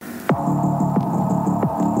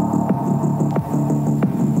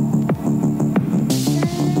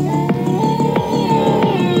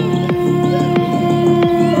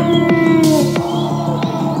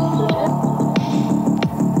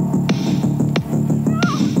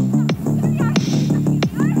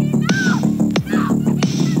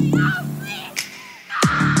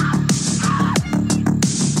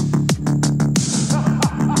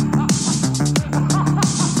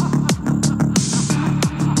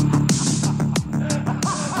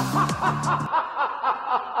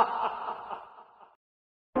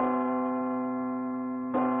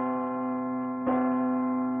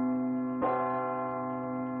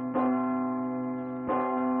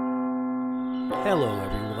Hello,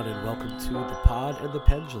 everyone, and welcome to The Pod and the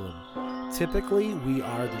Pendulum. Typically, we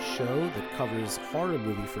are the show that covers horror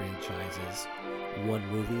movie franchises, one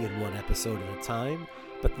movie and one episode at a time.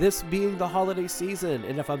 But this being the holiday season,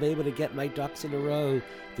 and if I'm able to get my ducks in a row,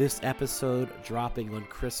 this episode dropping on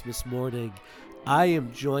Christmas morning, I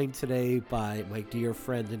am joined today by my dear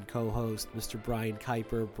friend and co-host, Mr. Brian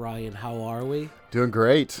Kuiper. Brian, how are we? Doing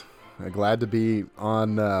great. Glad to be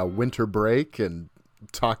on winter break and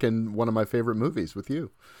talking one of my favorite movies with you.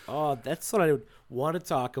 Oh, that's what I would want to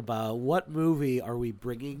talk about. What movie are we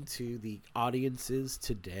bringing to the audiences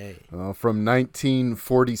today? From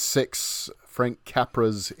 1946, Frank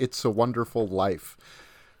Capra's It's a Wonderful Life.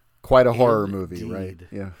 Quite a horror movie, right?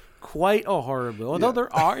 Yeah. Quite a horror movie. Although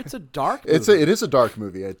it's a dark movie. It is a dark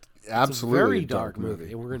movie. Absolutely it's a very dark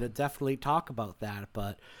movie. And we're going to definitely talk about that.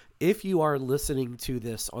 But if you are listening to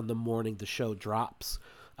this on the morning the show drops,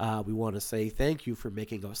 we want to say thank you for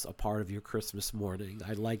making us a part of your Christmas morning.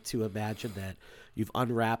 I'd like to imagine that you've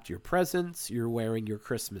unwrapped your presents, you're wearing your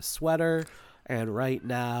Christmas sweater, and right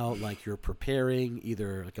now, like, you're preparing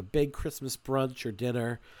either like a big Christmas brunch or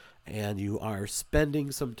dinner, and you are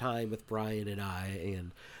spending some time with Brian and I.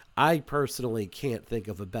 And I personally can't think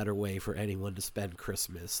of a better way for anyone to spend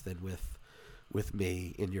Christmas than with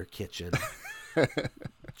me in your kitchen,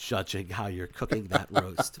 judging how you're cooking that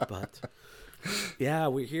roast. But yeah,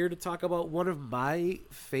 we're here to talk about one of my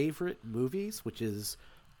favorite movies, which is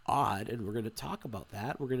odd, and we're going to talk about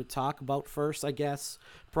that. We're going to talk about first, I guess,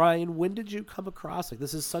 Brian, when did you come across, like,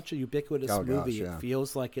 this is such a ubiquitous movie, yeah. It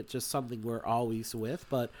feels like it's just something we're always with,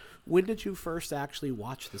 but when did you first actually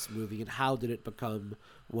watch this movie, and how did it become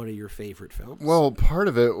one of your favorite films? Well, part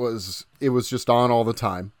of it was just on all the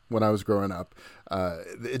time when I was growing up.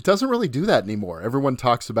 It doesn't really do that anymore. Everyone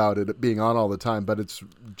talks about it being on all the time, but it's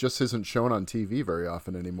just isn't shown on TV very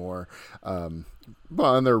often anymore.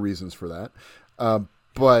 Well, and there are reasons for that.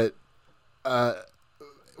 But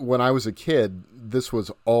when I was a kid, this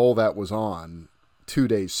was all that was on 2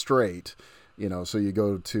 days straight. You know, so you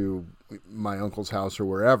go to my uncle's house or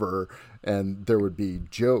wherever, and there would be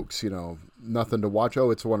jokes, you know, nothing to watch.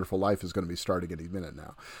 Oh, It's a Wonderful Life is going to be starting any minute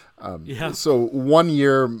now. Yeah. So one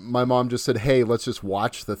year, my mom just said, hey, let's just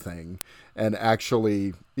watch the thing. And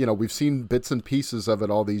actually, you know, we've seen bits and pieces of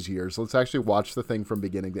it all these years. Let's actually watch the thing from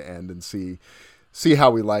beginning to end and see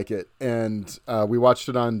how we like it. And we watched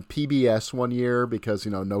it on PBS one year because,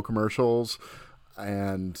 you know, no commercials.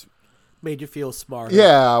 And made you feel smarter.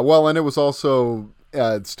 Yeah, well, and it was also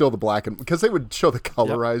still the black and, because they would show the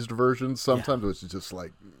colorized versions sometimes, which is just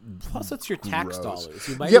like, plus it's your tax gross. dollars.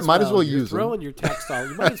 You might as well use them. Throwing your tax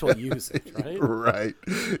dollars, you might as well use it, right? Right.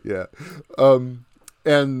 Yeah.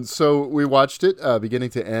 And so we watched it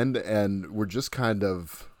beginning to end, and we're just kind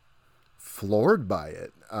of floored by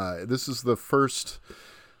it. This is the first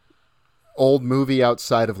old movie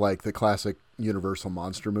outside of like the classic Universal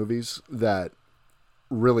monster movies that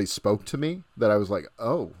really spoke to me, that I was like,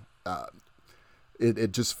 oh,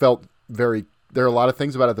 it just felt very, there are a lot of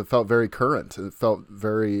things about it that felt very current. It felt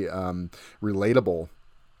very relatable,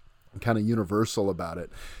 kind of universal about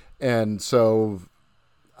it. And so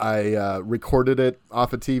I recorded it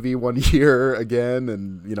off of TV one year again,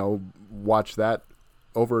 and, you know, watched that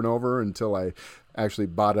over and over until I actually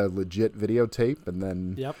bought a legit videotape, and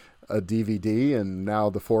then a DVD, and now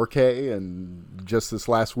the 4K. And just this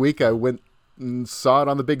last week, I went and saw it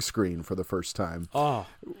on the big screen for the first time. Oh,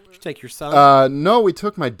 did you take your son? No, we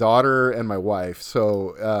took my daughter and my wife.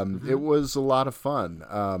 So it was a lot of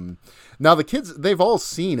fun. Now the kids, they've all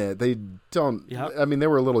seen it. They don't, I mean, they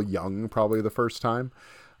were a little young probably the first time,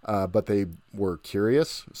 but they were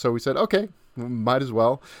curious. So we said, okay, might as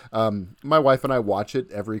well. My wife and I watch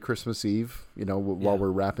it every Christmas Eve, you know, while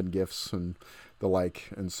we're wrapping gifts and the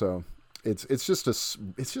like. And so it's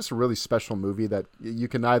just a really special movie that you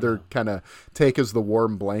can either kind of take as the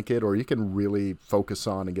warm blanket, or you can really focus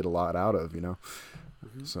on and get a lot out of, you know.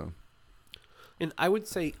 So, and I would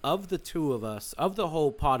say, of the two of us, of the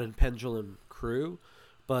whole Pod and Pendulum crew,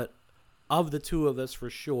 but of the two of us, for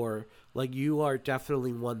sure, like, you are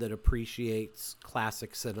definitely one that appreciates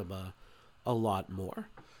classic cinema a lot more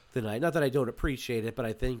than I. Not that I don't appreciate it, but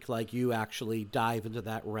I think, like, you actually dive into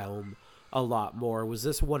that realm a lot more. Was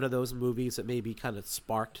this one of those movies that maybe kind of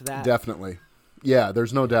sparked that? Definitely. Yeah,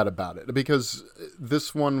 there's no doubt about it, because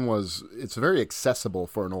this one it's very accessible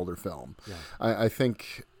for an older film. Yeah. I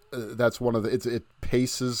think that's one of the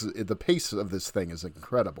the pace of this thing is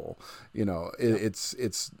incredible.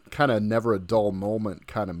 It's kind of never a dull moment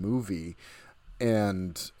kind of movie,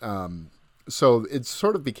 and so it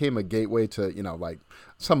sort of became a gateway to like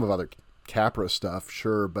some of other Capra stuff,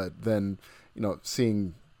 sure, but then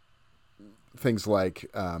seeing things like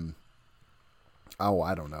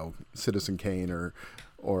I don't know, Citizen Kane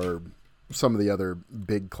or some of the other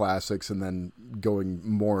big classics, and then going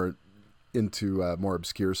more into more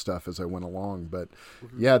obscure stuff as I went along. But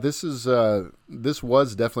yeah, this was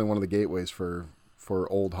definitely one of the gateways for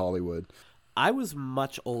old Hollywood. I was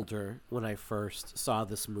much older when I first saw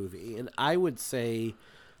this movie, and I would say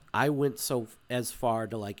I went as far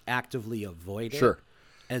to like actively avoid Sure. it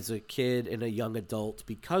as a kid and a young adult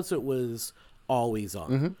because it was always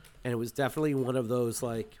on. Mm-hmm. And it was definitely one of those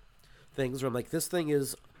like things where I'm like, this thing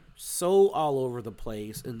is so all over the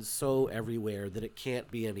place and so everywhere that it can't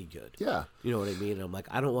be any good. Yeah. You know what I mean? And I'm like,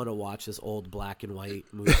 I don't want to watch this old black and white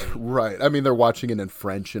movie. Right. I mean, they're watching it in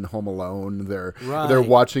French in Home Alone. They're Right.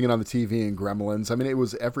 watching it on the TV in Gremlins. I mean, it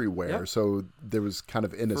was everywhere. Yep. So there was kind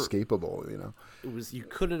of inescapable, It was, you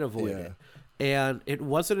couldn't avoid Yeah. it. And it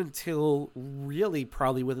wasn't until really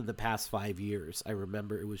probably within the past 5 years, I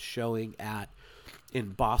remember it was showing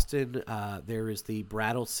in Boston. There is the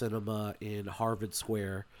Brattle Cinema in Harvard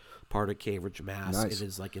Square, part of Cambridge, Mass. Nice. It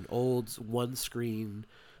is like an old one-screen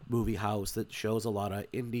movie house that shows a lot of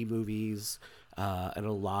indie movies and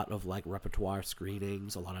a lot of like repertoire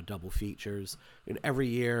screenings, a lot of double features. And every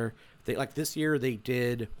year, this year they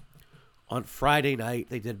did. On Friday night,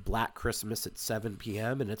 they did Black Christmas at 7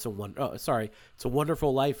 p.m. and It's a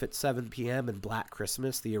Wonderful Life at 7 p.m. and Black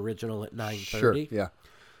Christmas, the original, at 9:30. Sure. Yeah.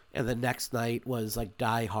 And the next night was like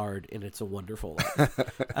Die Hard and It's a Wonderful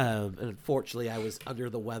Life. And unfortunately, I was under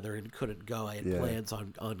the weather and couldn't go. I had plans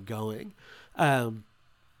on going. But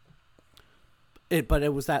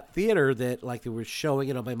it was that theater that like they were showing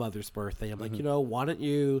it on my mother's birthday. I'm like, why don't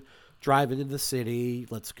you drive into the city?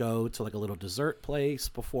 Let's go to like a little dessert place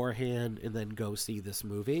beforehand and then go see this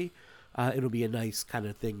movie. It'll be a nice kind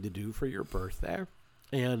of thing to do for your birthday.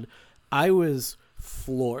 And I was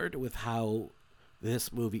floored with how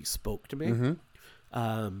this movie spoke to me.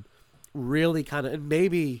 Really kind of, and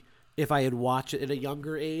maybe if I had watched it at a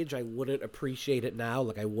younger age, I wouldn't appreciate it now.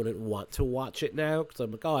 Like I wouldn't want to watch it now because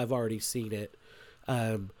I'm like, oh, I've already seen it.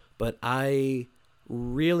 But I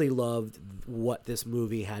really loved what this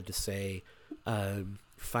movie had to say.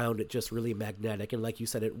 Found it just really magnetic. And like you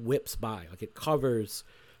said, it whips by. Like it covers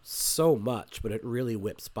so much, but it really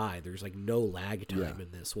whips by. There's like no lag time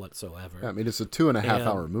in this whatsoever. Yeah, I mean, it's a 2.5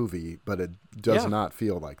 hour movie, but it does not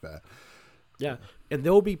feel like that. Yeah. And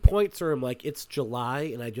there'll be points where I'm like, it's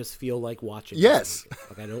July and I just feel like watching Yes. this movie.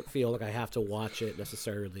 Like I don't feel like I have to watch it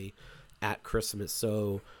necessarily at Christmas.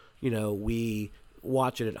 So, we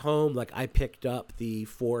watch it at home. Like I picked up the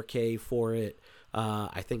 4K for it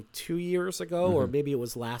I think 2 years ago, or maybe it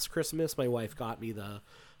was last Christmas. My wife got me the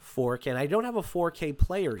 4K, and I don't have a 4K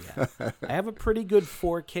player yet. I have a pretty good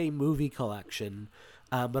 4K movie collection,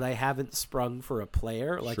 but I haven't sprung for a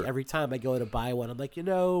player. Like every time I go to buy one, I'm like,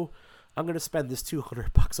 I'm going to spend this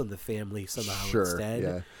 $200 on the family somehow instead.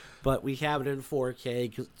 Yeah. But we have it in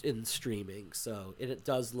 4K in streaming, so it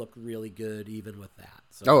does look really good even with that.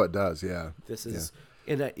 So it does, yeah. This is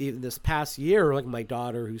in this past year, like my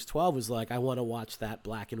daughter who's 12 was like, I want to watch that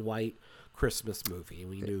black and white Christmas movie, and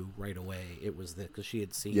we knew right away it was because she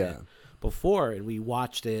had seen it before, and we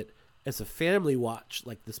watched it as a family watch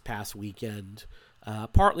like this past weekend,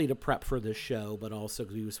 partly to prep for this show, but also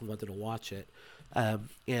because we just wanted to watch it.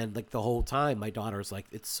 And like the whole time, my daughter's like,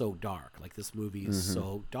 it's so dark. Like this movie is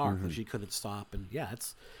so dark that she couldn't stop. And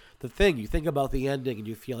it's the thing. You think about the ending and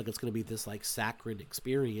you feel like it's going to be this like saccharine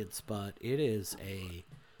experience, but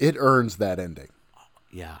it earns that ending.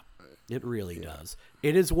 Yeah, it really does.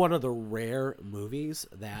 It is one of the rare movies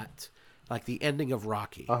that like the ending of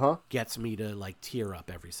Rocky gets me to like tear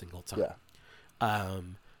up every single time. Yeah.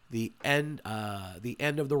 The end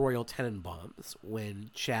of the Royal Tenenbaums,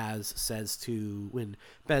 when when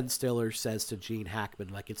Ben Stiller says to Gene Hackman,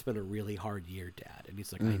 like, it's been a really hard year, Dad. And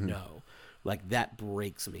he's like, I know. Like, that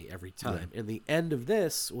breaks me every time. And the end of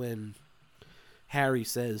this, when Harry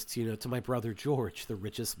says to my brother George, the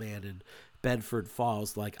richest man in Bedford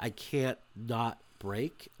Falls, like, I can't not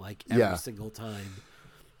break, like, every single time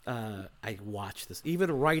I watched this.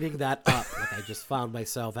 Even writing that up, like I just found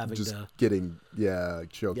myself having just to getting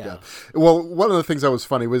choked up. Well, one of the things that was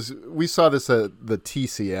funny was we saw this at the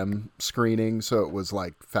TCM screening, so it was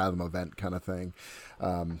like Fathom event kind of thing.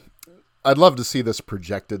 I'd love to see this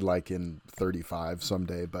projected like in 35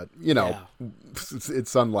 someday, but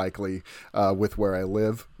it's unlikely with where I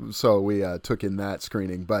live. So we took in that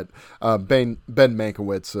screening. But Ben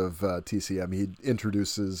Mankiewicz of TCM, he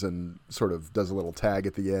introduces and sort of does a little tag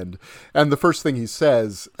at the end. And the first thing he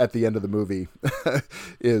says at the end of the movie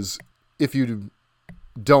is, if you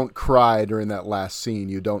don't cry during that last scene,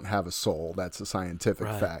 you don't have a soul. That's a scientific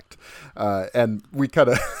fact. And we kind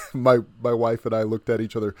of, my wife and I looked at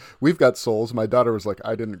each other. We've got souls. My daughter was like,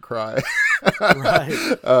 I didn't cry.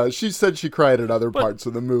 Right. She said she cried at other parts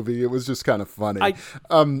of the movie. It was just kind of funny.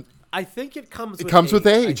 I think it comes with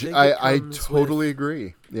age. I totally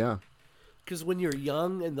agree. Yeah. Because when you're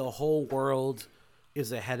young and the whole world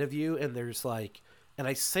is ahead of you, and there's like, and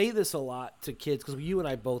I say this a lot to kids because you and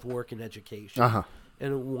I both work in education. Uh-huh.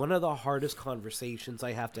 And one of the hardest conversations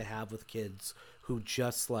I have to have with kids who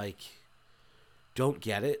just like don't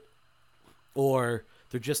get it, or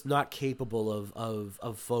they're just not capable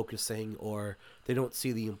of focusing, or they don't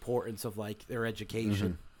see the importance of like their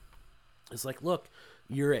education. Mm-hmm. It's like, look,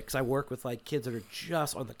 because I work with like kids that are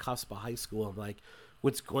just on the cusp of high school. I'm like,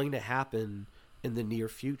 what's going to happen in the near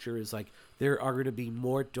future is like there are going to be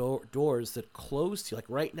more doors that close to you. Like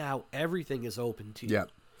right now, everything is open to you. Yeah.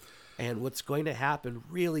 And what's going to happen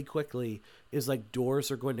really quickly is like doors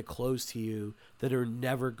are going to close to you that are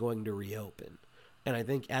never going to reopen. And I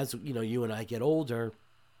think as you and I get older,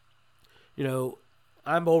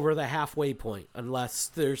 I'm over the halfway point unless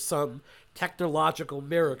there's some technological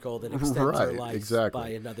miracle that extends our lives by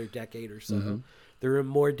another decade or so. Mm-hmm. There are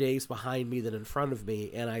more days behind me than in front of me,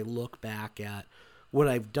 and I look back at what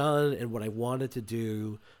I've done and what I wanted to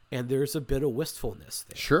do, and there's a bit of wistfulness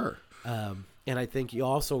there. Sure. And I think you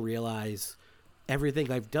also realize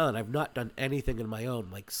everything I've done, I've not done anything on my own.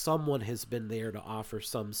 Like someone has been there to offer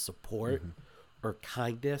some support or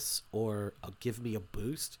kindness or give me a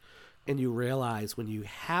boost. And you realize when you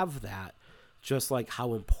have that, just like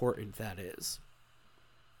how important that is.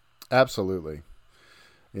 Absolutely.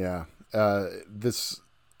 Yeah. This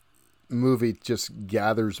movie just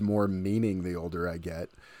gathers more meaning the older I get.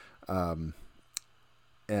 And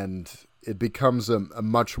it becomes a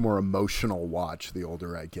much more emotional watch the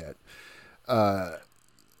older I get.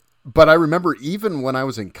 But I remember even when I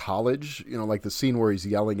was in college, like the scene where he's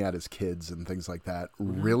yelling at his kids and things like that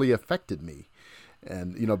really affected me.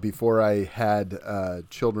 And, before I had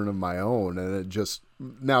children of my own, and it just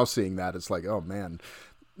now seeing that, it's like, oh man,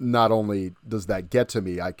 not only does that get to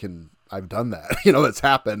me, I've done that, it's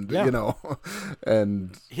happened,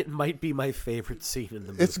 and it might be my favorite scene in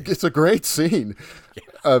the movie. It's a great scene.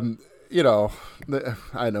 Yeah.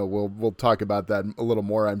 I know we'll talk about that a little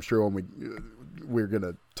more, I'm sure, when we're going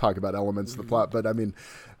to talk about elements of the plot, but I mean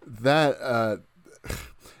that,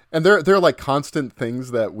 and they're like constant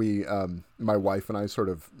things that we, my wife and I sort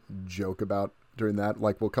of joke about during that.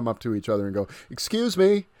 Like we'll come up to each other and go, excuse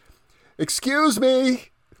me.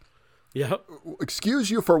 Yeah.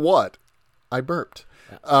 Excuse you for what? I burped.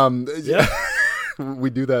 Yeah. We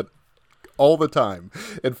do that all the time.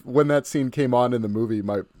 And when that scene came on in the movie,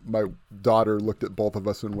 my daughter looked at both of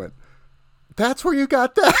us and went, "That's where you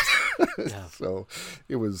got that." Yeah. So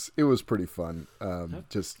it was pretty fun.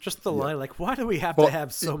 Just the line, like, why do we have to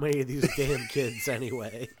have so many of these damn kids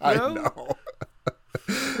anyway? I know.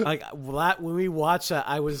 Like when we watched that,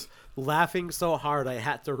 I was laughing so hard I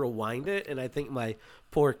had to rewind it, and I think my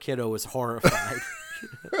poor kiddo was horrified.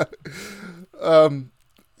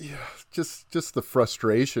 Yeah, just the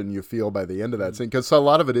frustration you feel by the end of that scene, because a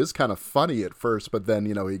lot of it is kind of funny at first, but then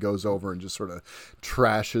he goes over and just sort of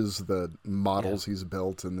trashes the models he's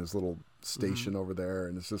built in this little station over there,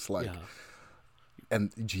 and it's just like,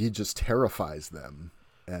 and he just terrifies them,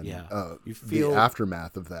 and you feel the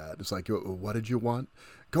aftermath of that. It's like, what did you want?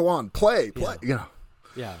 Go on, play,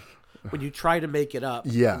 Yeah, when you try to make it up,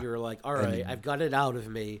 and you're like, all right, I've got it out of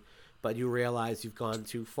me, but you realize you've gone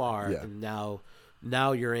too far, and now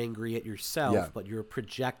you're angry at yourself, but you're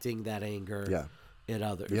projecting that anger at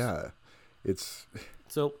others. Yeah.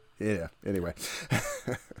 Anyway.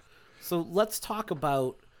 So let's talk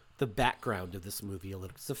about the background of this movie a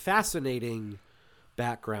little. It's a fascinating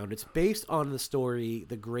background. It's based on the story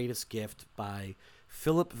The Greatest Gift by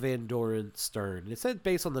Philip Van Doren Stern. It's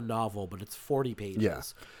based on the novel, but it's 40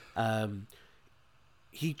 pages. Yeah.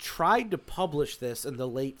 He tried to publish this in the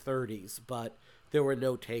late 30s, but there were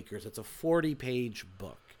no takers. It's a 40-page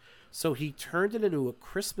book. So he turned it into a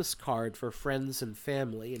Christmas card for friends and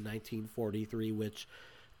family in 1943, which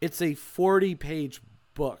it's a 40-page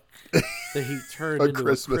book that he turned into a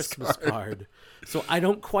Christmas card. So I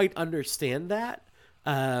don't quite understand that.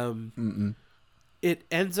 It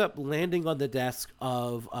ends up landing on the desk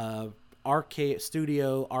of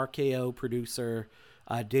RKO producer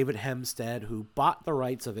David Hempstead, who bought the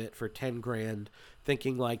rights of it for $10,000,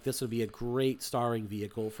 thinking like this would be a great starring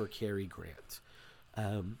vehicle for Cary Grant.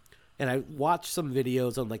 And I watched some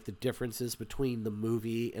videos on like the differences between the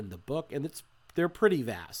movie and the book, and they're pretty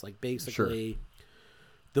vast. Like basically,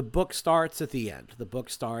 the book starts at the end. The book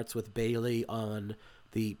starts with Bailey on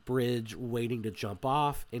the bridge waiting to jump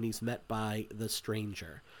off, and he's met by the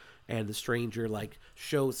stranger. And the stranger like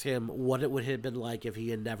shows him what it would have been like if he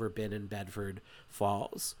had never been in Bedford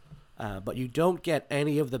Falls. But you don't get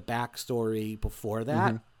any of the backstory before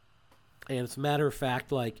that. And as a matter of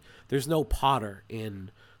fact, like there's no Potter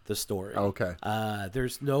in the story. Okay.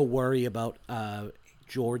 There's no worry about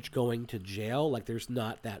George going to jail. Like there's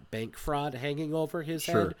not that bank fraud hanging over his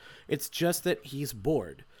head. It's just that he's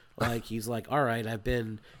bored. Like he's like, all right,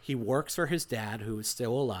 he works for his dad who is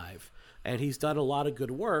still alive, and he's done a lot of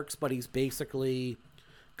good works, but he's basically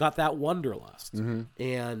got that wanderlust.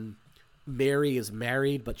 And Mary is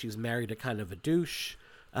married, but she's married to kind of a douche.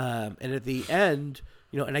 And at the end,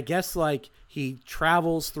 and I guess like he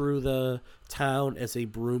travels through the town as a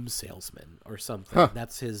broom salesman or something.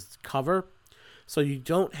 That's his cover. So you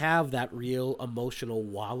don't have that real emotional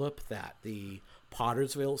wallop that the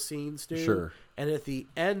Pottersville scenes do. And at the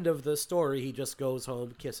end of the story, he just goes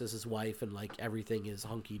home, kisses his wife, and like everything is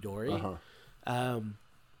hunky-dory.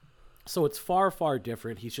 So it's far, far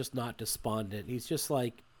different. He's just not despondent. He's just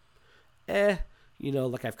like, like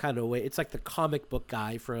I've kind of waited. It's like the comic book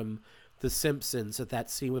guy from The Simpsons at that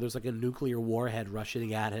scene where there's like a nuclear warhead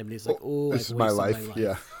rushing at him, and he's like, "Oh, this is my life."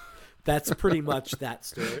 Yeah, that's pretty much that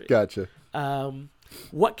story. Gotcha.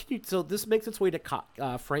 What can you? So this makes its way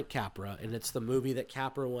to Frank Capra, and it's the movie that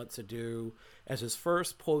Capra wants to do as his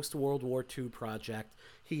first post-World War II project.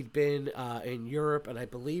 He'd been in Europe and I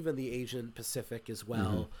believe in the Asian Pacific as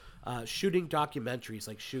well, shooting documentaries,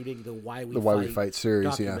 like shooting the Why We Fight series,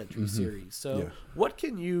 documentary series. So what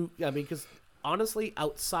can you? I mean, because honestly,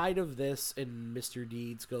 outside of this, and Mr.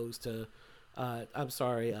 Deeds goes to.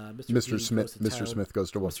 Mr. Smith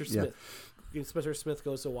goes to Washington. Mr. Smith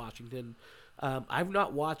goes to Washington. I've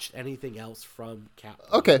not watched anything else from Capra.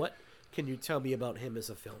 Okay. What can you tell me about him as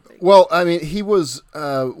a filmmaker? Well, I mean, he was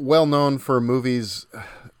well known for movies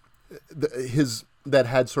that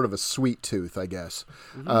had sort of a sweet tooth, I guess.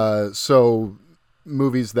 So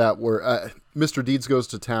movies that were Mr. Deeds Goes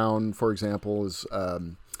to Town, for example, is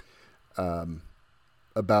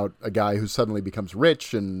about a guy who suddenly becomes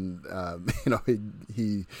rich, and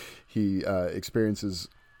he experiences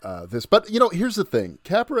this. But here's the thing: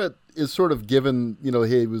 Capra is sort of given.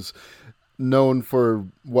 He was known for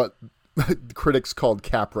what critics called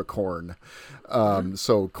Capricorn.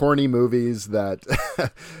 So corny movies that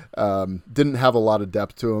didn't have a lot of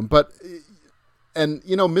depth to them. But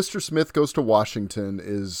Mr. Smith Goes to Washington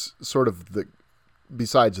is sort of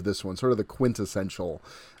besides this one, sort of the quintessential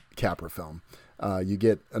Capra film. You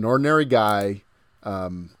get an ordinary guy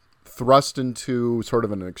thrust into sort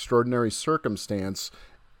of an extraordinary circumstance,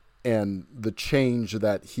 and the change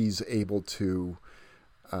that he's able to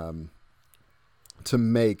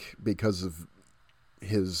make because of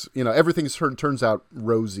his, everything turns out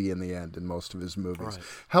rosy in the end in most of his movies. Right.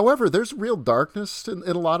 However, there's real darkness in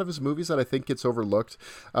a lot of his movies that I think gets overlooked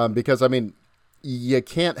because, I mean, you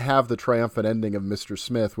can't have the triumphant ending of Mr.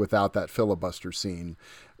 Smith without that filibuster scene,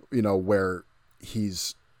 where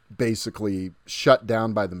he's basically shut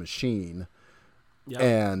down by the machine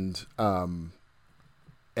and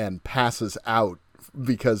passes out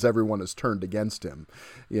because everyone has turned against him,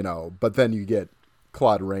 but then you get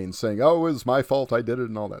Claude Rains saying, "Oh, it was my fault. I did it,"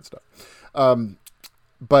 and all that stuff.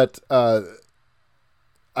 But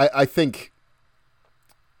I think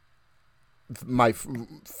my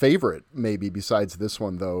favorite, maybe besides this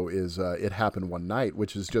one, though, is It Happened One Night,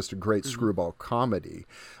 which is just a great screwball comedy.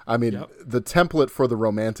 I mean, the template for the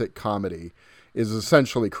romantic comedy is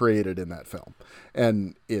essentially created in that film.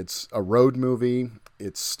 And it's a road movie.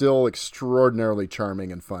 It's still extraordinarily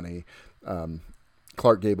charming and funny.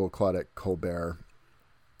 Clark Gable, Claudette Colbert.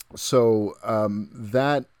 So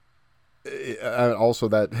that also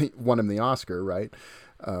that won him the Oscar, right?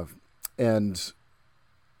 And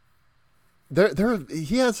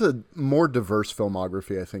he has a more diverse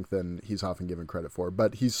filmography, I think, than he's often given credit for.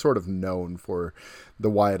 But he's sort of known for the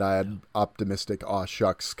wide-eyed, optimistic, aw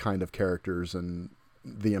shucks kind of characters and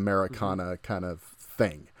the Americana kind of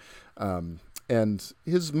thing. And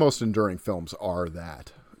his most enduring films are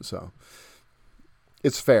that. So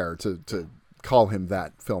it's fair to call him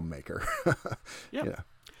that filmmaker. Yeah. Yeah.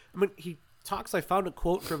 I mean, I found a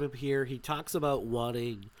quote from him here. He talks about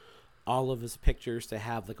wanting all of his pictures to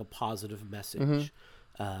have like a positive message.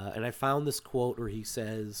 And I found this quote where he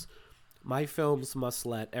says, "My films must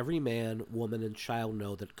let every man, woman, and child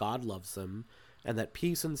know that God loves them and that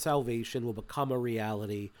peace and salvation will become a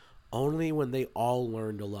reality only when they all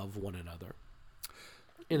learn to love one another."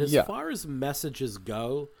 And as far as messages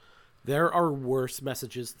go, there are worse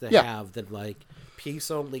messages to have than like peace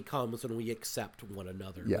only comes when we accept one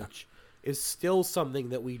another, which is still something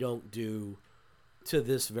that we don't do to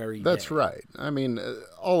this very day. That's right. I mean,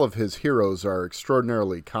 all of his heroes are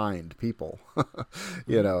extraordinarily kind people,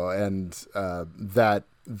 you know, and that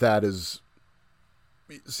is,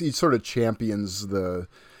 he sort of champions the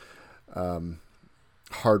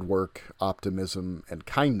hard work, optimism, and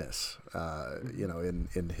kindness, you know,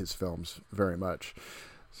 in his films very much.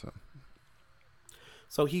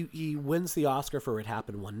 So he wins the Oscar for It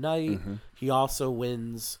Happened One Night. He also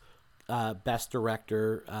wins Best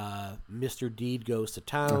Director, Mr. Deed Goes to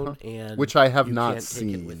Town, and which I have not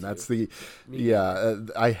seen. That's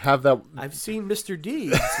I have that. I've seen Mr.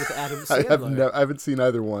 Deeds with Adam Sandler. I haven't seen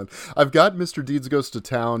either one. I've got Mr. Deeds Goes to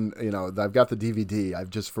Town. You know, I've got the DVD. I've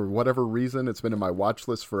just, for whatever reason, it's been in my watch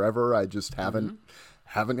list forever. I just haven't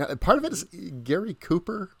got. Part of it is Gary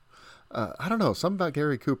Cooper. I don't know. Something about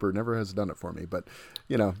Gary Cooper never has done it for me, but,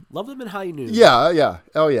 you know. Love them in High Noon. Yeah.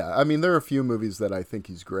 Oh, yeah. I mean, there are a few movies that I think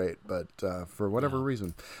he's great, but for whatever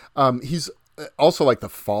reason. He's also like the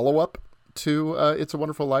follow-up to It's a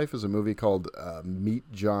Wonderful Life is a movie called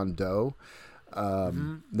Meet John Doe.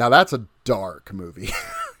 Now, that's a dark movie.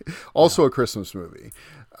 Also a Christmas movie.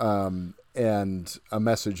 And a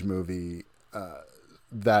message movie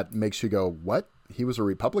that makes you go, what? He was a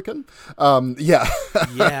Republican? Yeah.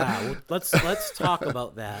 Well, let's talk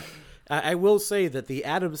about that. I will say that the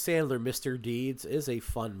Adam Sandler Mr. Deeds is a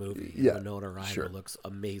fun movie. Yeah, Winona Ryder looks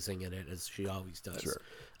amazing in it, as she always does. Sure.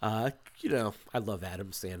 You know, I love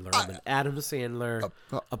Adam Sandler. I'm an Adam Sandler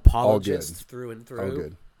apologist through and through. All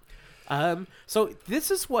good. So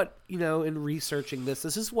this is what, you know, in researching this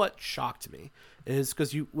is what shocked me, is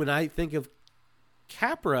because when I think of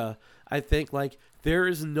Capra, I think like there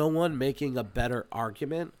is no one making a better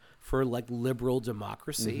argument for like liberal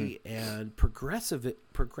democracy and progressive.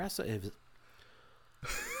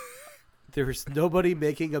 There's nobody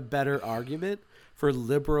making a better argument for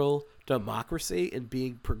liberal democracy and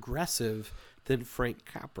being progressive than Frank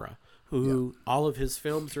Capra, who all of his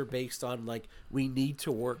films are based on like, we need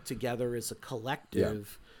to work together as a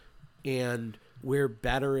collective and we're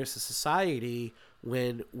better as a society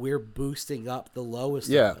when we're boosting up the lowest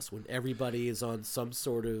of us, when everybody is on some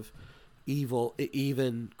sort of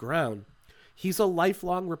even ground. He's a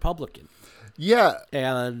lifelong Republican. Yeah.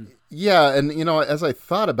 And you know, as I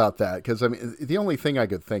thought about that, because I mean, the only thing I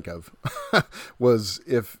could think of was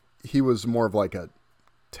if he was more of like a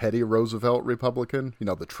Teddy Roosevelt Republican, you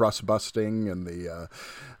know, the trust busting and the,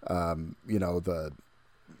 you know, the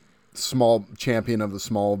small champion of the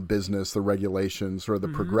small business, the regulations, or the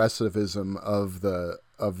progressivism of the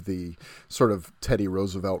sort of Teddy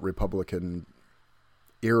Roosevelt Republican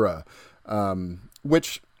era,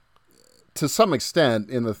 which to some extent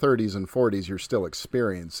in the 30s and 40s you're still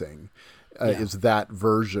experiencing, is that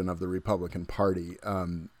version of the Republican Party,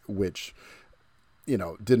 which, you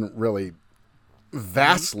know, didn't really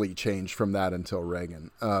vastly change from that until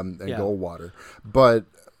Reagan and Goldwater. But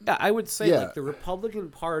yeah, I would say like the Republican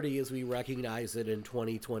Party as we recognize it in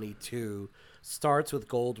 2022 starts with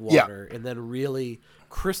Goldwater and then really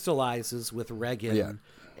crystallizes with Reagan.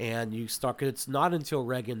 And you start, it's not until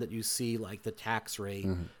Reagan that you see like the tax rate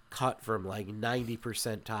cut from like 90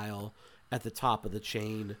 percentile at the top of the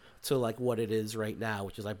chain to like what it is right now,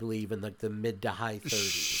 which is, I believe, in like the mid to high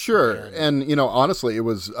 30s. Sure. And you know, honestly, it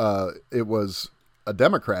was a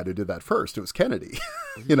Democrat who did that first. It was Kennedy,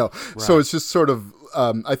 you know? Right. So it's just sort of,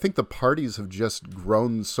 I think the parties have just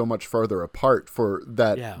grown so much farther apart for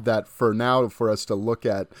that, that for now, for us to look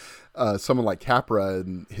at someone like Capra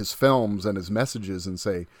and his films and his messages and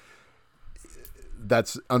say,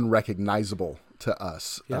 that's unrecognizable to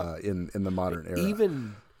us in the modern era.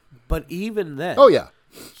 Even then,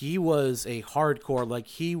 he was a hardcore, like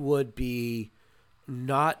he would be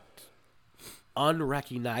not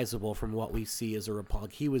unrecognizable from what we see as a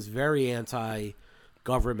Republican. He was very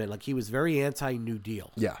anti-government, like he was very anti-New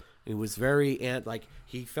Deal. Yeah. It was very, like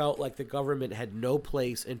he felt like the government had no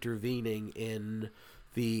place intervening in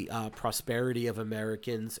the prosperity of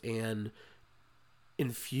Americans and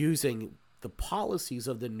infusing the policies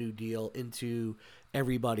of the New Deal into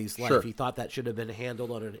everybody's life. Sure. He thought that should have been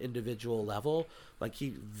handled on an individual level. Like he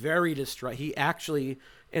very he actually,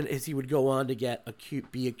 and as he would go on to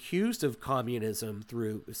be accused of communism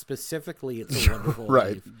through specifically It's a Wonderful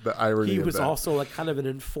Right. Life. The irony He of was that. also like kind of an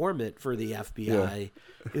informant for the FBI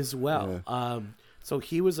as well. Yeah. So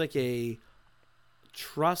he was like a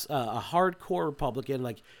hardcore Republican,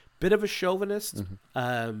 like bit of a chauvinist.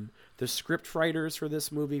 The script writers for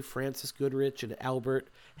this movie, Francis Goodrich and Albert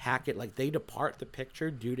Hackett, like they depart the picture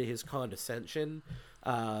due to his condescension.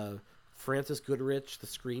 Francis Goodrich, the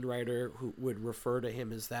screenwriter, who would refer to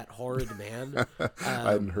him as that horrid man. I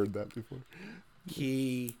hadn't heard that before.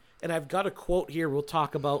 And I've got a quote here we'll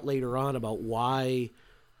talk about later on about why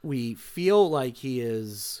we feel like he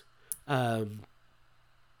is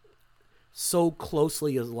so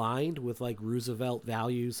closely aligned with like Roosevelt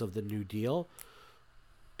values of the New Deal.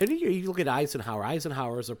 And you look at Eisenhower.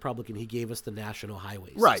 Eisenhower is a Republican. He gave us the national highway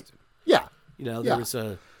system. Right. Yeah. You know, there was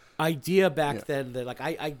a idea back then that like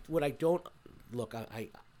I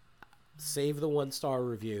save the 1-star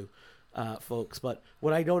review, folks. But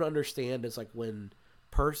what I don't understand is like when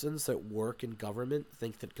persons that work in government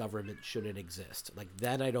think that government shouldn't exist. Like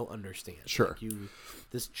then I don't understand. Sure. Like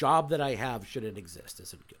this job that I have shouldn't exist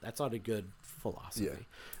isn't good. That's not a good philosophy.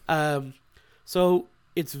 Yeah. So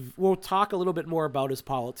we'll talk a little bit more about his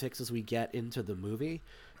politics as we get into the movie.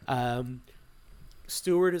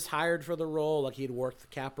 Stewart is hired for the role. Like he had worked with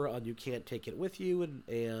Capra on You Can't Take It With You, and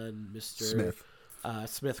Mr.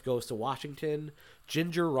 Smith goes to Washington.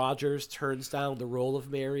 Ginger Rogers turns down the role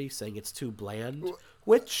of Mary, saying it's too bland,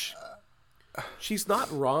 which she's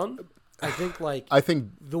not wrong. I think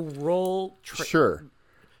the role sure.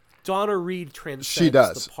 Donna Reed transcends She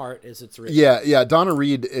does. the part as it's written. Yeah. Donna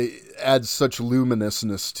Reed adds such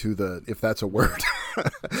luminousness to the, if that's a word,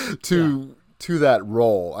 to that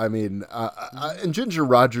role. I mean, and Ginger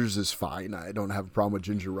Rogers is fine. I don't have a problem with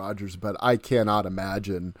Ginger Rogers, but I cannot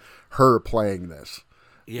imagine her playing this.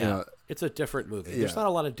 Yeah, you know, it's a different movie. Yeah. There's not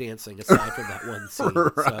a lot of dancing aside from that one scene.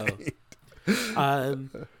 Right.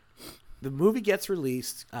 So, the movie gets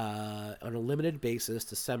released on a limited basis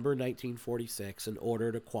December 1946 in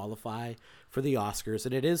order to qualify for the Oscars,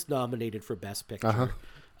 and it is nominated for Best Picture.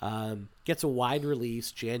 Gets a wide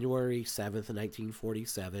release January 7th,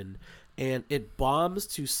 1947, and it bombs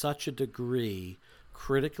to such a degree,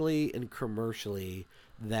 critically and commercially,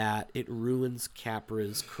 that it ruins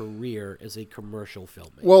Capra's career as a commercial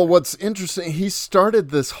filmmaker. Well, what's interesting, he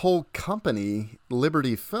started this whole company,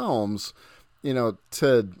 Liberty Films,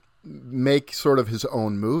 to make sort of his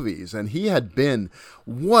own movies. And he had been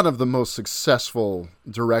one of the most successful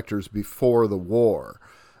directors before the war,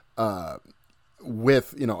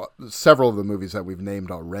 with, several of the movies that we've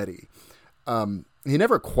named already. He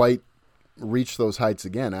never quite reach those heights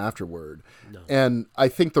again afterward. No. And I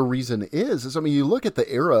think the reason is you look at the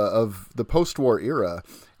era of the post-war era,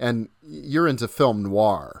 and you're into film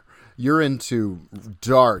noir. You're into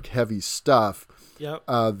dark, heavy stuff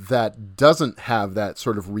that doesn't have that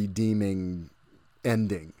sort of redeeming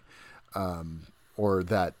ending, or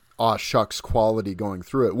that aw shucks quality going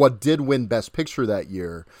through it. What did win Best Picture that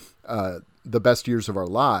year, The Best Years of Our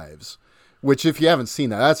Lives, which, if you haven't seen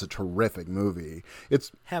that, that's a terrific movie.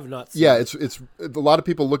 Have not seen. Yeah, it's a lot of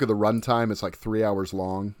people look at the runtime. It's like 3 hours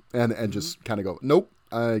long, and just kind of go, nope,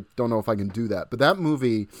 I don't know if I can do that. But that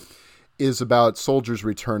movie is about soldiers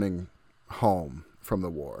returning home from the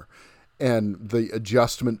war, and the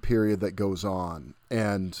adjustment period that goes on.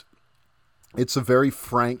 And it's a very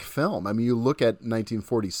frank film. I mean, you look at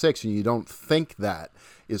 1946, and you don't think that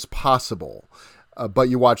is possible, but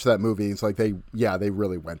you watch that movie, and it's like they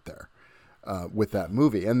really went there. With that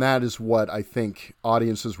movie. And that is what I think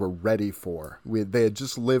audiences were ready for. They had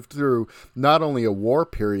just lived through not only a war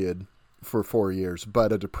period for 4 years,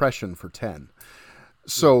 but a depression for 10.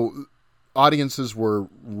 So audiences were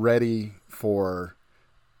ready for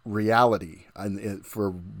reality, and for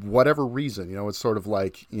whatever reason, it's sort of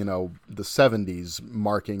like, the 70s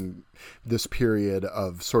marking this period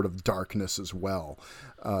of sort of darkness as well,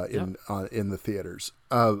 in the theaters.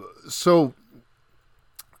 So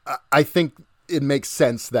I think it makes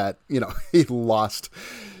sense that, he lost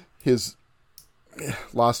his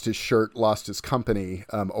shirt, lost his company,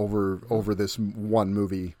 over this one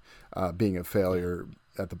movie being a failure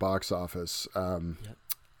at the box office.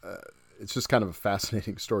 It's just kind of a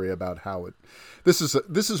fascinating story about how this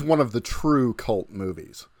is one of the true cult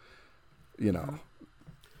movies, Yeah,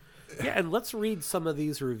 and let's read some of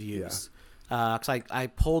these reviews. 'Cause I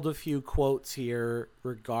pulled a few quotes here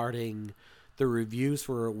regarding the reviews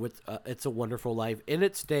for It's a Wonderful Life in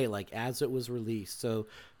its day, like as it was released. So,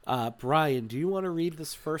 Brian, do you want to read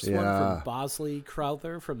this first one from Bosley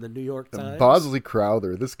Crowther from the New York Times? Bosley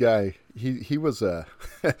Crowther, this guy, he was a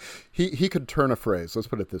he could turn a phrase. Let's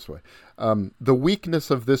put it this way: the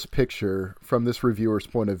weakness of this picture, from this reviewer's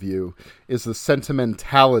point of view, is the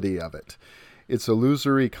sentimentality of it. Its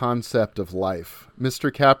illusory concept of life.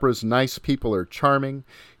 Mr. Capra's nice people are charming.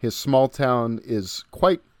 His small town is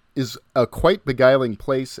a quite beguiling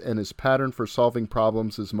place, and his pattern for solving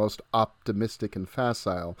problems is most optimistic and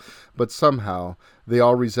facile, but somehow they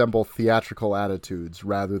all resemble theatrical attitudes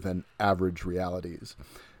rather than average realities.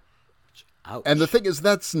 Ouch. And the thing is,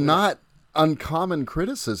 that's not uncommon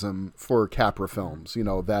criticism for Capra films,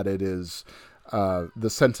 that it is the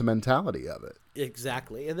sentimentality of it.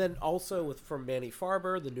 Exactly. And then also from Manny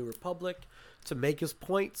Farber, The New Republic, to make his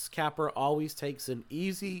points, Capra always takes an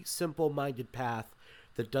easy, simple-minded path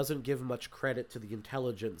that doesn't give much credit to the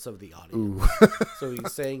intelligence of the audience. So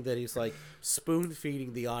he's saying that he's like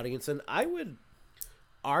spoon-feeding the audience, and I would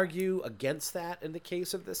argue against that in the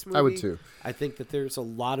case of this movie. I would too. I think that there's a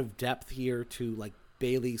lot of depth here to like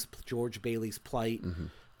George Bailey's plight,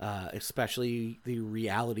 especially the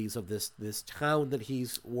realities of this town that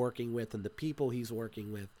he's working with and the people he's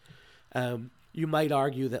working with. You might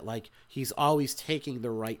argue that like he's always taking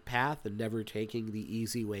the right path and never taking the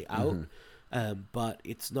easy way out. But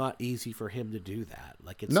it's not easy for him to do that.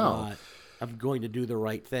 Like it's not, I'm going to do the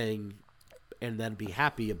right thing and then be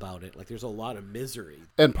happy about it. Like there's a lot of misery.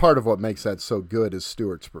 And part of what makes that so good is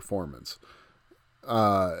Stewart's performance.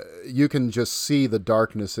 You can just see the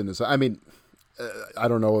darkness in his, I mean, I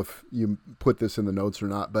don't know if you put this in the notes or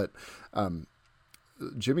not, but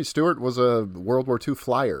Jimmy Stewart was a World War II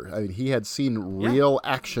flyer. I mean, he had seen real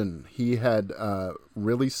action. He had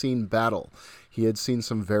really seen battle. He had seen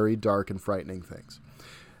some very dark and frightening things.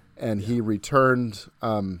 And he returned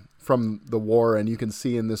from the war, and you can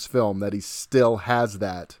see in this film that he still has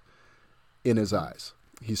that in his eyes.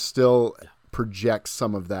 He still projects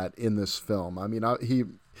some of that in this film. I mean,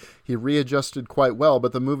 he readjusted quite well,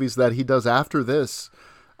 but the movies that he does after this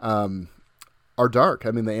are dark.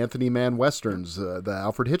 I mean, the Anthony Mann Westerns, the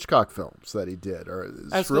Alfred Hitchcock films that he did,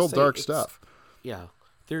 it's real dark stuff. Yeah.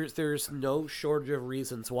 There's no shortage of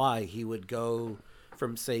reasons why he would go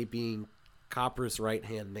from, say, being Capra's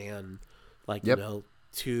right-hand man, like,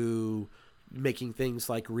 to making things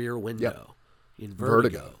like Rear Window in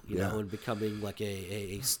Vertigo, and becoming like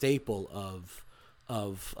a staple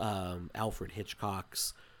of Alfred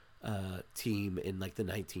Hitchcock's team in like the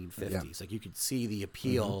 1950s. Like you could see the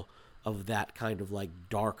appeal of that kind of like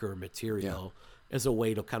darker material as a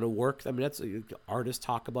way to kind of work. I mean, artists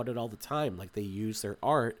talk about it all the time. Like they use their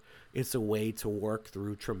art. It's a way to work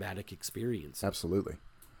through traumatic experiences. Absolutely.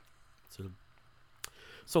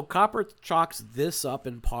 So Capra chalks this up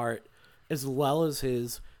in part, as well as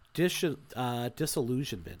his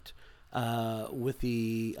disillusionment with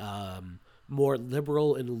the more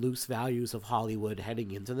liberal and loose values of Hollywood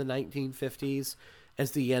heading into the 1950s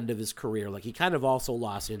as the end of his career. Like he kind of also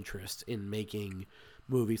lost interest in making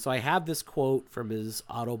movies. So I have this quote from his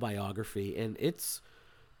autobiography, and it's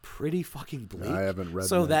pretty fucking bleak. I haven't read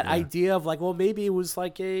so that idea of like, well, maybe it was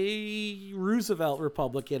like a Roosevelt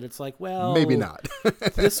Republican. It's like, well, maybe not.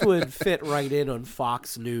 This would fit right in on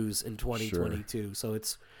Fox News in 2022. Sure. So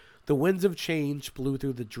it's the winds of change blew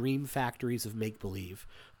through the dream factories of make-believe,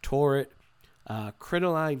 tore it,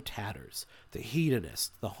 crinoline tatters, the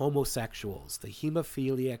hedonists, the homosexuals, the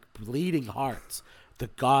hemophiliac bleeding hearts, the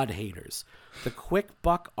God haters, the quick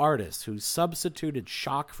buck artists who substituted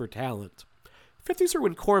shock for talent. 50s are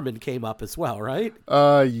when Corman came up as well, right?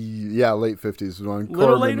 Yeah, late 50s when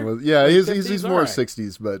Corman later? Was. Yeah, he's more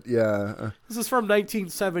 60s, but yeah. This is from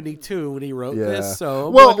 1972 when he wrote this. So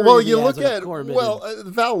you look at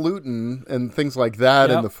Val Lewton and things like that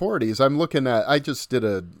in the 40s. I'm looking at. I just did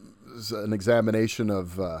an examination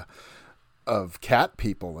of Cat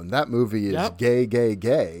People, and that movie is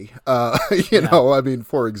gay. You know, I mean,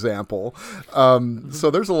 for example. So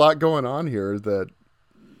there's a lot going on here that,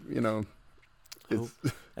 it's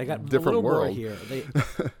I got different a little world. More here.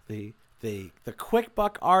 The quick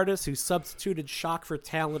buck artists who substituted shock for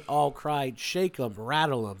talent all cried, "Shake 'em,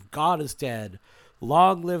 rattle 'em, God is dead.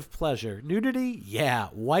 Long live pleasure. Nudity? Yeah.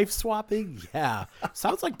 Wife swapping? Yeah."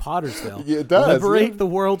 Sounds like Pottersville. Yeah, it does. Liberate the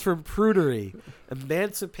world from prudery.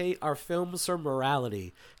 Emancipate our films from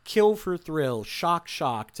morality. Kill for thrill. Shock,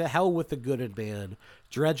 shock. To hell with the good and bad.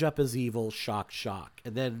 Dredge up as evil. Shock, shock.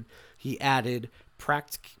 And then he added,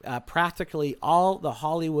 practically all the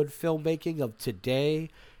Hollywood filmmaking of today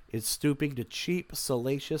is stooping to cheap,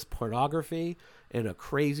 salacious pornography and a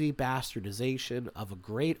crazy bastardization of a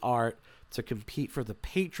great art to compete for the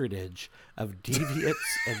patronage of deviants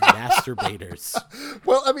and masturbators.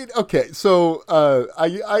 Well, I mean, okay, so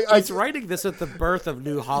He's writing this at the birth of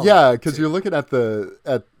New Hollywood. Yeah, because you're looking at the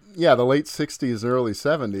late '60s, early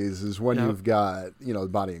 '70s is when you've got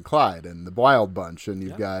Bonnie and Clyde and the Wild Bunch, and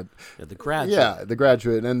you've got The Graduate. Yeah, The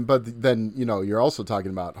Graduate, but then you're also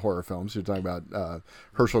talking about horror films. You're talking about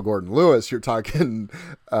Herschel Gordon Lewis. You're talking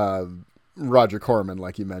Roger Corman,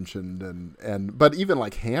 like you mentioned, but even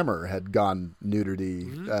like Hammer had gone nudity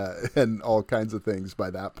and all kinds of things by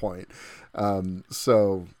that point.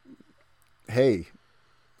 So, hey,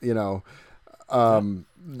 the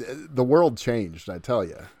world changed, I tell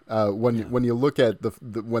you. When you look at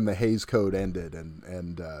when the Hays Code ended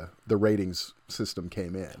and the ratings system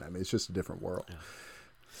came in, I mean, it's just a different world. Yeah.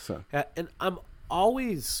 So, and I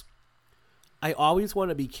always want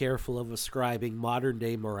to be careful of ascribing modern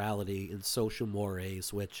day morality and social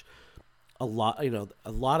mores, which a lot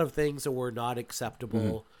of things that were not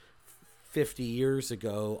acceptable 50 years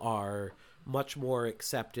ago are much more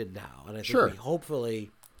accepted now. And I think we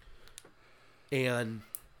hopefully, and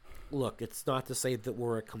look, it's not to say that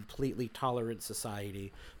we're a completely tolerant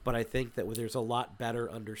society, but I think that there's a lot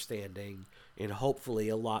better understanding and hopefully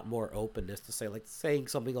a lot more openness to say, like saying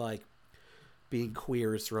something like, being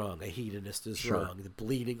queer is wrong, a hedonist is wrong, the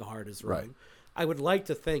bleeding heart is wrong. Right. I would like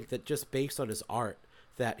to think that just based on his art,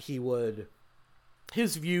 that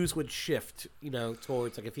his views would shift,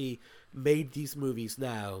 towards, like, if he made these movies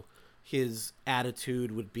now, his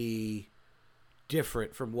attitude would be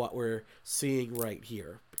different from what we're seeing right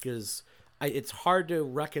here, because it's hard to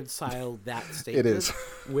reconcile that statement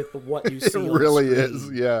with what you see it really is,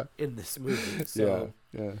 in this movie. So,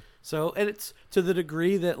 yeah. So, and it's to the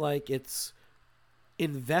degree that, like, it's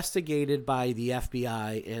investigated by the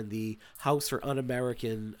FBI and the House for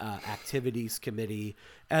Un-American Activities Committee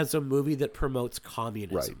as a movie that promotes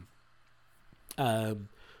communism. Right.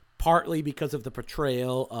 Partly because of the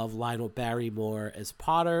portrayal of Lionel Barrymore as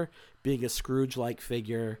Potter, being a Scrooge-like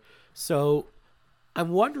figure. So I'm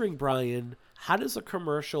wondering, Brian, how does a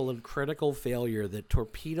commercial and critical failure that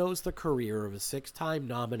torpedoes the career of a 6-time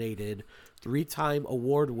nominated, 3-time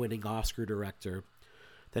award-winning Oscar director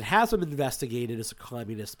that has him investigated as a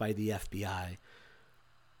communist by the FBI,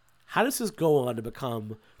 how does this go on to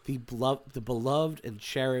become the beloved and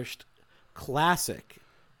cherished classic,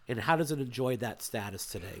 and how does it enjoy that status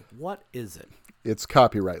today? What is it? It's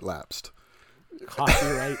copyright lapsed.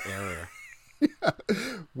 Copyright error.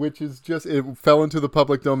 Which is just, it fell into the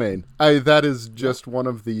public domain. That is just one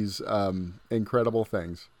of these incredible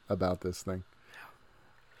things about this thing.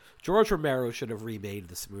 George Romero should have remade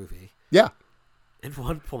this movie. Yeah. At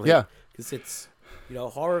one point, because it's,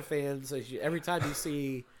 horror fans, every time you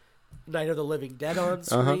see Night of the Living Dead on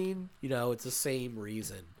screen, it's the same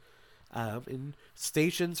reason. And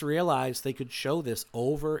stations realized they could show this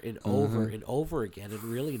over and over and over again and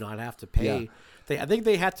really not have to pay. I think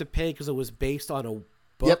they had to pay because it was based on a book.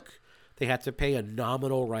 Yep. They had to pay a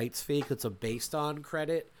nominal rights fee because it's a based on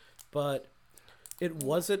credit. But it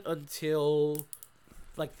wasn't until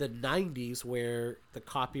like the 90s where the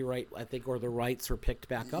copyright, I think, or the rights were picked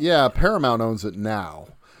back up. Yeah, Paramount owns it now.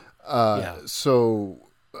 So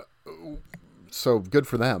good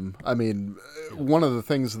for them. I mean, one of the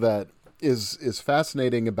things that is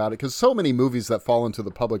fascinating about it, because so many movies that fall into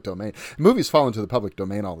the public domain, movies fall into the public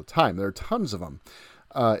domain all the time. There are tons of them.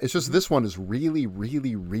 It's just this one is really,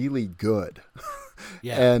 really, really good.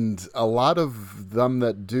 And a lot of them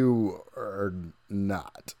that do are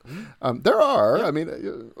not. There are. I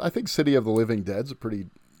mean, I think City of the Living Dead's a pretty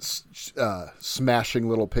smashing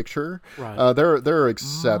little picture. Right. There are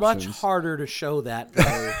exceptions. Much harder to show that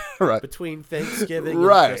between Thanksgiving and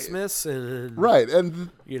Christmas, and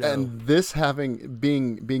and this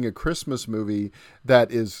being a Christmas movie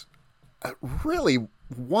that is really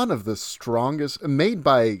one of the strongest, made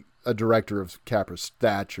by a director of Capra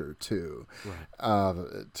stature too,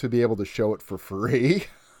 to be able to show it for free.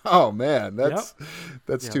 Oh man, that's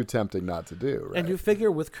too tempting not to do. Right? And you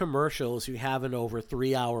figure with commercials, you have an over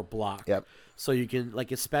 3-hour block. Yep. So you can,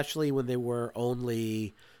 like, especially when there were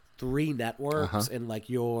only 3 networks and like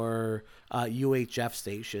your UHF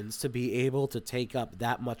stations, to be able to take up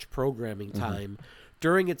that much programming time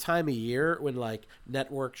during a time of year when like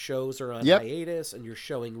network shows are on hiatus and you're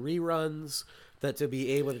showing reruns, that to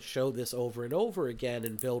be able to show this over and over again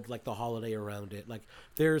and build like the holiday around it, like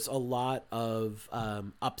there's a lot of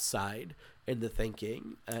upside in the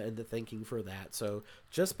thinking for that. So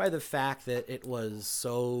just by the fact that it was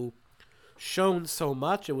so shown so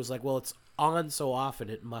much, it was like, well, it's on so often,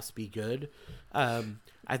 it must be good.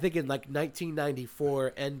 I think in like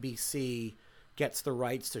 1994, NBC gets the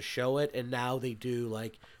rights to show it, and now they do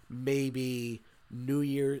like maybe New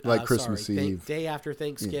Year, like Christmas Eve, day after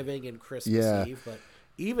Thanksgiving and Christmas Eve. But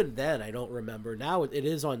even then, I don't remember. Now it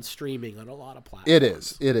is on streaming on a lot of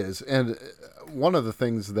platforms. It is, and one of the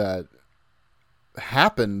things that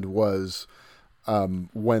happened was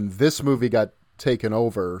when this movie got taken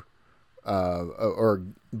over, or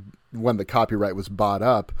when the copyright was bought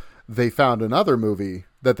up, they found another movie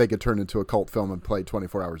that they could turn into a cult film and play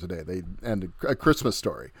 24 hours a day. And A Christmas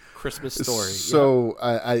Story. Christmas Story. So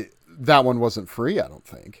I that one wasn't free, I don't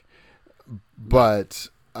think, but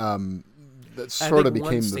that sort of became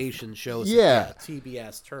one station shows.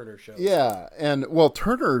 TBS Turner shows. Yeah, and well,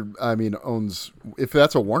 Turner, I mean, owns, if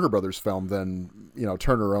that's a Warner Brothers film, then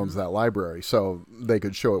Turner owns that library, so they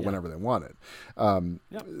could show it whenever they wanted,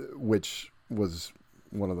 which was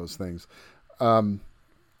one of those things.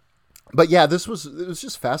 But yeah, it was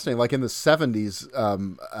just fascinating. Like in the 70s,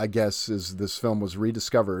 I guess, this film was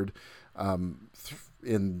rediscovered.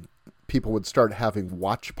 People would start having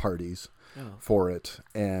watch parties for it,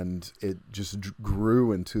 and it just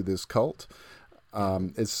grew into this cult.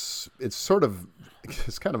 It's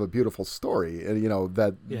kind of a beautiful story, and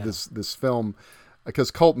this film,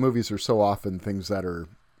 because cult movies are so often things that are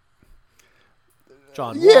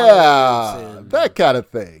John Waters, that kind of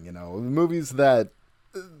thing. Movies that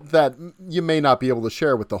you may not be able to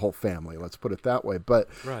share with the whole family. Let's put it that way.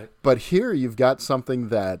 But here you've got something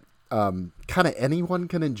that kind of anyone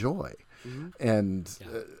can enjoy. Mm-hmm. And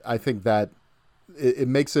I think that it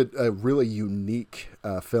makes it a really unique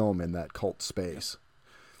film in that cult space.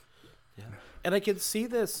 Yeah. And I can see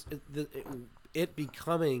it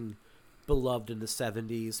becoming beloved in the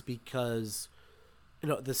 70s because,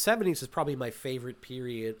 the 70s is probably my favorite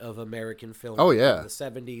period of American film. Oh, yeah. The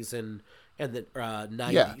 70s and the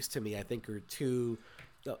 90s to me, I think, are two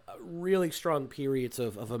really strong periods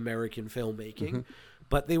of American filmmaking. Mm-hmm.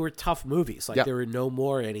 But they were tough movies. There were no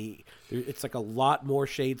more it's like a lot more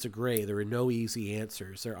shades of gray. There are no easy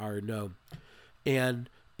answers. And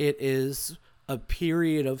it is a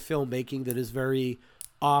period of filmmaking that is very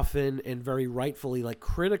often and very rightfully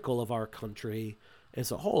critical of our country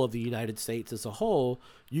as a whole, of the United States as a whole.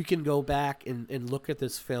 You can go back and look at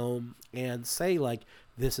this film and say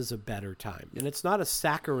this is a better time. And it's not a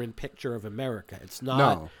saccharine picture of America. It's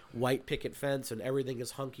not white picket fence and everything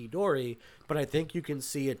is hunky-dory. But I think you can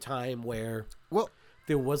see a time where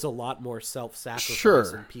there was a lot more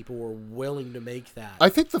self-sacrifice and people were willing to make that. I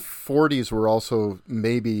think the 40s were also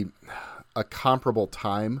maybe a comparable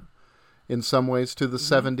time in some ways to the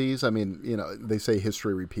 70s. I mean, they say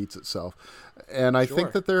history repeats itself. And I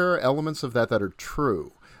think that there are elements of that are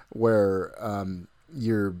true, where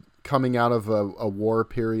you're coming out of a war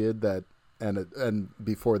period and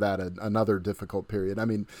before that another difficult period. I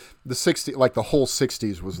mean, the 60s, the whole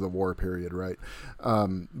 60s was the war period, right?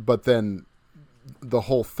 But then the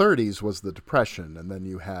whole 30s was the Depression, and then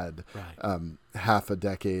you had half a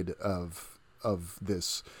decade of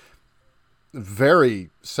this very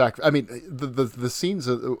I mean, the scenes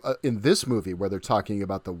in this movie where they're talking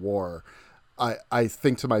about the war, I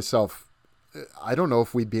think to myself, I don't know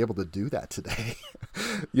if we'd be able to do that today.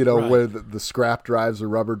 Where the scrap drives, the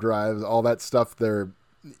rubber drives, all that stuff, they're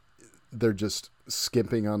just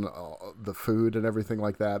skimping on the food and everything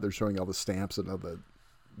like that. They're showing all the stamps and all the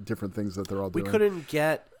different things that they're all doing. We couldn't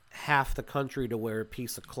get half the country to wear a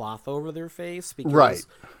piece of cloth over their face because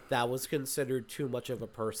that was considered too much of a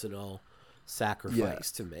personal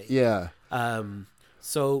sacrifice to make. Yeah.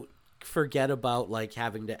 So forget about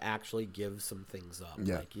having to actually give some things up.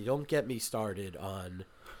 Yeah. You don't get me started on.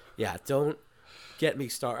 Don't get me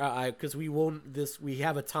started because we won't. We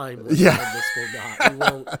have a time limit on this will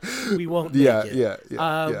not. We won't. Make it.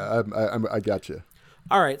 I got you.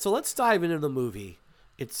 All right, so let's dive into the movie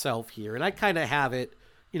itself here, and I kind of have it,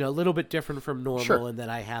 a little bit different from normal, and then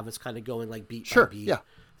I have us kind of going beat by beat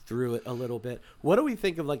through it a little bit. What do we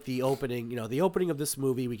think of the opening? The opening of this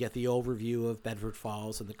movie, we get the overview of Bedford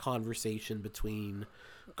Falls and the conversation between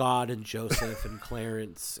God and Joseph and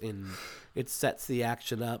Clarence, and it sets the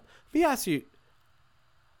action up. Let me ask you,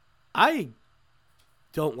 I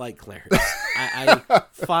don't like Clarence. I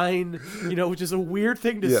find, which is a weird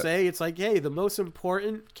thing to say. It's hey, the most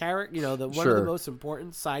important character, one of the most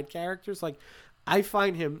important side characters. I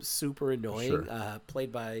find him super annoying.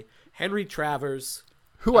 Played by Henry Travers,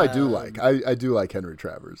 who I do like. I do like Henry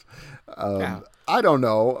Travers. I don't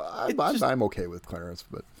know. I'm okay with Clarence,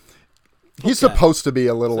 but he's supposed to be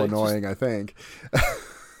a little annoying, I think.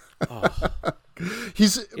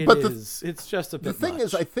 It's just a bit. The thing much.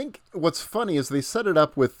 is, I think what's funny is they set it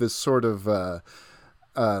up with this sort of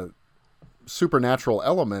supernatural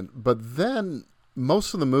element, but then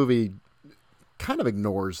most of the movie kind of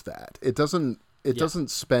ignores that. It doesn't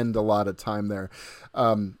spend a lot of time there.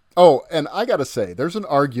 And I got to say, there's an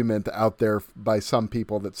argument out there by some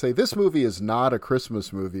people that say this movie is not a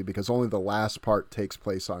Christmas movie because only the last part takes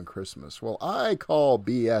place on Christmas. Well, I call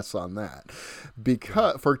BS on that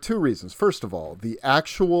for two reasons. First of all, the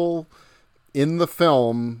actual in the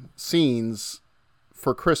film scenes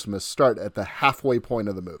for Christmas start at the halfway point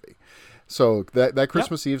of the movie. So that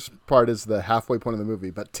Christmas Eve part is the halfway point of the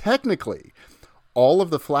movie. But technically, all of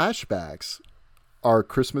the flashbacks are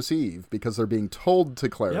Christmas Eve because they're being told to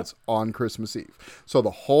Clarence on Christmas Eve. So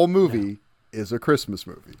the whole movie is a Christmas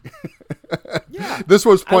movie. This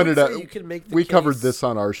was pointed out. We covered this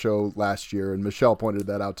on our show last year, and Michelle pointed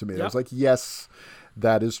that out to me. I was like, yes,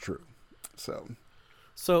 that is true.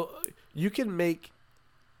 So you can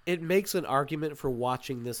it makes an argument for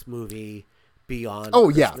watching this movie beyond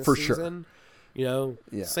Christmas for season. Sure.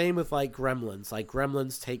 Same with like Gremlins. Like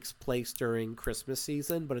Gremlins takes place during Christmas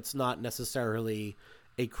season, but it's not necessarily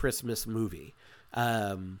a Christmas movie.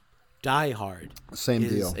 Die Hard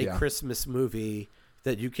is a Christmas movie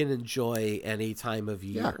that you can enjoy any time of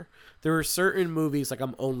year. Yeah. There are certain movies like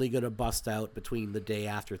I'm only going to bust out between the day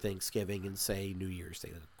after Thanksgiving and say New Year's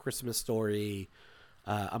Day. Christmas Story,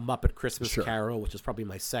 A Muppet Christmas Carol, which is probably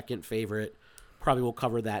my second favorite. Probably will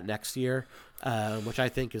cover that next year, which I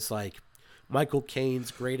think is like Michael Caine's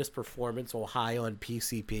greatest performance while high on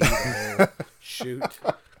PCP. The whole shoot.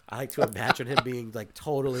 I like to imagine him being like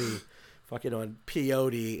totally fucking on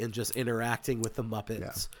peyote and just interacting with the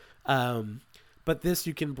Muppets. Yeah. But this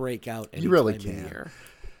you can break out any time of year.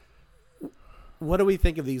 What do we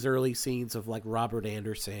think of these early scenes of like Robert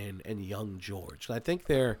Anderson and young George? I think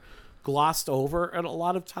they're glossed over a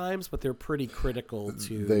lot of times, but they're pretty critical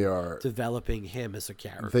to developing him as a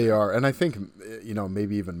character. They are. And I think,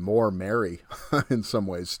 maybe even more Mary in some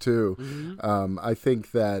ways too. Mm-hmm. I think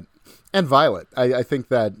that, and Violet, I think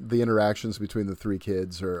that the interactions between the three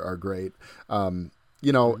kids are great. And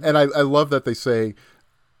I love that they say,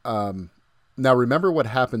 now remember what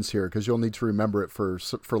happens here because you'll need to remember it for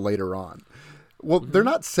later on. Well, they're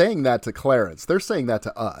not saying that to Clarence. They're saying that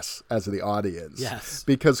to us as the audience. Yes.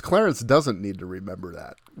 Because Clarence doesn't need to remember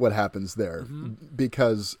that, what happens there. Mm-hmm.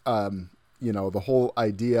 Because, the whole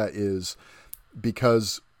idea is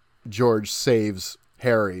because George saves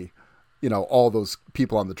Harry, all those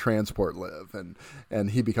people on the transport live and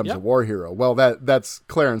he becomes a war hero. Well, that's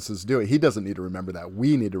Clarence's doing. He doesn't need to remember that.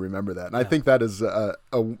 We need to remember that. And I think that is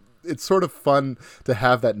it's sort of fun to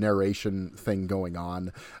have that narration thing going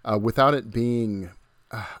on without it being,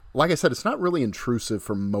 like I said, it's not really intrusive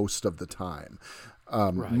for most of the time.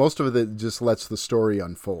 Most of it just lets the story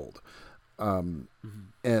unfold. And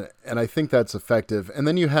I think that's effective. And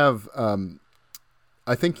then you have,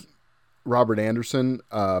 I think Robert Anderson,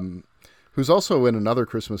 who's also in another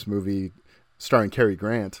Christmas movie starring Cary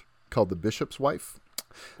Grant called The Bishop's Wife.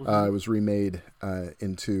 It was remade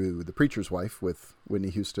into The Preacher's Wife with Whitney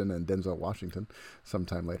Houston and Denzel Washington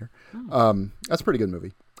sometime later. That's a pretty good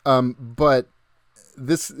movie. But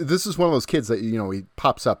this is one of those kids that, he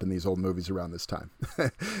pops up in these old movies around this time.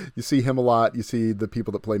 You see him a lot. You see the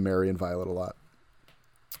people that play Mary and Violet a lot.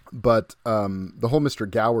 But the whole Mr.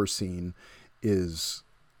 Gower scene is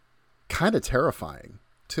kind of terrifying,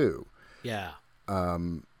 too. Yeah.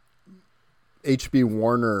 H.B.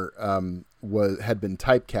 Warner had been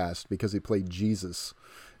typecast because he played Jesus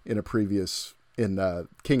in a previous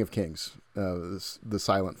King of Kings, the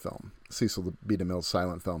silent film, Cecil B. DeMille's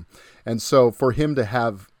silent film, and so for him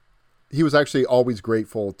to he was actually always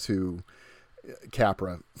grateful to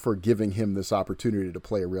Capra for giving him this opportunity to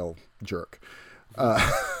play a real jerk. But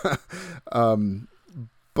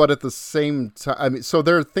at the same time, so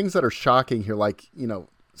there are things that are shocking here, like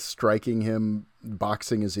striking him,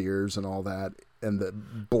 boxing his ears and all that, and the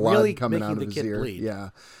blood really coming out of his ear. Bleed. Yeah.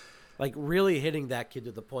 Like really hitting that kid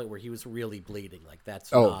to the point where he was really bleeding. Like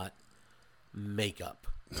that's not makeup.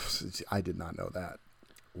 I did not know that.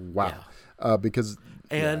 Wow. Yeah. Because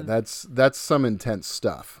that's some intense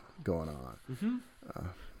stuff going on. Mm-hmm.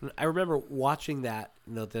 I remember watching that,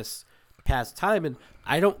 this past time, and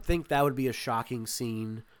I don't think that would be a shocking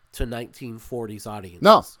scene to 1940s audiences.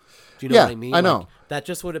 No. Do you know what I mean? I know. Like, that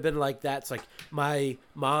just would have been like, that's like my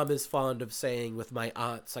mom is fond of saying with my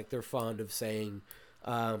aunts, like they're fond of saying,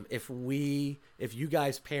 if you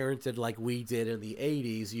guys parented like we did in the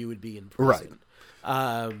 80s, you would be in prison.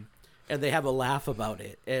 Right. And they have a laugh about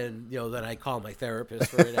it. And, then I call my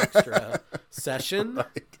therapist for an extra session.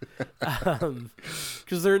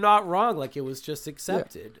 Because they're not wrong. Like it was just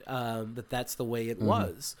accepted that that's the way it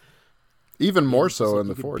was. Even more so in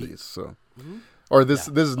the 40s. So, or this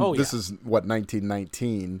is what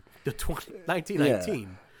 1919.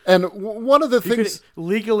 1919. And one of the You could things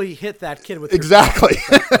legally hit that kid with exactly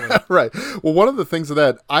your car at that point. right. Well, one of the things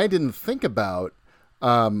that I didn't think about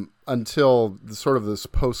until sort of this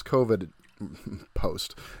post-COVID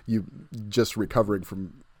you just recovering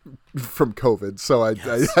from COVID. So I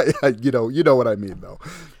you know what I mean though.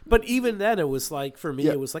 But even then, it was like for me,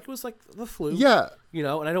 Yeah. it was like the flu. Yeah. You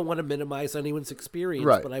know, and I don't want to minimize anyone's experience,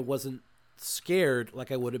 Right. but I wasn't scared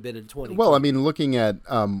like I would have been in 2020. Well, I mean, looking at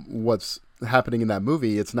what's happening in that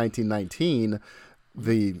movie, it's 1919.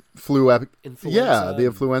 The flu, Influenza. the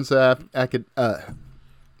influenza,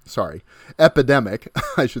 epidemic,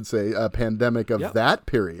 I should say, a pandemic of Yep. that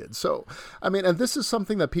period. So, I mean, and this is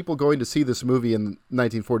something that people going to see this movie in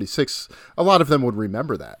 1946, a lot of them would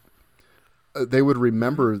remember that. They would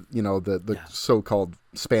remember, the so-called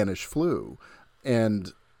Spanish flu.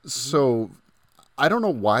 And so I don't know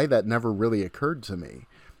why that never really occurred to me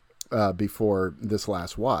before this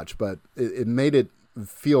last watch, but it made it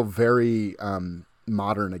feel very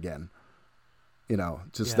modern again.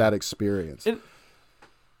 That experience. And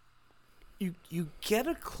you get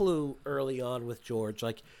a clue early on with George,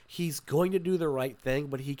 like he's going to do the right thing,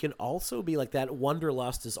 but he can also be like that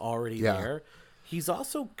wanderlust is already there. He's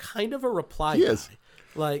also kind of a reply He guy. is.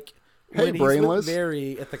 Like Hey, when brainless. he's with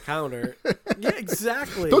Mary at the counter. Yeah,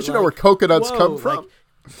 exactly. Don't you know where coconuts come from?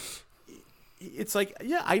 It's like,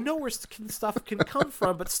 yeah, I know where stuff can come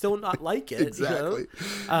from, but still not like it. Exactly.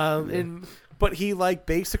 But he like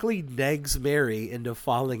basically negs Mary into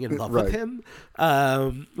falling in love Right. with him.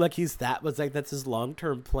 That's his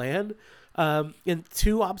long-term plan. And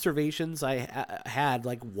two observations I had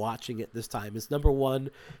like watching it this time is number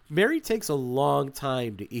one, Mary takes a long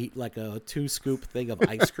time to eat like a 2-scoop thing of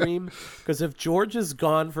ice cream because if George is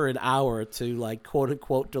gone for an hour to like quote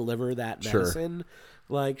unquote deliver that medicine,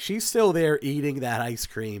 like she's still there eating that ice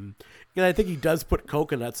cream. And I think he does put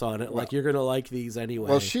coconuts on it. Like you're gonna like these anyway.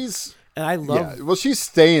 Well, she's and I love. well, she's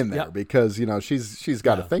staying there Yep. because she's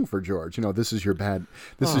got a thing for George. This is your bad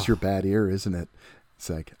ear, isn't it? It's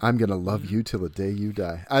like, I'm gonna love you till the day you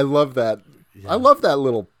die. I love that. I love that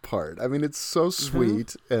little part. I mean, it's so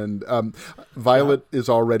sweet, and Violet is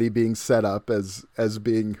already being set up as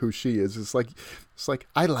being who she is. It's like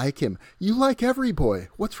I like him. You like every boy.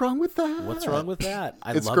 What's wrong with that? What's wrong with that?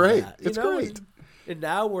 It's love great. That. It's great. And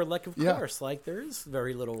now we're like, of Yeah. course, like there is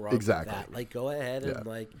very little wrong Exactly. with that. Like, go ahead and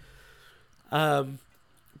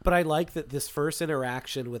but I like that this first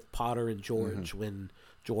interaction with Potter and George when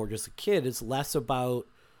George is a kid is less about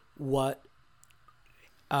what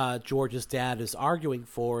George's dad is arguing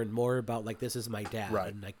for and more about like, this is my dad.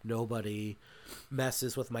 Right. And like nobody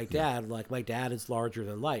messes with my dad. Like my dad is larger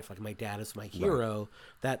than life. Like my dad is my hero. Right.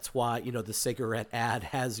 That's why, the cigarette ad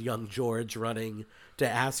has young George running to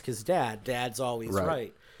ask his dad. Dad's always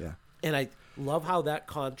right. Yeah. And I love how that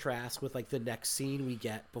contrasts with like the next scene we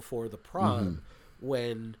get before the prom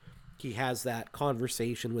when he has that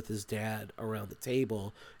conversation with his dad around the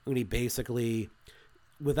table when he basically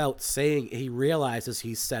without saying he realizes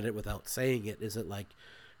he said it without saying it. Is it like,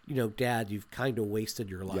 Dad, you've kind of wasted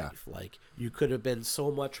your life. Yeah. Like you could have been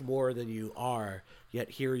so much more than you are, yet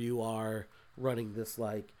here you are running this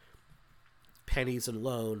like savings and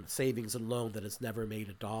loan that has never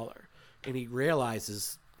made $1. And he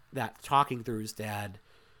realizes that talking through his dad,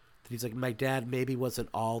 that he's like, my dad maybe wasn't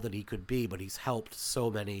all that he could be, but he's helped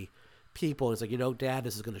so many people. And it's like, Dad,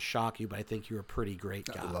 this is going to shock you, but I think you're a pretty great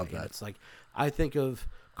guy. I love that. And it's like, I think of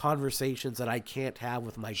conversations that I can't have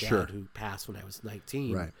with my dad who passed when I was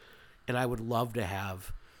 19. Right. And I would love to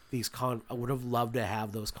have I would have loved to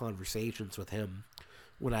have those conversations with him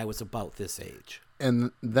when I was about this age.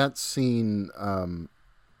 And that scene,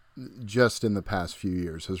 just in the past few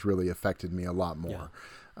years, has really affected me a lot more.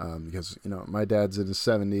 Because my dad's in his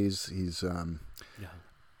 70s.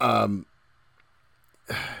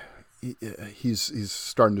 He's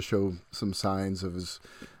starting to show some signs of his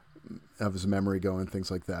memory going,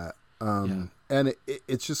 things like that. And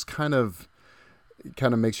it's just kind of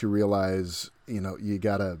makes you realize, you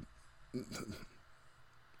gotta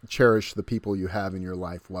cherish the people you have in your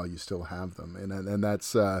life while you still have them, and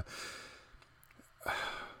that's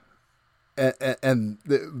and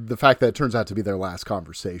the fact that it turns out to be their last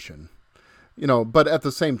conversation, but at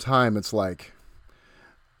the same time, it's like,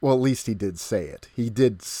 well, at least he did say it. He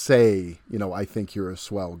did say, I think you're a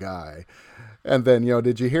swell guy. And then,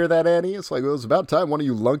 did you hear that, Annie? It's like, well, it was about time one of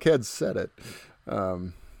you lunkheads said it.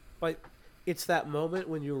 But it's that moment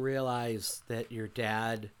when you realize that your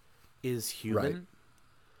dad is human. Right.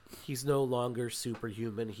 He's no longer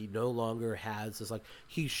superhuman. He no longer has this, like,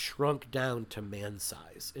 he's shrunk down to man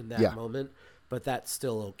size in that moment, but that's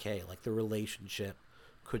still okay. Like, the relationship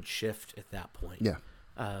could shift at that point. Yeah.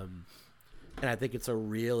 And I think it's a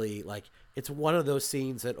really, like, it's one of those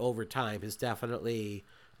scenes that over time has definitely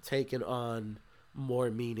taken on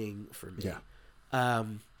more meaning for me. Yeah.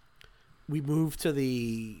 We move to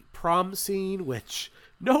the prom scene, which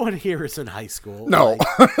no one here is in high school. No,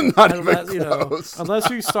 Like, not even unless, close. unless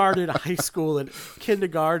you started high school and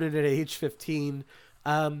kindergarten at age 15.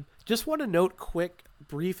 Just want to note quick,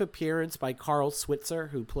 brief appearance by Carl Switzer,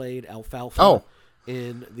 who played Alfalfa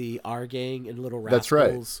in the Our Gang and Little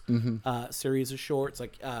Rascals series of shorts.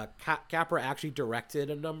 Like Capra actually directed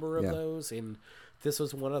a number of those, and this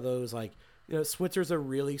was one of those, like, Switzer's a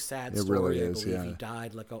really sad story. Really is, I believe he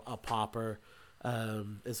died like a pauper.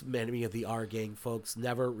 As many of the Our Gang folks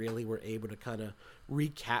never really were able to kind of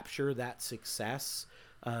recapture that success.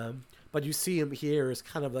 But you see him here as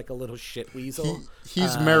kind of like a little shit weasel.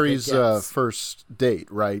 He's Mary's first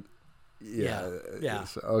date, right? Yeah.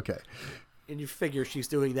 So, okay. And you figure she's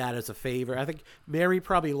doing that as a favor. I think Mary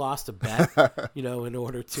probably lost a bet, in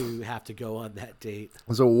order to have to go on that date.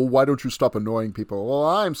 So, well, why don't you stop annoying people? Well,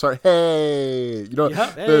 I'm sorry. Hey,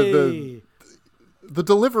 the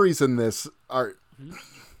deliveries in this are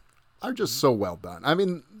just so well done. I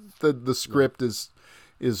mean, the script is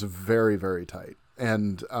very, very tight,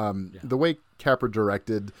 and the way Capra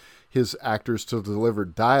directed his actors to deliver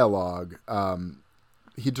dialogue,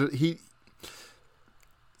 he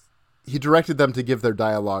directed them to give their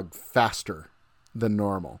dialogue faster than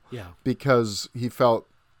normal. Yeah. Because he felt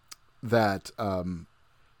that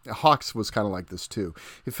Hawks was kind of like this too.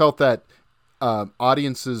 He felt that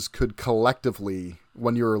audiences could collectively,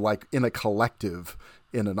 when you're like in a collective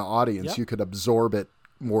in an audience, you could absorb it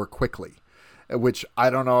more quickly. Which I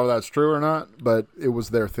don't know if that's true or not, but it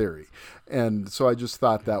was their theory. And so I just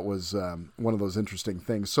thought that was one of those interesting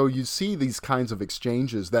things. So you see these kinds of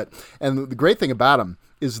exchanges and the great thing about them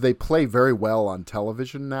is they play very well on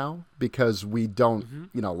television now, because we don't,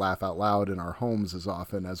 laugh out loud in our homes as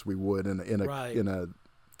often as we would in a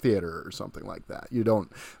theater or something like that. You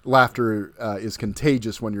don't, laughter is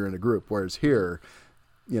contagious when you're in a group, whereas here,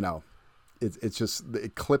 it's just,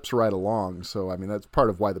 it clips right along. So, I mean, that's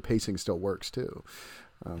part of why the pacing still works too.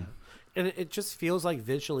 And it just feels like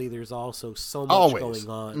visually there's also so much going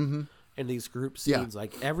on in these group scenes.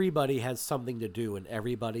 Like, everybody has something to do and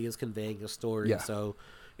everybody is conveying a story. Yeah. So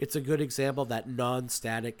it's a good example of that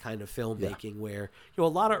non-static kind of filmmaking where, a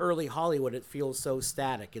lot of early Hollywood, it feels so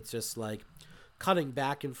static. It's just like cutting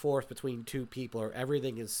back and forth between two people, or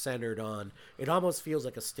everything is centered on, it almost feels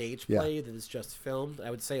like a stage play that is just filmed. I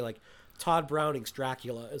would say, like, Todd Browning's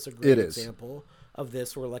Dracula is a great example of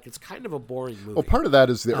this, where, like, it's kind of a boring movie. Well, part of that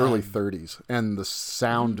is the early 30s and the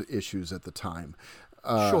sound issues at the time.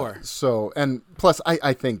 Sure. So, and plus,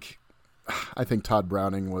 I think Todd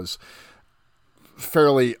Browning was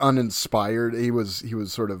fairly uninspired. He was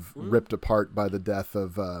sort of ripped apart by the death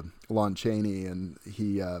of Lon Chaney, and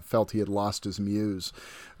he felt he had lost his muse.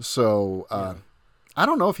 So I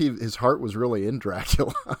don't know if his heart was really in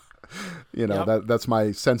Dracula. That's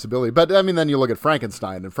my sensibility. But I mean, then you look at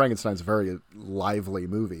Frankenstein, and Frankenstein's a very lively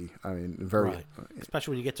movie. I mean, very,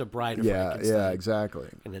 especially when you get to Bride of Frankenstein. Yeah, exactly.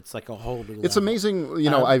 And it's like a whole new It's level. amazing.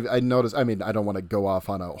 I noticed, I mean, I don't want to go off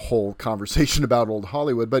on a whole conversation about old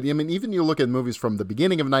Hollywood, but I mean, even you look at movies from the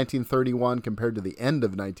beginning of 1931 compared to the end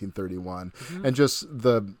of 1931, and just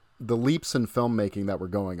the leaps in filmmaking that were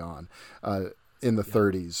going on in the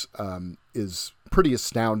 30s is pretty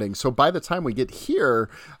astounding. So by the time we get here,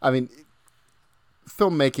 I mean,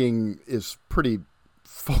 filmmaking is pretty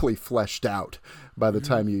fully fleshed out by the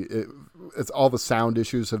time it's all the sound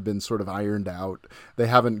issues have been sort of ironed out. They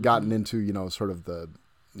haven't gotten into, sort of the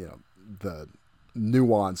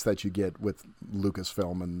nuance that you get with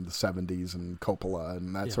Lucasfilm in the 70s and Coppola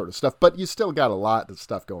and that sort of stuff, but you still got a lot of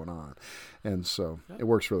stuff going on. And so it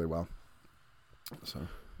works really well. So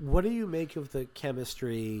what do you make of the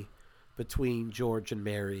chemistry between George and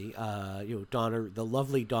Mary? The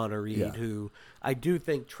lovely Donna Reed, who I do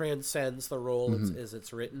think transcends the role as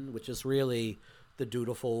it's written, which is really the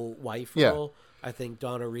dutiful wife role. I think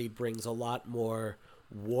Donna Reed brings a lot more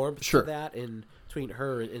warmth to that in between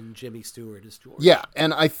her and Jimmy Stewart as George. Yeah,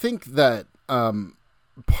 and I think that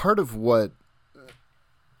part of what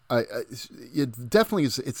it definitely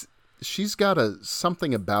is, she's got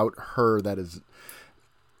something about her that is.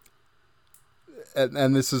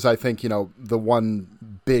 And this is, I think, the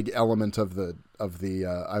one big element of the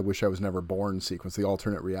I Wish I Was Never Born sequence, the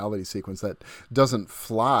alternate reality sequence that doesn't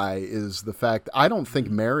fly, is the fact I don't think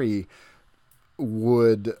Mary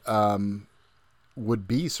would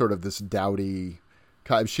be sort of this dowdy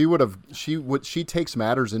kind. She takes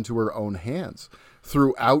matters into her own hands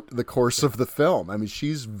throughout the course of the film. I mean,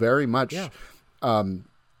 she's very much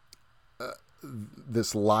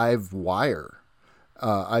this live wire.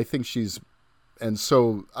 I think and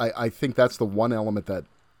so I think that's the one element that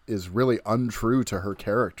is really untrue to her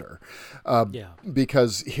character.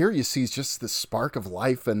 Because here you see just this spark of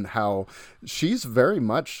life and how she's very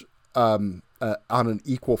much on an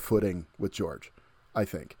equal footing with George. I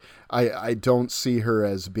think I don't see her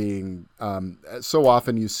as being so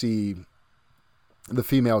often you see the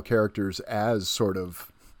female characters as sort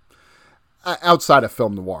of outside of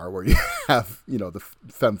film noir, where you have, the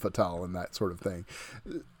femme fatale and that sort of thing,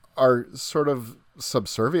 are sort of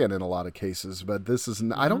subservient in a lot of cases. But this is,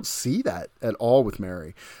 I don't see that at all with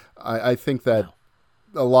Mary. I think that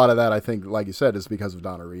a lot of that, I think, like you said, is because of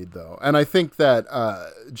Donna Reed, though. And I think that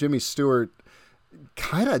Jimmy Stewart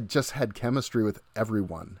kind of just had chemistry with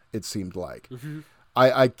everyone, it seemed like.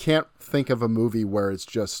 I can't think of a movie where it's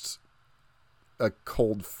just a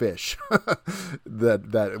cold fish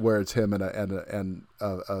that where it's him and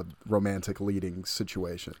a romantic leading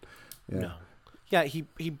situation. Yeah,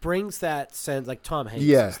 he brings that sense, like Tom Hanks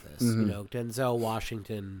has this. Denzel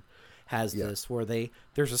Washington has this, where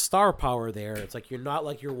there's a star power there. It's like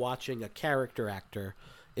you're watching a character actor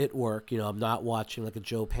at work. I'm not watching like a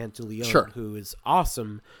Joe Pantoliano who is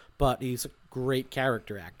awesome, but he's a great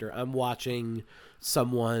character actor. I'm watching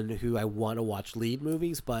someone who I want to watch lead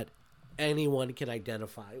movies, but anyone can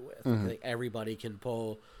identify with. Like everybody can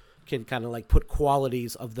kind of like put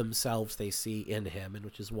qualities of themselves they see in him, and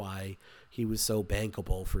which is why he was so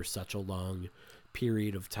bankable for such a long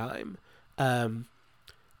period of time.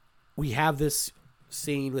 We have this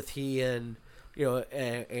scene with he and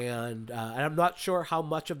and I'm not sure how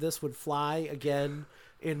much of this would fly again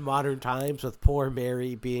in modern times, with poor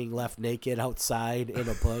Mary being left naked outside in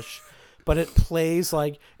a bush. But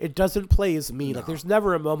it doesn't play as mean. No. Like there's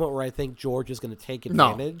never a moment where I think George is going to take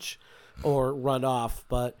advantage or run off,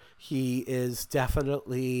 but he is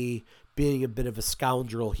definitely being a bit of a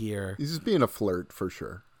scoundrel here. He's just being a flirt for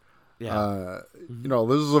sure. Yeah.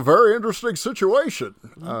 This is a very interesting situation.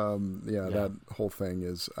 That whole thing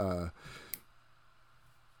is,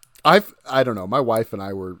 I don't know. My wife and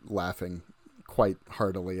I were laughing quite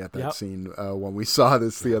heartily at that scene when we saw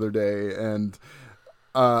this the other day. And,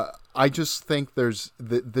 I just think there's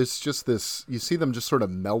just this, you see them just sort of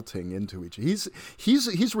melting into each other.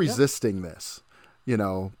 He's resisting this,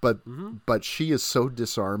 but she is so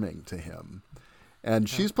disarming to him, and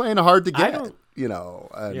she's playing hard to get,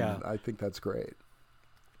 I think that's great.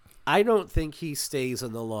 I don't think he stays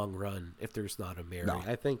in the long run if there's not a Mary. No.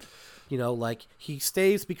 I think, he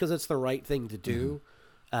stays because it's the right thing to do.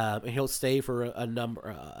 And he'll stay for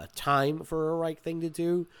a time for a right thing to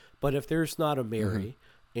do. But if there's not a Mary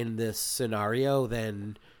in this scenario,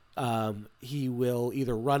 then he will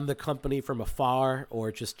either run the company from afar or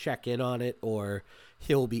just check in on it, or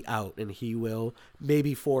he'll be out, and he will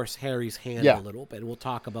maybe force Harry's hand a little bit. We'll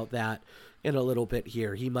talk about that in a little bit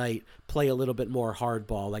here. He might play a little bit more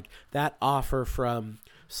hardball. Like that offer from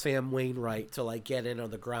Sam Wainwright to get in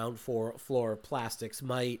on the ground floor of plastics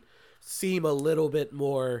might seem a little bit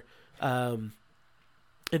more,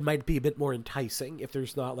 it might be a bit more enticing if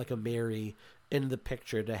there's not a Mary in the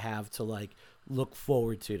picture to have to look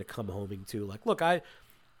forward to come home to. Look, I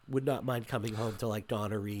would not mind coming home to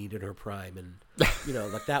Donna Reed in her prime, and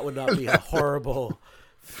that would not be a horrible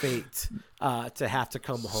fate to have to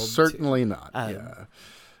come home. Certainly to. not.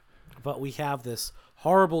 But we have this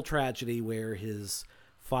horrible tragedy where his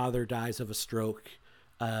father dies of a stroke.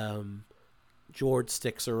 George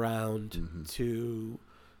sticks around to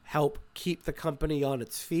help keep the company on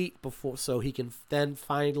its feet so he can then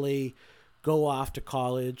finally go off to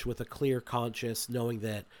college with a clear conscience, knowing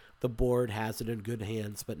that the board has it in good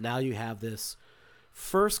hands. But now you have this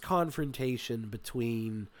first confrontation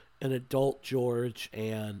between an adult George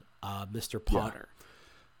and Mr. Potter,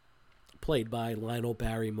 played by Lionel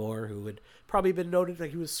Barrymore, who had probably been noted that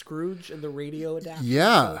he was Scrooge in the radio adaptation.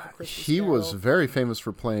 Yeah, he was very famous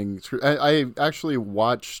for playing Scrooge. I actually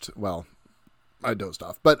watched, I dozed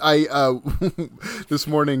off, but I this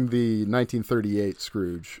morning, the 1938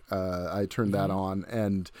 Scrooge, I turned that on,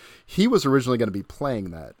 and he was originally going to be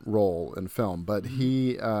playing that role in film, but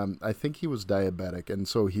he I think he was diabetic, and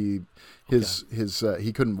so he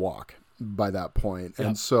couldn't walk by that point.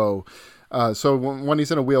 And so when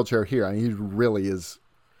he's in a wheelchair here, he really is.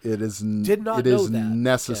 It is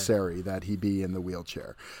necessary that he be in the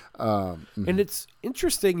wheelchair. And it's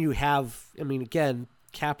interesting. You have, again,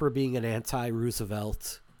 Capper being an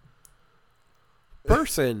anti-Roosevelt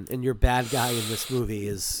person, and your bad guy in this movie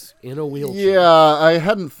is in a wheelchair. Yeah, I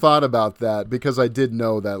hadn't thought about that, because I did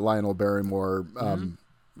know that Lionel Barrymore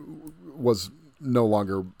was no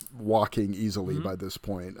longer walking easily by this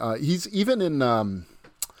point. He's even in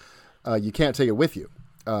You Can't Take It With You.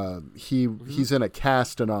 He's in a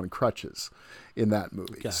cast and on crutches in that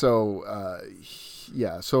movie. Okay. So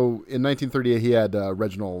so in 1938 he had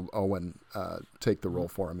Reginald Owen take the role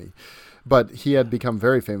for him. But he had become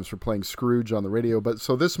very famous for playing Scrooge on the radio. But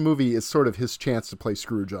so this movie is sort of his chance to play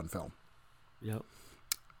Scrooge on film. Yep.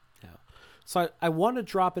 Yeah. So I want to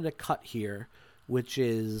drop in a cut here, which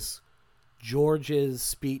is George's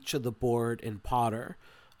speech of the board in Potter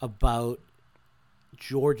about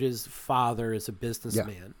George's father as a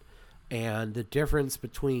businessman and the difference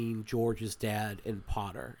between George's dad and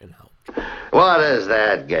Potter and how. What does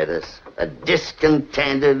that get us? A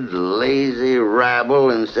discontented, lazy rabble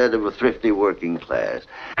instead of a thrifty working class.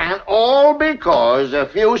 And all because a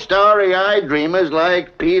few starry-eyed dreamers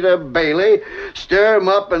like Peter Bailey stir 'em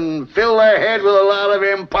up and fill their head with a lot of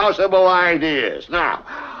impossible ideas. Now,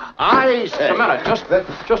 I say...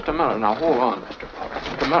 Just a minute. Now, hold on, Mr. Potter.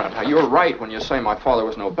 Just a minute. Now, you're right when you say my father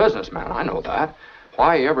was no businessman. I know that.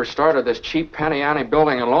 Why he ever started this cheap penny ante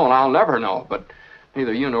building alone, I'll never know. But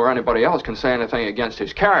neither you nor anybody else can say anything against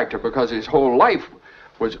his character because his whole life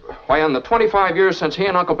was... Why, in the 25 years since he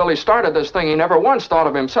and Uncle Billy started this thing, he never once thought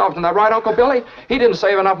of himself. Isn't that right, Uncle Billy? He didn't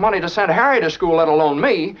save enough money to send Harry to school, let alone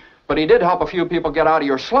me. But he did help a few people get out of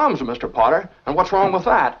your slums, Mr. Potter. And what's wrong with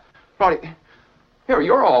that? Here,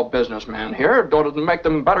 you're all businessmen here. Doesn't it make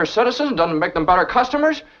them better citizens? Doesn't it make them better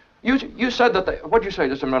customers? You said that what'd you say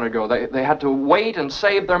just a minute ago? They had to wait and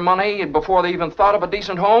save their money before they even thought of a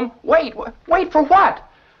decent home? Wait for what?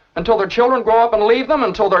 Until their children grow up and leave them?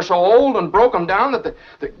 Until they're so old and broken down that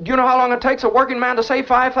do you know how long it takes a working man to save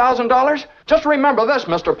 $5,000? Just remember this,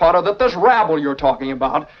 Mr. Potter, that this rabble you're talking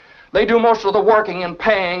about, they do most of the working and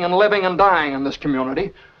paying and living and dying in this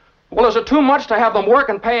community. Well, is it too much to have them work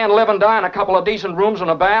and pay and live and die in a couple of decent rooms and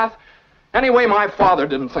a bath? Anyway, my father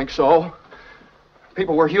didn't think so.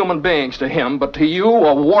 People were human beings to him, but to you,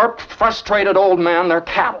 a warped, frustrated old man, they're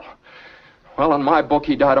cattle. Well, in my book,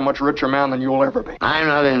 he died a much richer man than you'll ever be. I'm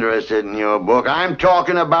not interested in your book. I'm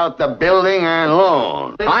talking about the building and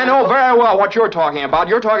loan. I know very well what you're talking about.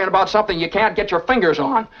 You're talking about something you can't get your fingers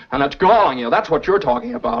on, and it's galling you. That's what you're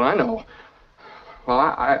talking about, I know. Well,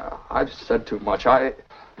 I've said too much.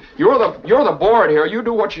 You're the board here. You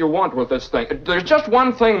do what you want with this thing. There's just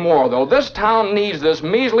one thing more, though. This town needs this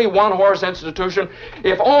measly one-horse institution,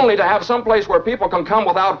 if only to have some place where people can come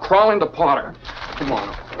without crawling to Potter. Come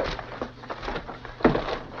on.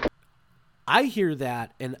 I hear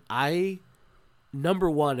that, and number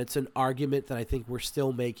one, it's an argument that I think we're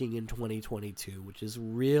still making in 2022, which is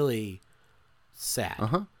really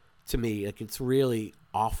sad to me. Like, it's really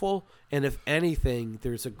awful, and if anything,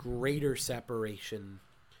 there's a greater separation.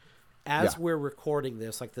 As we're recording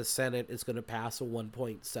this, like the Senate is going to pass a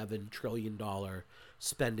 $1.7 trillion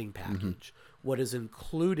spending package. What is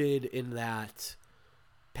included in that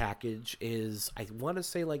package is, I want to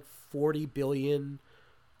say, like $40 billion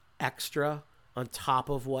extra on top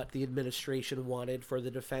of what the administration wanted for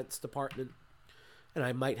the Defense Department. And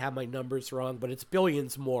I might have my numbers wrong, but it's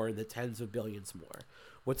billions more in the tens of billions more.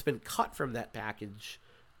 What's been cut from that package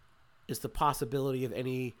is the possibility of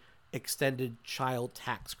any extended child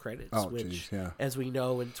tax credits, as we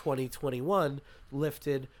know in 2021,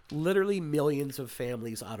 lifted literally millions of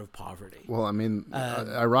families out of poverty. Well, I mean,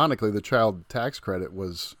 ironically, the child tax credit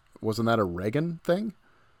wasn't that a Reagan thing?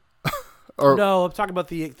 No, I'm talking about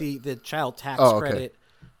the child tax credit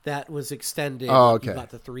that was extended. You got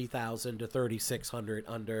the $3,000 to $3,600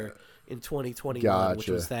 under in 2021, which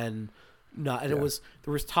was then not. And there was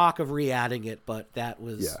talk of re-adding it, but that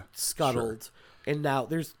was scuttled. Sure. And now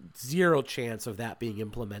there's zero chance of that being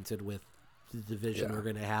implemented with the division we're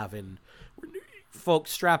going to have. And folks,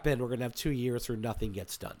 strap in. We're going to have 2 years where nothing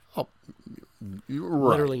gets done. Oh,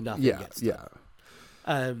 literally nothing gets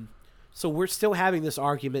done. So we're still having this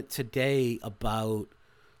argument today about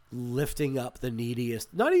lifting up the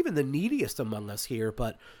neediest, not even the neediest among us here,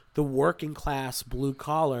 but the working class blue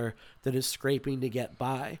collar that is scraping to get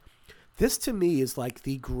by. This to me is like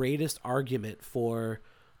the greatest argument for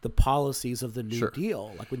the policies of the New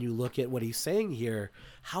Deal. Like when you look at what he's saying here,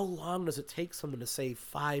 how long does it take someone to save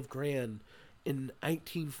 $5,000 in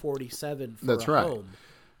 1947 for That's a right. home?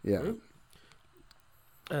 Yeah.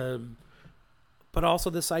 Right? But also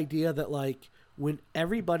this idea that like when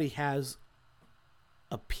everybody has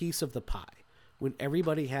a piece of the pie, when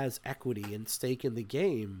everybody has equity and stake in the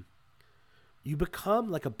game, you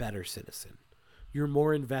become like a better citizen. You're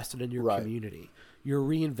more invested in your community. You're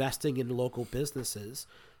reinvesting in local businesses.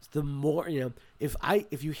 The more,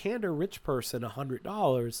 if you hand a rich person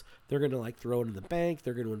 $100, they're going to like throw it in the bank.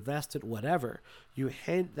 They're going to invest it, whatever. You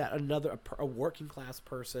hand that a working class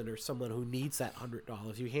person or someone who needs that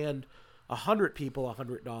 $100, you hand 100 people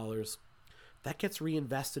 $100, that gets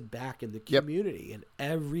reinvested back in the community, and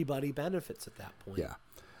everybody benefits at that point.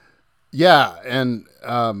 Yeah,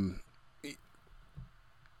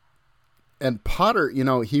 and Potter,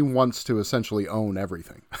 he wants to essentially own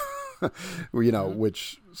everything,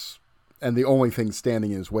 which, and the only thing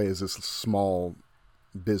standing in his way is this small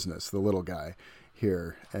business, the little guy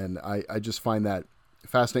here. And I just find that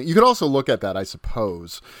fascinating. You could also look at that, I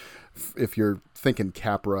suppose, if you're thinking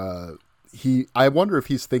Capra, I wonder if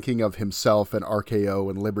he's thinking of himself and RKO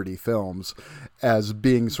and Liberty Films as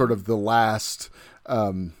being sort of the last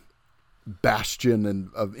bastion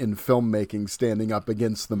in filmmaking, standing up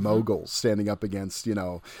against the moguls, standing up against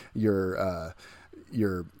your Louis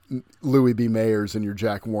B. Mayers and your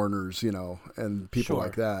Jack Warners, and people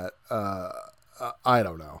like that. I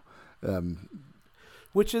don't know.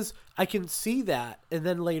 Which is, I can see that, and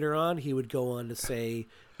then later on he would go on to say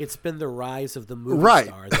it's been the rise of the movie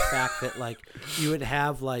star. The fact that you would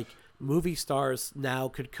have movie stars now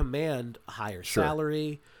could command a higher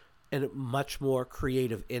salary and much more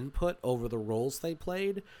creative input over the roles they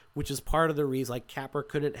played, which is part of the reason Capra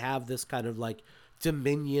couldn't have this kind of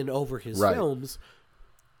dominion over his films.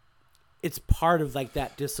 It's part of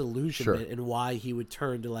that disillusionment and why he would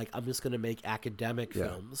turn to I'm just going to make academic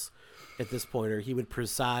films at this point, or he would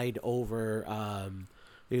preside over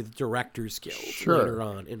the Directors Guild later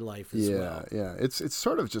on in life as well. Yeah, it's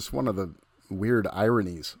sort of just one of the weird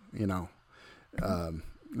ironies,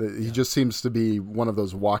 he just seems to be one of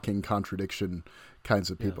those walking contradiction kinds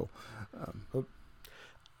of people.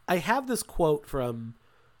 I have this quote from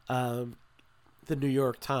the New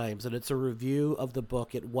York Times, and it's a review of the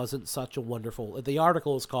book the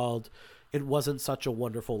article is called It Wasn't Such a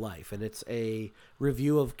Wonderful Life, and it's a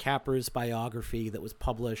review of Capra's biography that was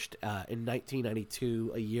published in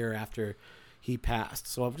 1992, a year after he passed.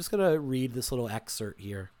 So I'm just going to read this little excerpt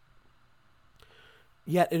here.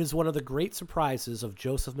 Yet it is one of the great surprises of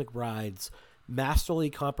Joseph McBride's masterly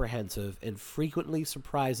comprehensive and frequently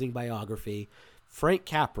surprising biography, Frank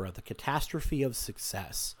Capra, The Catastrophe of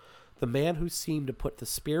Success. The man who seemed to put the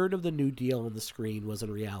spirit of the New Deal on the screen was in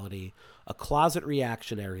reality a closet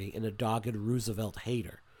reactionary and a dogged Roosevelt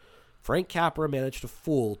hater. Frank Capra managed to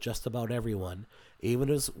fool just about everyone.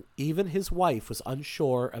 Even his wife was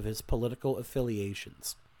unsure of his political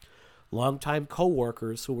affiliations. Longtime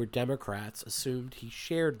co-workers who were Democrats assumed he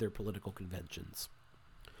shared their political convictions.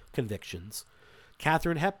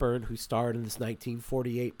 Katharine Hepburn, who starred in this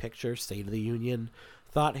 1948 picture, State of the Union,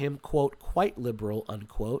 thought him, quote, quite liberal,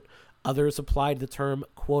 unquote. Others applied the term,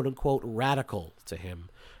 quote-unquote, radical to him.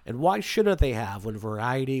 And why shouldn't they have when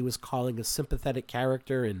Variety was calling a sympathetic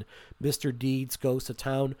character in Mr. Deeds Goes to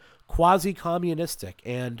Town quasi-communistic,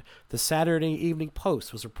 and the Saturday Evening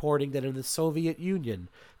Post was reporting that in the Soviet Union,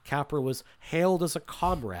 Capra was hailed as a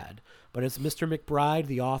comrade. But as Mr. McBride,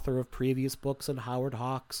 the author of previous books on Howard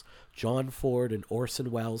Hawks, John Ford, and Orson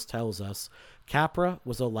Welles, tells us, Capra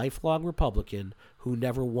was a lifelong Republican who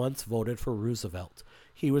never once voted for Roosevelt.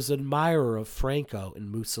 He was an admirer of Franco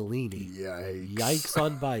and Mussolini. Yikes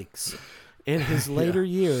on bikes. In his later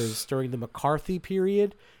years, during the McCarthy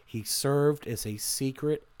period, he served as a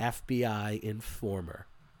secret FBI informer.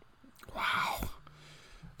 Wow.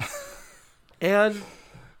 And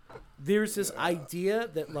there's this idea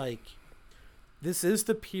that, this is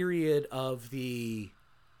the period of the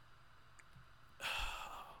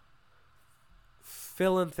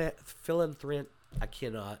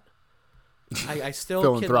I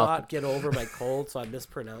still cannot get over my cold, so I'm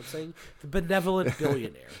mispronouncing. The benevolent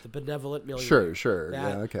billionaire, the benevolent millionaire. Sure.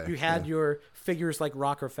 Yeah, okay. You had your figures like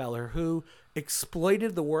Rockefeller, who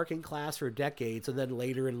exploited the working class for decades and then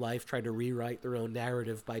later in life tried to rewrite their own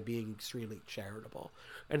narrative by being extremely charitable.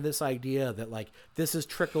 And this idea that, this is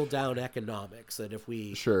trickle-down economics, that if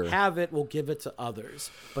we have it, we'll give it to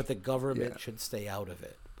others, but the government should stay out of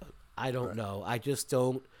it. But I don't know. I just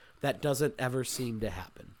don't. That doesn't ever seem to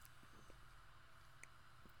happen.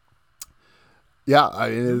 Yeah, I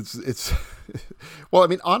mean, it's well, I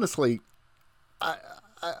mean, honestly,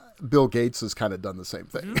 Bill Gates has kind of done the same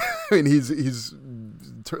thing. I mean, he's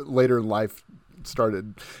later in life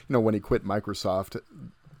started, when he quit Microsoft,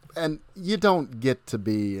 and you don't get to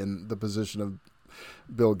be in the position of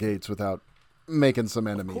Bill Gates without making some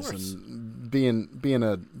enemies and being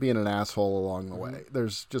an asshole along the way.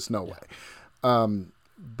 There's just no way.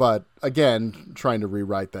 But again, trying to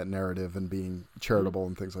rewrite that narrative and being charitable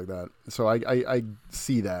and things like that. So I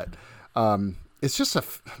see that. It's just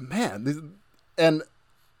and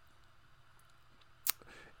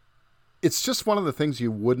it's just one of the things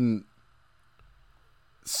you wouldn't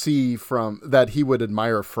see from that he would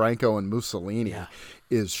admire Franco and Mussolini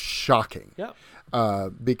is shocking. Yep.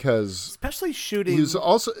 because especially shooting. He was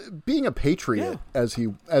also being a patriot as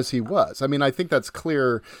he was. I mean, I think that's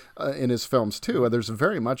clear in his films too. There's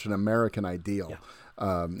very much an American ideal.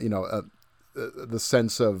 Yeah. The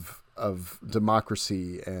sense of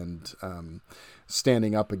democracy and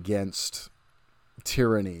standing up against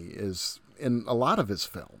tyranny is in a lot of his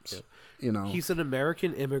films. Yeah. He's an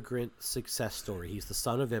American immigrant success story. He's the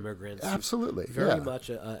son of immigrants. Absolutely. He's very much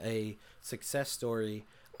a success story.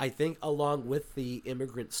 I think along with the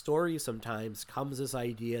immigrant story sometimes comes this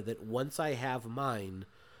idea that once I have mine,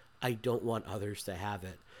 I don't want others to have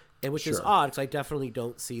it. And which is odd, because I definitely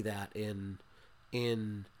don't see that in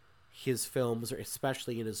his films, or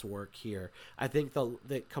especially in his work here. I think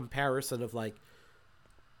the comparison of like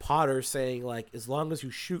Potter saying like, as long as you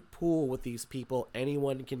shoot pool with these people,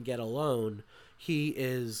 anyone can get a loan, he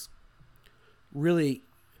is really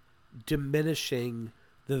diminishing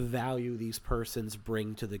the value these persons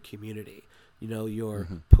bring to the community. Your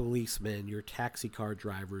policemen, your taxi car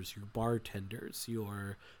drivers, your bartenders,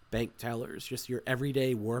 your bank tellers, just your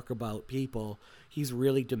everyday workabout people. He's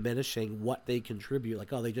really diminishing what they contribute.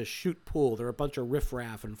 Like, oh, they just shoot pool. They're a bunch of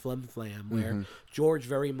riffraff and flim-flam, where George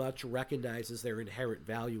very much recognizes their inherent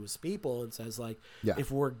value as people and says, like,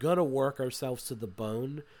 if we're going to work ourselves to the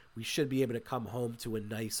bone, we should be able to come home to a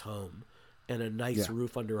nice home and a nice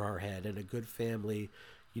roof under our head and a good family.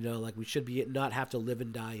 Like we should be not have to live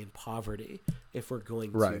and die in poverty if we're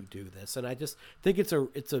going to do this. And I just think it's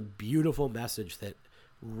a beautiful message that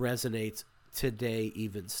resonates today,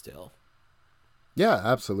 even still. Yeah,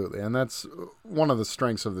 absolutely. And that's one of the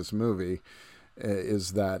strengths of this movie,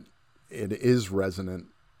 is that it is resonant.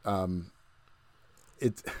 Mr.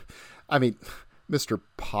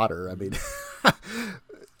 Potter,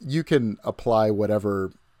 you can apply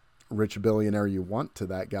whatever rich billionaire you want to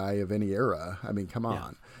that guy of any era. I mean, come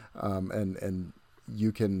on. And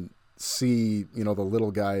you can see, the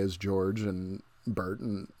little guy as George and Bert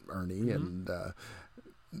and Ernie and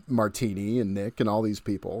Martini and Nick and all these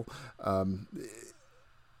people.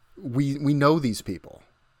 We know these people.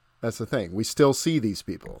 That's the thing. We still see these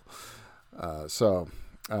people. So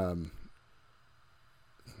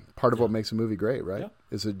part of what makes a movie great, right? Yeah.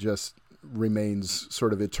 Is it just remains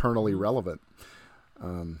sort of eternally relevant.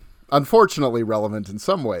 Unfortunately relevant in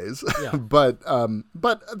some ways, but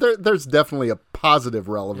there's definitely a positive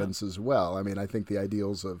relevance as well. I mean, I think the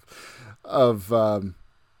ideals of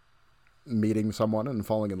meeting someone and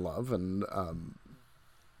falling in love and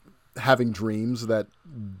having dreams that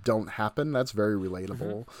don't happen, that's very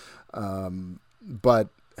relatable. But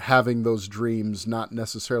having those dreams not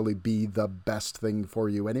necessarily be the best thing for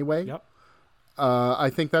you anyway. Yep. I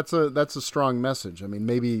think that's a strong message. I mean,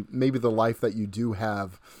 maybe the life that you do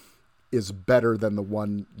have is better than the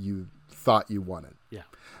one you thought you wanted. Yeah.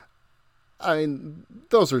 I mean,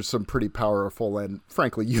 those are some pretty powerful and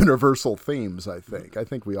frankly universal themes, I think. I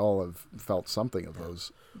think we all have felt something of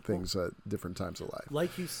those things at different times of life.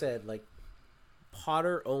 Like you said, like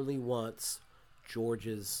Potter only wants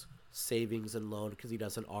George's savings and loan because he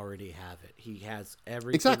doesn't already have it. He has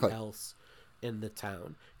everything else in the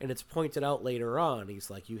town. And it's pointed out later on. He's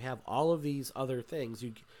like, you have all of these other things,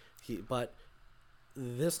 but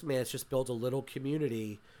this man's just built a little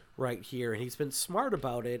community right here, and he's been smart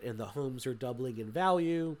about it, and the homes are doubling in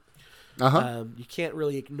value. You can't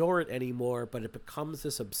really ignore it anymore, but it becomes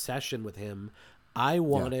this obsession with him. I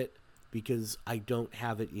want it because I don't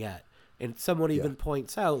have it yet. And someone even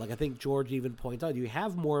points out, like I think George even points out, you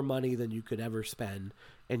have more money than you could ever spend,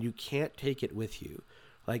 and you can't take it with you.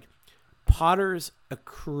 Like, Potter's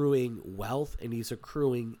accruing wealth, and he's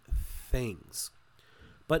accruing things.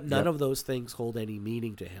 But none of those things hold any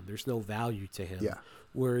meaning to him. There's no value to him. Yeah.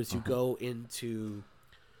 Whereas you go into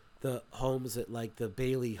the homes at like the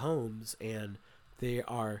Bailey homes, and they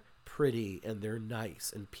are pretty and they're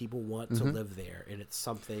nice and people want to live there. And it's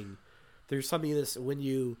something, there's something this when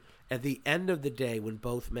you, at the end of the day, when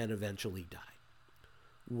both men eventually die,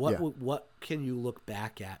 what can you look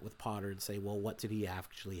back at with Potter and say, well, what did he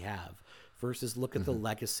actually have? Versus look at the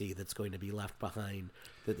legacy that's going to be left behind,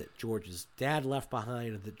 that George's dad left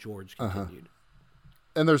behind and that George continued.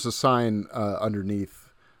 And there's a sign underneath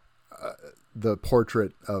the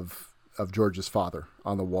portrait of George's father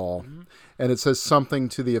on the wall. And it says something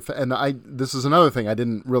to the effect, and this is another thing I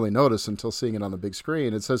didn't really notice until seeing it on the big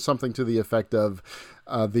screen. It says something to the effect of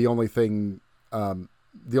the only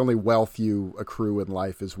wealth you accrue in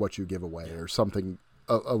life is what you give away, or something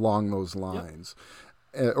along those lines.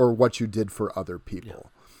 Or what you did for other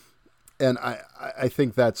people. And I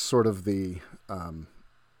think that's sort of the,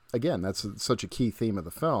 again, that's such a key theme of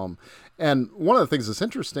the film. And one of the things that's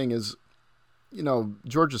interesting is,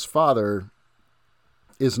 George's father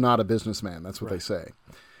is not a businessman. That's what they say.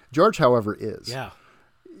 George, however, is. Yeah.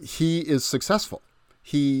 He is successful.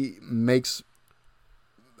 He makes,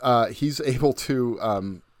 he's able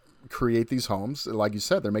to create these homes. Like you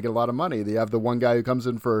said, they're making a lot of money. They have the one guy who comes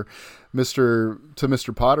in for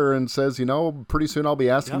Mr. Potter and says, pretty soon I'll be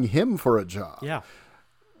asking him for a job. Yeah.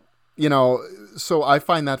 So I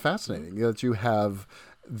find that fascinating that you have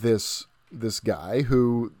this guy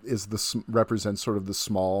who represents sort of the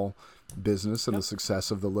small business and the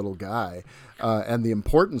success of the little guy, and the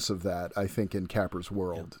importance of that, I think, in Capper's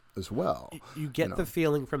world as well. You get the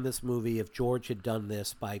feeling from this movie if George had done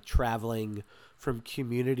this by traveling from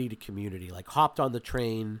community to community, like hopped on the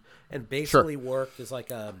train and basically worked as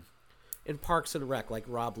like in Parks and Rec, like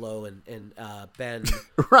Rob Lowe and Ben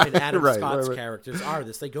and Adam Scott's characters are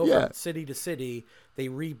this. They go from city to city, they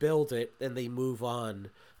rebuild it, and they move on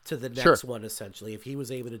to the next one, essentially. If he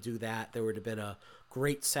was able to do that, there would have been a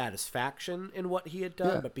great satisfaction in what he had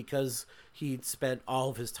done. But because he'd spent all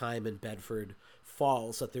of his time in Bedford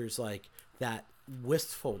Falls, that there's like that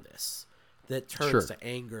wistfulness that turns to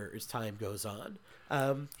anger as time goes on.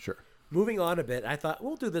 Moving on a bit, I thought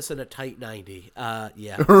we'll do this in a tight 90. So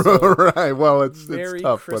right. Well, it's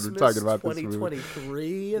tough Christmas when we're talking about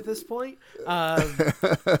 2023 at this point.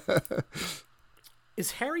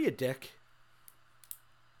 Is Harry a dick?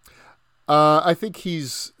 I think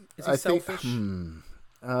he's. Is he selfish?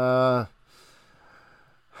 Oh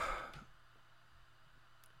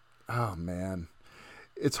man,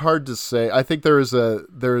 it's hard to say. I think there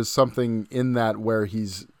is something in that where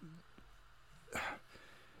he's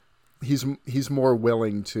more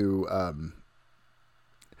willing to.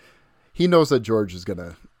 He knows that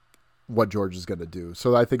what George is gonna do.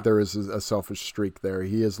 So I think there is a selfish streak there.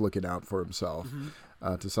 He is looking out for himself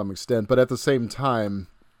to some extent, but at the same time,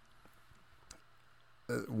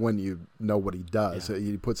 when you know what he does,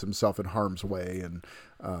 he puts himself in harm's way and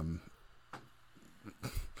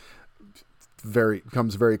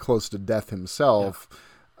comes very close to death himself.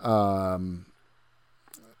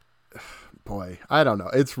 Boy, I don't know.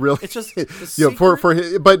 It's just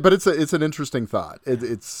but it's an interesting thought. It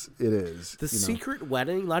is the secret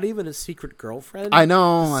wedding, not even a secret girlfriend. I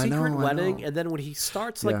know. The secret wedding, and then when he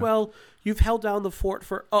starts, well, you've held down the fort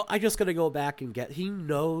for. Oh, I just got to go back and get. He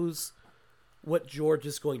knows what George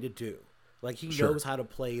is going to do. Like he knows how to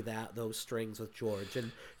play those strings with George,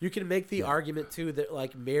 and you can make the argument too that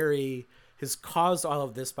like Mary has caused all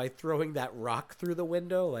of this by throwing that rock through the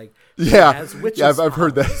window. Like has witches I've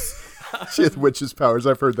heard that. She has witches' powers.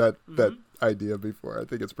 I've heard that idea before. I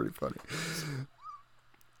think it's pretty funny.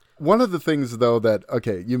 One of the things though that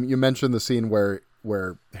you mentioned the scene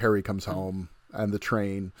where Harry comes home and the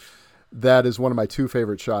train. That is one of my two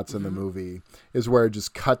favorite shots in the movie, is where it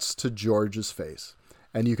just cuts to George's face,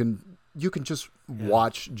 and you can just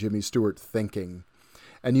watch Jimmy Stewart thinking,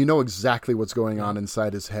 and you know exactly what's going on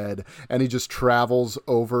inside his head, and he just travels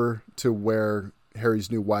over to where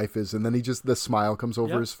Harry's new wife is, and then the smile comes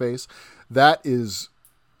over his face. That is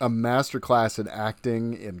a masterclass in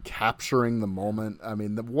acting, in capturing the moment. I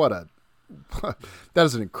mean, that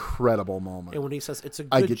is an incredible moment. And when he says it's a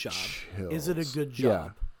good job, chills. Is it a good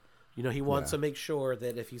job? He wants to make sure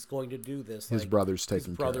that if he's going to do this, his brother's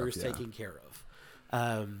taken care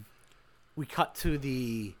of. We cut to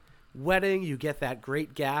the wedding. You get that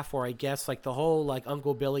great gaffe, or I guess like the whole like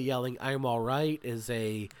Uncle Billy yelling "I'm all right" is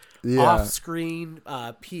a off-screen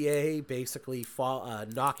PA basically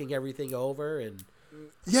knocking everything over. And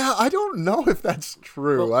I don't know if that's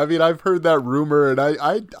true. Well, I mean, I've heard that rumor, and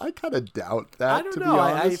I kind of doubt that. I don't know.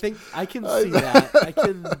 I think I can see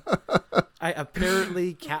that.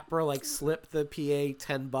 Apparently Capra like slipped the PA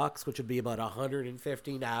 $10, which would be about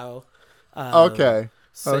 $150 now.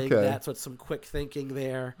 Saying that's what some quick thinking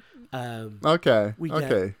there. We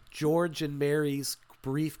get George and Mary's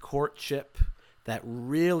brief courtship. That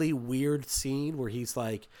really weird scene where he's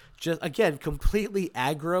like, just again, completely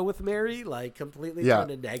aggro with Mary, like completely trying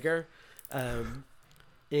to neg her.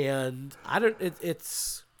 And I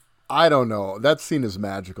don't know. That scene is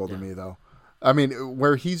magical to me though. I mean,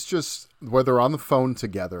 where they're on the phone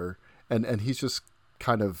together and he's just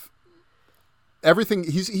kind of everything.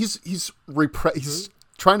 He's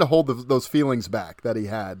trying to hold those feelings back that he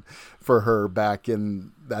had for her back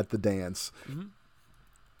at the dance.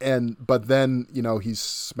 But then, he's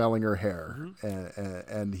smelling her hair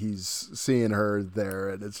and he's seeing her there,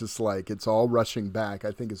 and it's just like, it's all rushing back,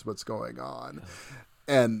 I think is what's going on.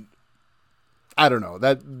 And I don't know,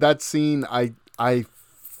 that scene, I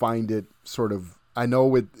find it sort of, I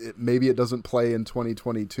know maybe it doesn't play in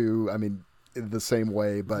 2022, I mean, the same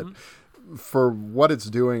way, but for what it's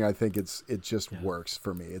doing, I think it just works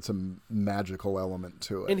for me. It's a magical element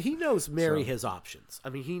to it. And he knows Mary has options. I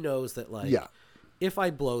mean, he knows that, like, if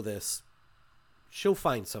I blow this, she'll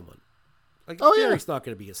find someone. Like, Mary's not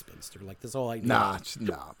going to be a spinster. Like, this whole idea. Nah.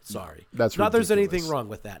 Sorry. That's not ridiculous. there's anything wrong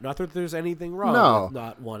with that. Not that there's anything wrong with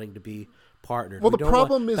not wanting to be partnered. Well, the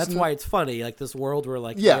problem is... That's why it's funny. Like, this world where,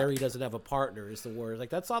 like, Mary doesn't have a partner is the worst. Like,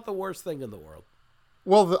 that's not the worst thing in the world.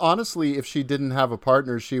 Well, honestly, if she didn't have a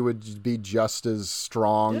partner, she would be just as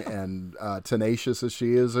strong and tenacious as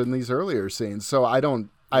she is in these earlier scenes. So I don't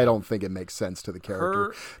think it makes sense to the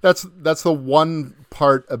character. That's the one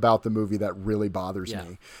part about the movie that really bothers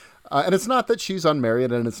me. And it's not that she's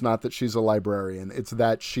unmarried, and it's not that she's a librarian. It's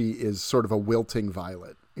that she is sort of a wilting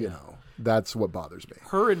violet. You know, that's what bothers me.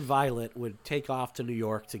 Her and Violet would take off to New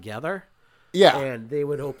York together. Yeah. And they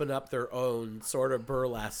would open up their own sort of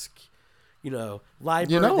burlesque,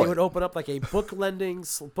 library. They would open up like a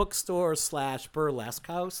bookstore / burlesque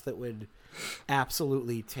house that would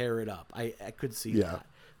absolutely tear it up. I could see that.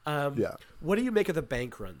 What do you make of the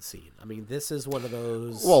bank run scene? I mean, this is one of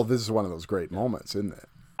those... Well, this is one of those great moments, isn't it?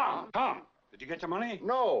 Tom, did you get your money?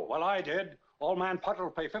 No. Well, I did. Old man Potter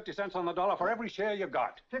will pay 50 cents on the dollar for every share you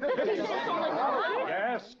got. 50 cents on the dollar?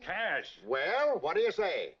 Yes, cash. Well, what do you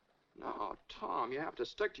say? No, Tom, you have to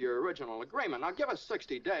stick to your original agreement. Now, give us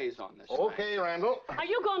 60 days on this Okay, Randall. Are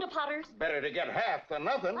you going to Potter's? Better to get half than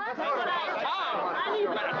nothing.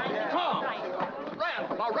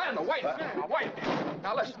 Randall, wait.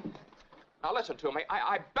 Now, listen to me.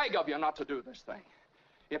 I beg of you not to do this thing.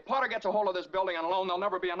 If Potter gets a hold of this building and alone, there'll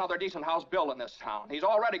never be another decent house built in this town. He's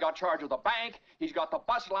already got charge of the bank, he's got the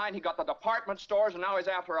bus line, he got the department stores, and now he's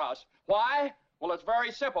after us. Why? Well, it's very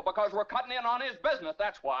simple. Because we're cutting in on his business,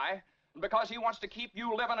 that's why. And because he wants to keep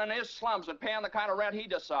you living in his slums and paying the kind of rent he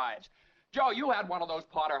decides. Joe, you had one of those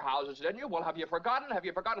Potter houses, didn't you? Well, have you forgotten? Have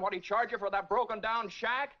you forgotten what he charged you for that broken-down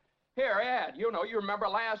shack? Here, Ed, you remember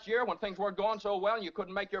last year when things weren't going so well and you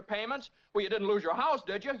couldn't make your payments? Well, you didn't lose your house,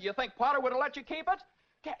 did you? You think Potter would have let you keep it?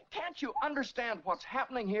 Can't you understand what's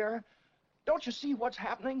happening here? Don't you see what's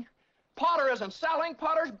happening? Potter isn't selling,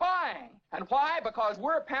 Potter's buying. And why? Because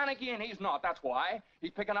we're panicky and he's not. That's why.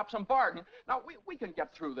 He's picking up some bargain. Now, we can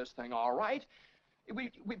get through this thing all right.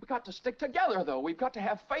 We've got to stick together, though. We've got to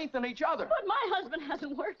have faith in each other. But my husband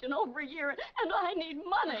hasn't worked in over a year, and I need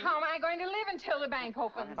money. How am I going to live until the bank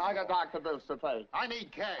opens? I got doctor bills to pay. I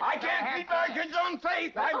need cash. I can't keep my kids on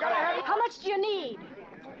faith. I've got to have... How much do you need?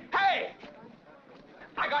 Hey!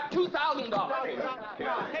 I got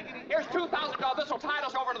 $2,000. Here's $2,000. This will tide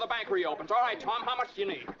us over to the bank reopens. All right, Tom, how much do you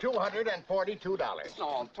need? $242.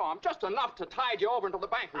 No, Tom, just enough to tide you over until the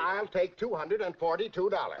bank reopens. I'll take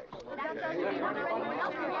 $242.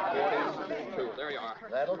 There you are.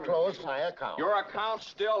 That'll close my account. Your account's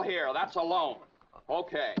still here. That's a loan.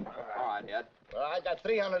 Okay. All right, Ed. Well, I got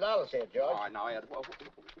 $300 here, George. All right, now, Ed,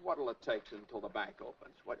 what'll it take until the bank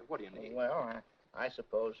opens? What do you need? Well, I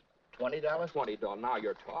suppose $20? $20. Now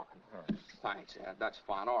you're talking. Thanks, Ed. That's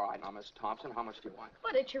fine. All right, now, Miss Thompson, how much do you want?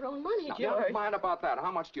 But it's your own money, Now, George. never mind about that. How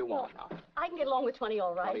much do you want now? I can get along with 20,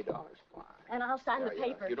 all right. $20, fine. And I'll sign the There you are.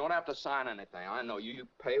 paper. You don't have to sign anything. I know you. You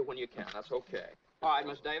pay when you can. That's okay. All right,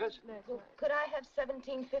 Miss Davis. Could I have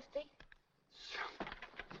 $17.50?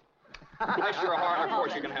 That's your heart. Of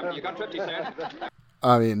course you can have it. You got 50 cents.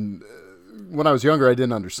 I mean, when I was younger, I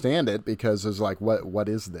didn't understand it because it was like, what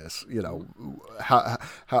is this? How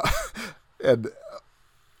and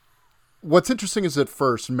what's interesting is at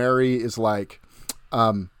first Mary is like,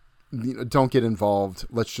 don't get involved.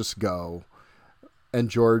 Let's just go. And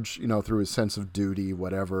George, through his sense of duty,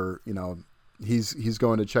 whatever, he's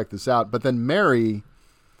going to check this out. But then Mary,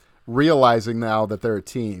 realizing now that they're a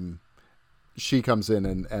team, she comes in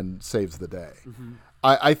and saves the day. Mm-hmm.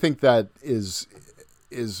 I think that is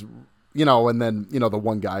and then the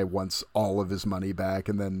one guy wants all of his money back,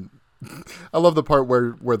 and then I love the part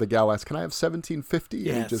where the gal asks, "Can I have $17.50?"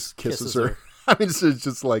 Yes, and he just kisses her. I mean, it's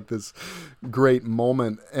just like this great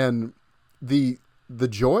moment, and the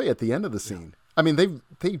joy at the end of the scene. I mean,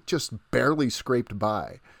 they just barely scraped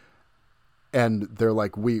by, and they're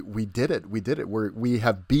like, "We did it! We did it! We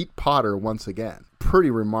have beat Potter once again."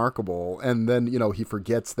 Pretty remarkable. And then he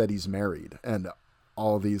forgets that he's married, and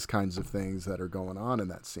all these kinds of things that are going on in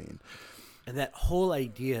that scene. And that whole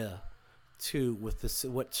idea, too, with this,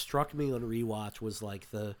 what struck me on rewatch was like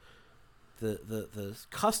the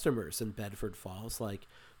customers in Bedford Falls, like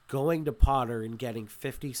going to Potter and getting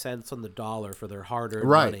 50 cents on the dollar for their hard-earned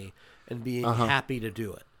money and being happy to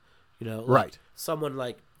do it. Right. Someone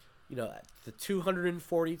like, the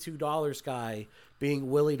 $242 guy being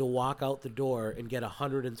willing to walk out the door and get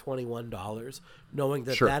 $121, knowing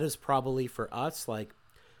that that is probably for us, like,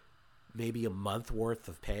 maybe a month worth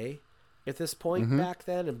of pay at this point back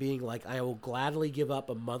then, and being like, I will gladly give up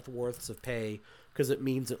a month worth of pay because it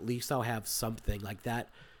means at least I'll have something like that.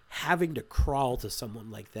 Having to crawl to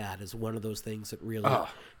someone like that is one of those things that really,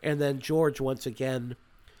 and then George, once again,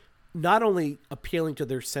 not only appealing to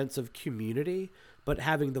their sense of community, but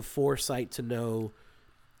having the foresight to know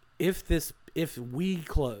if we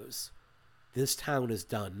close, this town is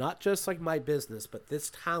done. Not just like my business, but this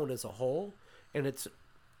town as a whole. And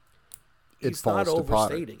he's not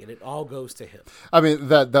overstating, and it all goes to him. I mean,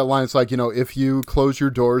 that line's like, if you close your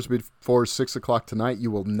doors before 6 o'clock tonight, you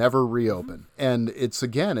will never reopen. And it's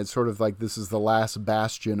sort of like this is the last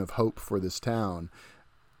bastion of hope for this town.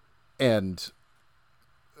 And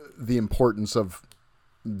the importance of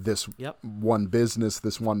this one business,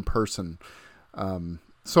 this one person,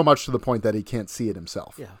 so much to the point that he can't see it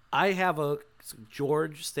himself. Yeah, I have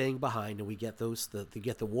George staying behind, and we get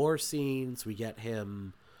the war scenes. We get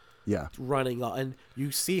him running, and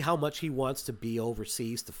you see how much he wants to be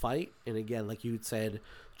overseas to fight. And again, like you said,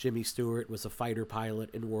 Jimmy Stewart was a fighter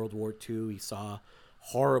pilot in World War II. He saw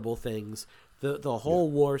horrible things. The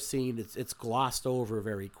whole war scene, it's glossed over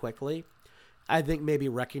very quickly. I think maybe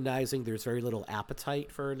recognizing there's very little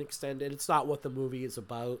appetite for an extended. It's not what the movie is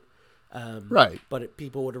about, right? But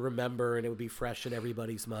people would remember, and it would be fresh in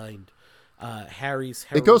everybody's mind. Harry's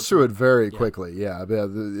it goes through it very quickly,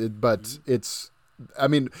 but it's. I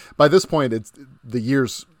mean, by this point, the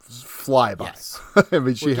years fly by. Yes. I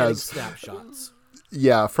mean, she has snapshots.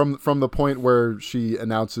 Yeah, from the point where she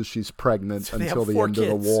announces she's pregnant so until the end kids.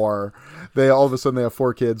 of the war, all of a sudden they have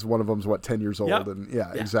 4 kids. One of them's 10 years old, and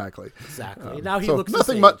exactly. Exactly. Now he looks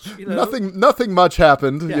nothing much. Nothing much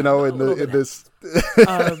happened, in this.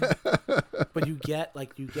 But you get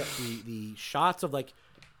the shots of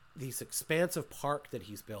these expansive park that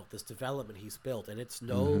he's built, this development he's built, and it's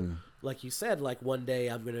like you said, like one day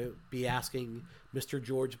I'm going to be asking Mr.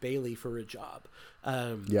 George Bailey for a job.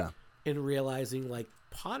 And realizing like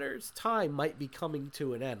Potter's time might be coming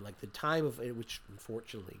to an end, like the time of which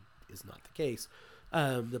unfortunately is not the case.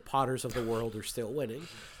 The Potters of the world are still winning.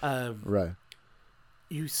 Right.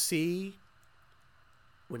 You see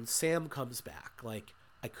when Sam comes back, like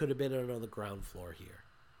I could have been on the ground floor here.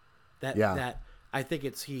 That I think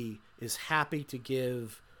he is happy to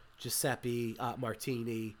give Giuseppe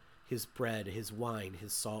Martini his bread, his wine,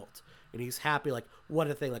 his salt. And he's happy, like, what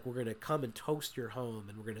a thing. Like, we're going to come and toast your home,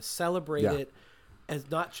 and we're going to celebrate it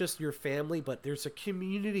as not just your family, but there's a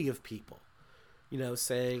community of people,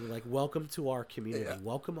 saying, like, welcome to our community.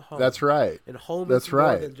 Welcome home. That's right. And home is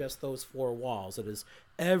more than just those 4 walls. It is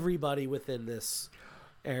everybody within this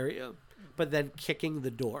area. But then kicking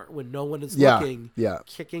the door when no one is looking. Yeah.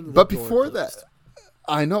 Kicking the door. But before that,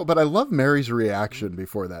 I know, but I love Mary's reaction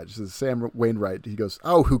before that. Just as Sam Wainwright, he goes,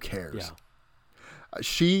 "Oh, who cares?" Yeah.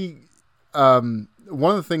 She... one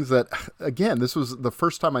of the things that, again, this was the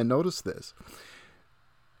first time I noticed this.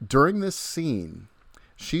 During this scene,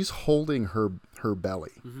 she's holding her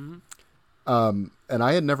belly. And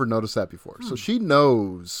I had never noticed that before. So she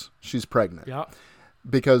knows she's pregnant. Yeah.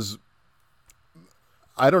 Because,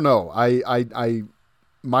 I don't know,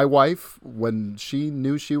 my wife, when she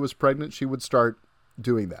knew she was pregnant, she would start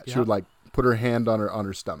doing that. She would like put her hand on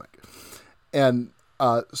her stomach. And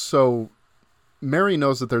so Mary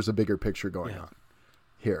knows that there's a bigger picture going on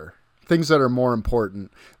here. Things that are more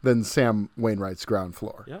important than Sam Wainwright's ground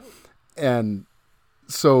floor. Yeah. And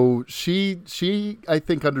so she I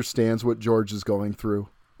think understands what George is going through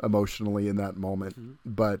emotionally in that moment,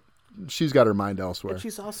 but she's got her mind elsewhere. And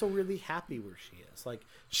she's also really happy where she is. Like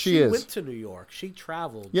she went to New York, she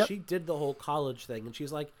traveled, she did the whole college thing, and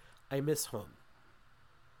she's like, I miss home.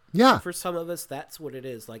 Yeah. For some of us, that's what it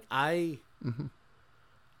is. Like I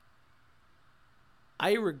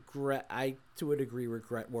to a degree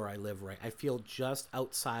regret where I live, right? I feel just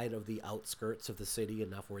outside of the outskirts of the city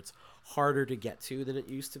enough where it's harder to get to than it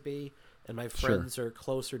used to be. And my friends are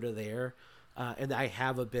closer to there. And I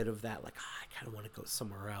have a bit of that, like, I kind of want to go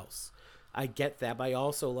somewhere else. I get that, but I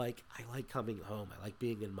also I like coming home. I like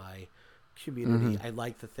being in my community. I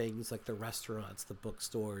like the things like the restaurants, the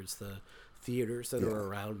bookstores, the theaters that are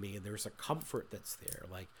around me. And there's a comfort that's there.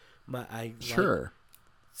 Like like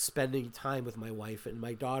spending time with my wife, and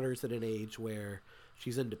my daughter's at an age where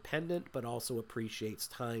she's independent but also appreciates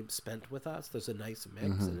time spent with us. There's a nice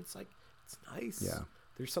mix, and it's nice. Yeah,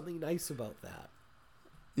 there's something nice about that.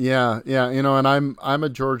 Yeah, and I'm a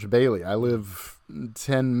George Bailey. I live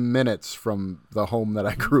 10 minutes from the home that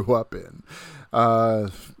I grew up in,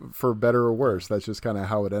 for better or worse. That's just kind of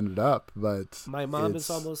how it ended up. But my mom is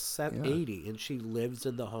almost 80, and she lives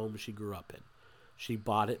in the home she grew up in. She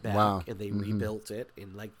bought it back Wow. and they rebuilt it,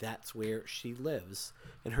 and like that's where she lives,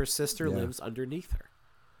 and her sister lives underneath her.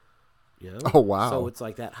 You know? Oh, wow. So it's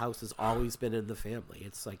like that house has always been in the family.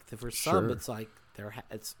 It's like for some, Sure. it's like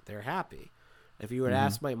they're happy. If you would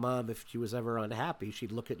ask my mom if she was ever unhappy,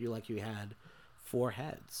 she'd look at you like you had 4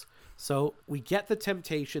 heads. So we get the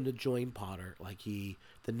temptation to join Potter. Like the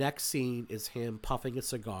next scene is him puffing a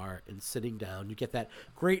cigar and sitting down. You get that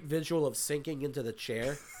great visual of sinking into the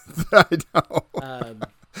chair. I know.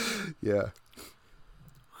 Yeah.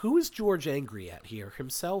 Who is George angry at here,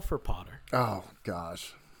 himself or Potter? Oh,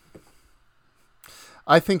 gosh.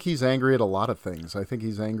 I think he's angry at a lot of things. I think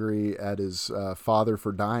he's angry at his father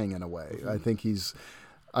for dying in a way. I think he's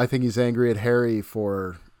angry at Harry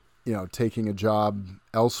for, taking a job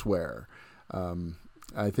elsewhere.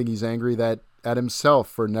 I think he's angry at himself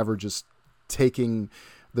for never just taking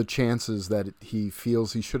the chances that he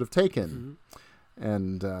feels he should have taken.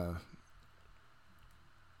 And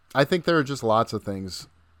I think there are just lots of things,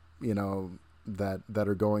 that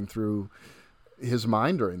are going through his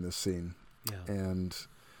mind during this scene. Yeah. And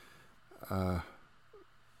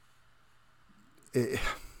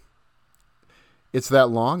it's that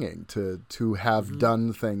longing to have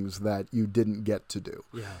done things that you didn't get to do.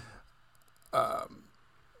 Yeah.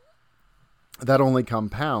 That only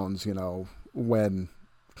compounds, when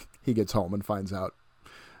he gets home and finds out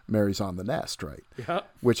Mary's on the nest, right? Yeah.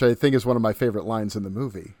 Which I think is one of my favorite lines in the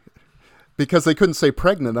movie. Because they couldn't say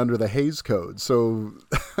pregnant under the Hays Code. So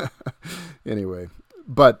anyway,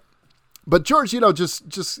 but George, just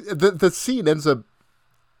the scene ends up.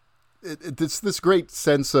 It's this great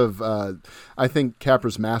sense of, I think,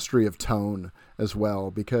 Capra's mastery of tone as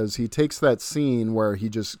well, because he takes that scene where he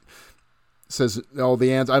just says, "Oh,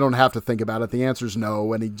 the answer. I don't have to think about it. The answer's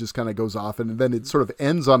no," and he just kind of goes off, and then it sort of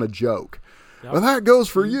ends on a joke. Yep. Well, that goes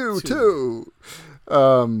for you too.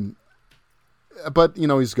 But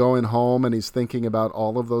he's going home and he's thinking about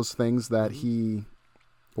all of those things that he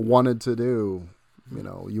wanted to do.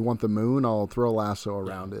 You want the moon? I'll throw a lasso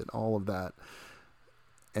around it. All of that.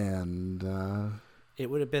 And it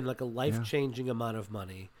would have been like a life-changing amount of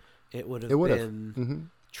money. It would have would've. been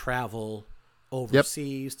travel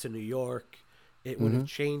overseas to New York. It would have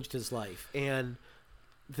changed his life. And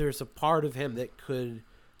there's a part of him that could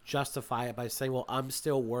justify it by saying, well, I'm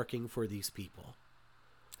still working for these people.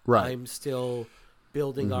 Right. I'm still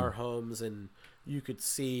building our homes. And you could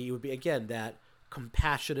see it would be, again, that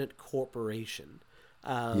compassionate corporation.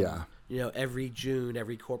 Every June,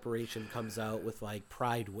 every corporation comes out with like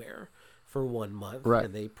Pride Wear for 1 month, right?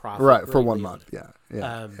 And they profit for 1 greatly month. on it.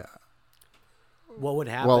 Yeah. What would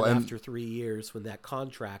happen after 3 years when that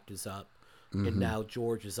contract is up, and now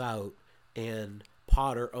George is out, and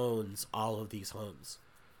Potter owns all of these homes?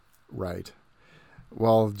 Right.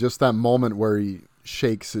 Well, just that moment where he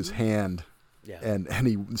shakes his hand. Yeah. And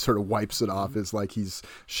he sort of wipes it off is like he's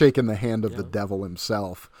shaking the hand of the devil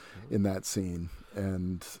himself in that scene.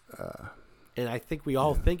 And I think we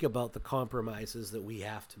all think about the compromises that we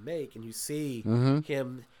have to make, and you see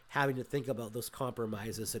him having to think about those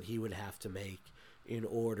compromises that he would have to make in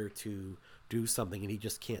order to do something, and he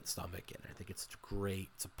just can't stomach it. I think it's great.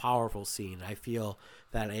 It's a powerful scene. I feel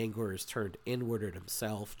that anger is turned inward at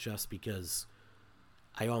himself just because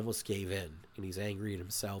I almost gave in, and he's angry at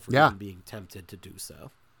himself for even being tempted to do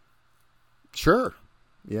so. Sure.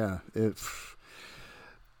 Yeah.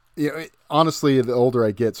 Honestly, the older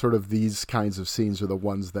I get, sort of these kinds of scenes are the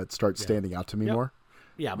ones that start standing out to me more.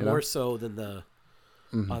 Yeah, more so than the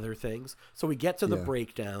other things. So we get to the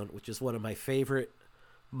breakdown, which is one of my favorite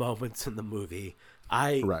moments in the movie.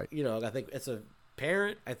 I think as a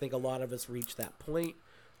parent, I think a lot of us reach that point.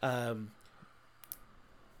 I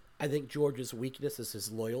think George's weakness is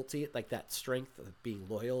his loyalty. Like that strength of being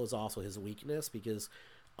loyal is also his weakness, because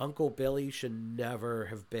Uncle Billy should never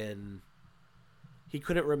have been. He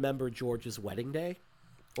couldn't remember George's wedding day.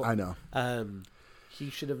 I know. He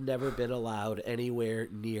should have never been allowed anywhere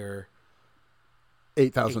near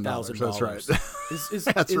 $8,000. That's right. Is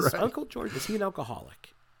Uncle George, is he an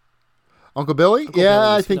alcoholic? Uncle Billy? Uncle Billy,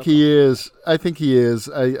 I think he is. I think he is.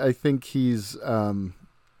 I think he's.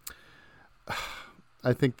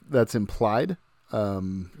 I think that's implied.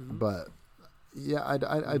 But yeah,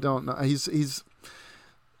 I don't know.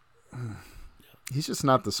 He's just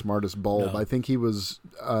not the smartest bulb. No. I think he was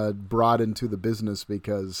brought into the business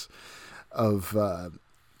because of I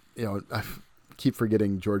keep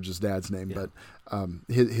forgetting George's dad's name, but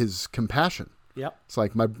his compassion. Yep. It's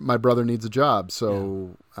like my brother needs a job,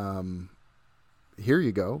 so here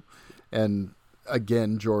you go. And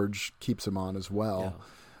again, George keeps him on as well.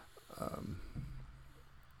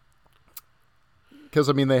 Because,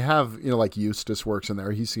 I mean, they have, like Eustace works in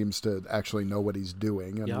there. He seems to actually know what he's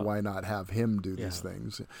doing, and Yep. why not have him do Yeah. these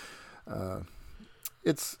things?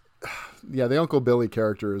 The Uncle Billy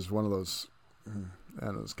character is one of those, I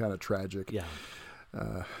don't know, it's kind of tragic. Yeah.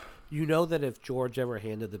 You know that if George ever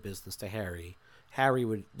handed the business to Harry, Harry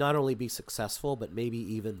would not only be successful, but maybe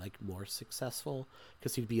even like more successful,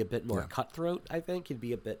 because he'd be a bit more cutthroat. I think he'd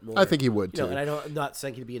be a bit more. I think he would you know, too. and I'm not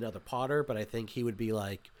saying he'd be another Potter, but I think he would be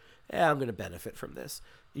like, I'm going to benefit from this.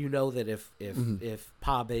 You know that if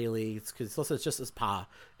Pa Bailey, because it's just as Pa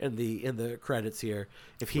in the credits here,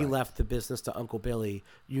 if he left the business to Uncle Billy,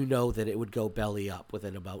 you know that it would go belly up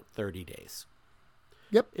within about 30 days.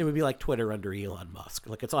 Yep. It would be like Twitter under Elon Musk.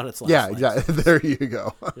 Like, it's on its last Yeah, legs. exactly. There you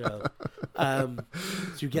go. You know? So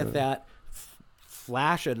you get that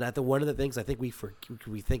Flash, and that one of the things I think we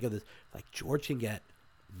think of this, like, George can get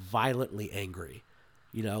violently angry.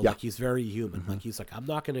 Like, he's very human. Like, he's like, I'm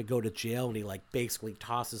not going to go to jail, and he like basically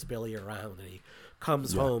tosses Billy around, and he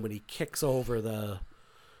comes home and he kicks over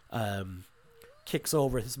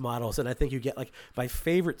his models. And I think you get like my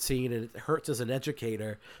favorite scene, and it hurts as an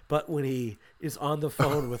educator, but when he is on the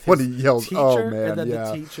phone with his When he yells, teacher, "Oh, man, and then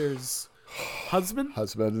yeah." the teacher's husband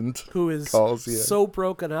who is calls, so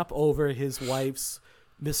broken up over his wife's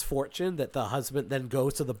misfortune that the husband then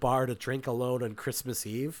goes to the bar to drink alone on Christmas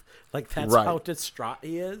Eve. Like, that's Right. how distraught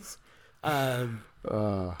he is.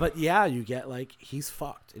 But yeah, you get like, he's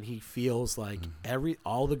fucked, and he feels like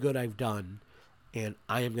all the good I've done, and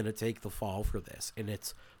I am going to take the fall for this, and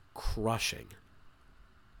it's crushing.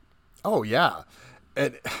 Oh yeah,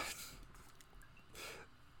 and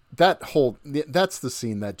that's the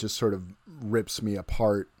scene that just sort of rips me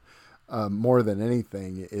apart more than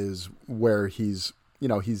anything, is where he's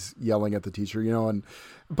yelling at the teacher,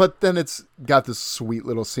 but then it's got this sweet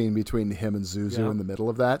little scene between him and Zuzu in the middle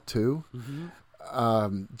of that too.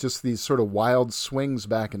 Just these sort of wild swings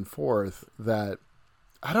back and forth that,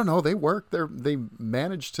 I don't know, they work. They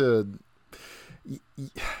manage to.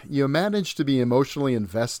 You manage to be emotionally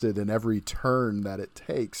invested in every turn that it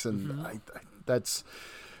takes, and that's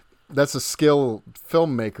a skill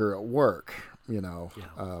filmmaker at work,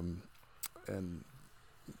 and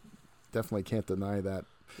definitely can't deny that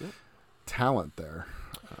talent there.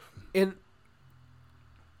 And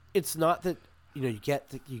it's not that you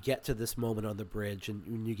get to this moment on the bridge, and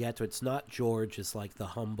when you get to it's not George is like the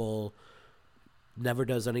humble, never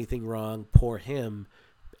does anything wrong, poor him.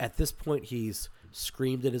 At this point, he's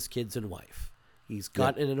screamed at his kids and wife. He's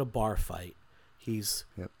gotten in a bar fight. He's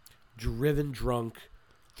driven drunk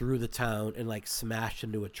through the town and like smashed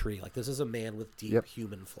into a tree. Like, this is a man with deep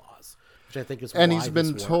human flaws, which I think is why he's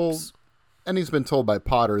been this told, works. and he's been told by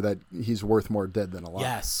Potter that he's worth more dead than alive.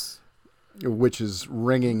 Yes, which is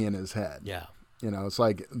ringing in his head. Yeah, it's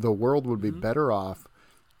like the world would be better off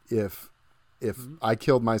if I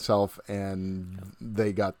killed myself and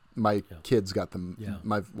my kids got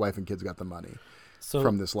my wife and kids got the money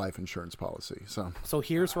from this life insurance policy. So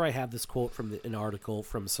here's where I have this quote from an article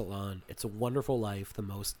from Salon. It's a Wonderful Life, the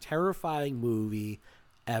most terrifying movie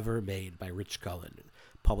ever made, by Rich Cohen,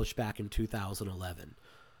 published back in 2011.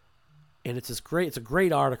 And it's a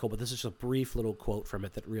great article, but this is just a brief little quote from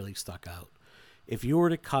it that really stuck out. If you were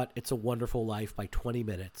to cut It's a Wonderful Life by 20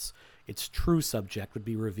 minutes, its true subject would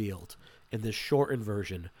be revealed. In this shortened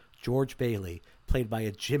version, George Bailey, played by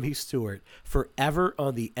a Jimmy Stewart, forever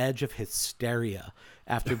on the edge of hysteria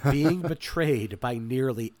after being betrayed by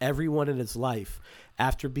nearly everyone in his life,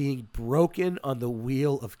 after being broken on the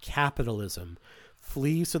wheel of capitalism,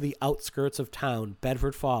 flees to the outskirts of town,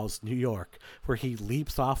 Bedford Falls, New York, where he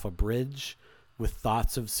leaps off a bridge with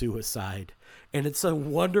thoughts of suicide. And it's a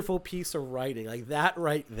wonderful piece of writing. Like, that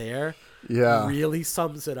right there really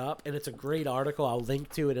sums it up. And it's a great article. I'll link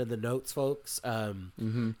to it in the notes, folks. And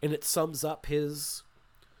it sums up his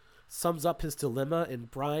dilemma. And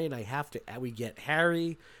Brian, we get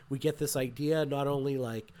Harry, we get this idea, not only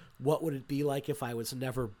like, what would it be like if I was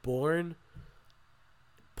never born?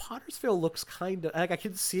 Pottersville looks kind of like, I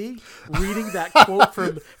can see reading that quote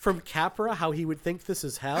from Capra how he would think this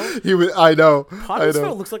is hell. I know.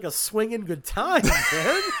 Pottersville looks like a swinging good time,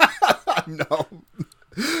 man. I know.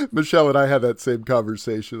 Michelle and I had that same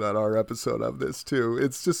conversation on our episode of this too.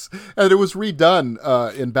 It's just, and it was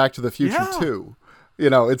redone in Back to the Future too.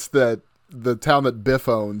 It's that the town that Biff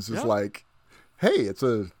owns is like, hey, it's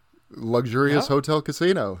a luxurious hotel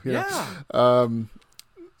casino. You know?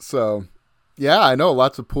 So. Yeah, I know.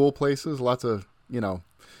 Lots of pool places, lots of,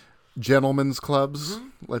 gentlemen's clubs,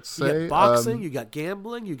 let's say. You got boxing, you got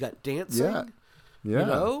gambling, you got dancing. Yeah.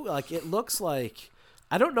 Like, it looks like,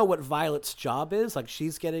 I don't know what Violet's job is. Like,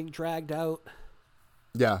 she's getting dragged out.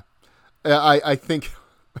 Yeah. I think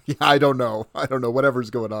Yeah, I don't know. Whatever's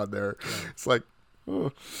going on there. Yeah. It's like,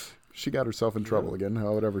 oh, she got herself in trouble again.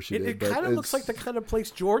 Whatever she did. It kind of looks like the kind of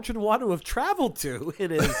place George would want to have traveled to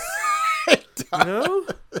in his. You know?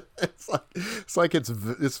 It's like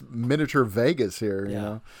it's miniature Vegas here.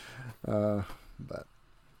 Yeah. You know, but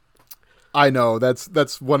I know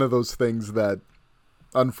that's one of those things that.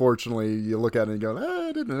 Unfortunately, you look at it and go,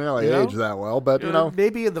 it didn't really age that well, but you know.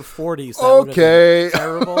 Maybe in the 40s. That okay.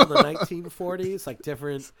 Terrible in the 1940s, like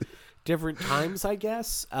different times, I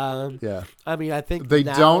guess. Yeah. I mean, I think they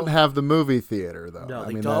now, don't have the movie theater, though. No, I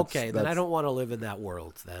they mean, don't. Okay, then I don't want to live in that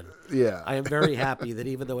world then. Yeah. I am very happy that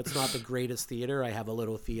even though it's not the greatest theater, I have a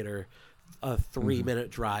little theater a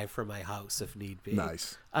 3-minute drive from my house if need be.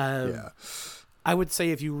 Nice. Yeah. I would say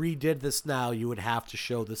if you redid this now, you would have to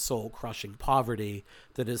show the soul-crushing poverty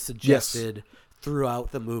that is suggested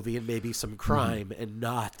throughout the movie, and maybe some crime, and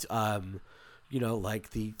not, like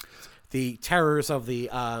the terrors of the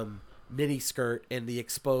miniskirt and the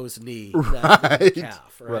exposed knee, right?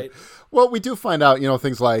 Calf, right? Well, we do find out,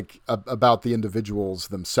 things like about the individuals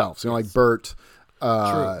themselves. Like Bert.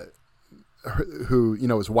 Who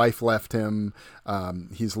his wife left him.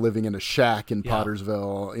 He's living in a shack in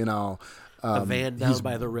Pottersville. A van down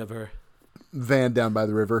by the river.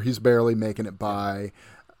 He's barely making it by.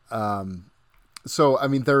 So I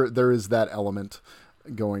mean, there is that element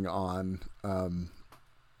going on.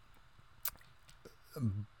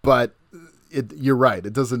 But you're right.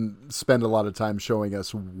 It doesn't spend a lot of time showing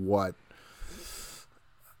us what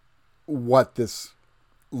this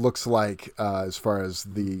looks like as far as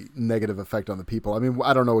the negative effect on the people. I mean,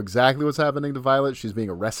 I don't know exactly what's happening to Violet. She's being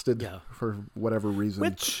arrested for whatever reason.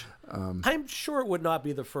 Which I'm sure it would not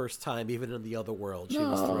be the first time, even in the other world, she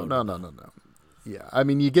was thrown. No. Yeah, I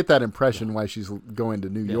mean, you get that impression why she's going to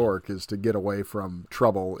New York is to get away from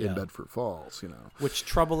trouble in Bedford Falls, Which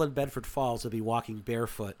trouble in Bedford Falls would be walking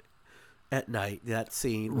barefoot at night, that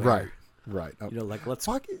scene where... Right. Like let's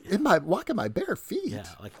walk in my bare feet. Yeah,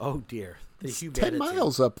 like oh dear, it's 10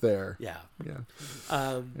 miles up there. Yeah.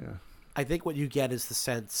 I think what you get is the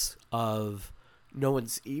sense of no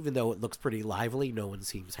one's, even though it looks pretty lively, no one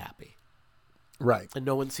seems happy. Right. And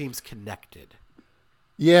no one seems connected.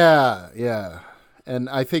 Yeah. And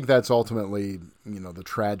I think that's ultimately, the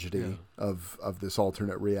tragedy of this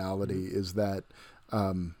alternate reality is that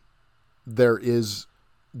there is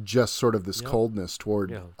just sort of this coldness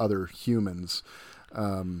toward other humans.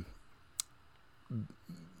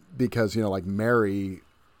 Because, like Mary,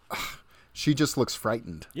 she just looks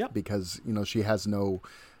frightened because, she has no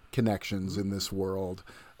connections in this world.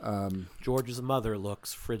 George's mother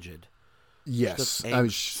looks frigid. Yes.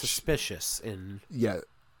 Suspicious.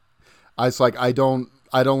 I was like, I don't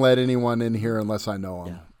let anyone in here unless I know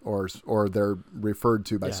them or they're referred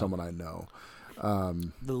to by someone I know.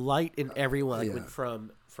 The light in everyone, like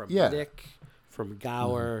from Nick, from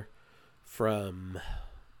Gower, from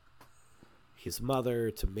his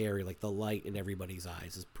mother to Mary, like the light in everybody's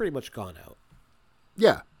eyes is pretty much gone out.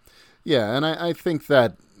 Yeah. And I think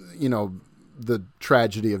that, the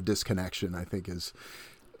tragedy of disconnection, I think is,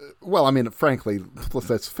 well, I mean, frankly,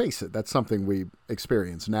 let's face it, that's something we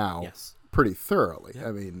experience now pretty thoroughly.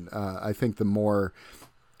 I mean, I think the more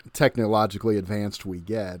technologically advanced we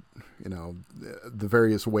get, the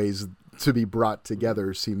various ways to be brought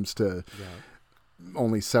together seems to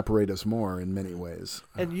only separate us more in many ways.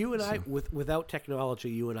 And you and I, without technology,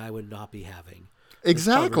 you and I would not be having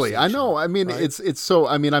exactly. I know. I mean, right? It's so.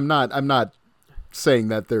 I mean, I'm not saying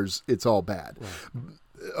that it's all bad. Right.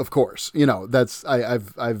 Of course, that's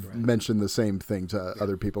I've mentioned the same thing to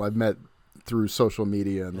other people I've met through social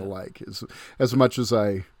media and the like. As much as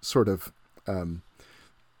I sort of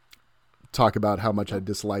talk about how much I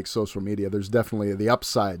dislike social media, there's definitely the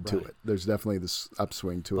upside to it. There's definitely this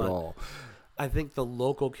upswing to it all. I think the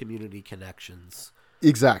local community connections.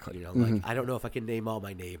 Exactly. I don't know if I can name all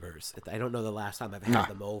my neighbors. I don't know the last time I've had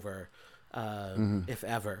them over, if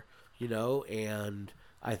ever, and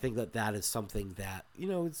I think that is something that,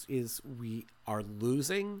 is we are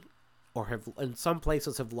losing or have in some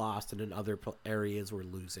places have lost and in other areas we're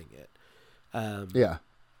losing it. And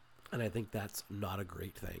I think that's not a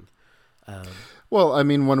great thing. Well, I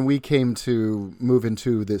mean, when we came to move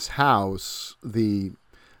into this house, the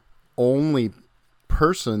only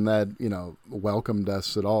person that, welcomed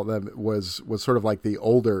us at all that was sort of like the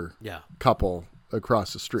older couple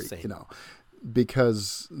across the street,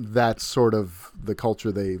 because that's sort of the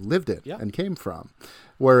culture they lived in and came from.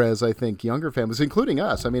 Whereas I think younger families, including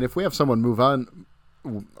us, I mean, if we have someone move on,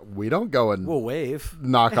 we don't go and we'll wave,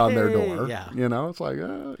 knock on their door. It's like,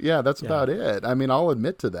 that's about it. I mean, I'll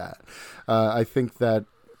admit to that. I think that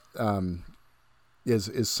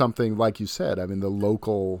is something like you said. I mean, the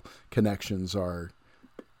local connections are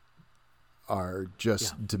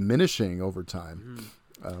just diminishing over time.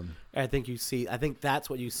 I think that's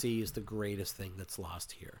what you see is the greatest thing that's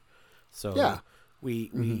lost here. So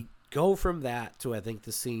we go from that to, I think,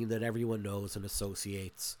 the scene that everyone knows and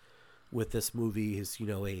associates with this movie is,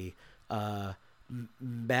 a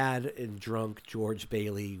mad and drunk George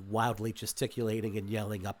Bailey wildly gesticulating and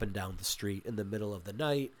yelling up and down the street in the middle of the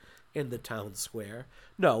night in the town square.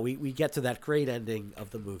 No, we get to that great ending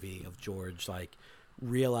of the movie of George, like,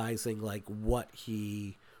 realizing, like, what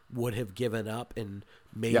he would have given up and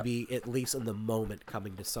maybe at least in the moment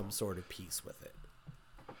coming to some sort of peace with it.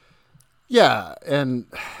 Yeah, and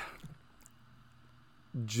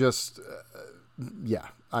just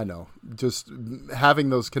I know. Just having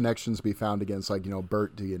those connections be found again. It's like,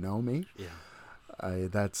 Bert, do you know me? Yeah,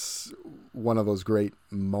 that's one of those great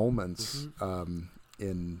moments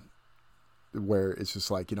in where it's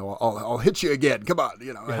just like, I'll hit you again. Come on,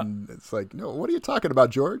 And it's like, no, what are you talking about,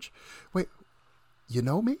 George? Wait. You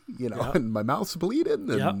know me, and my mouth's bleeding,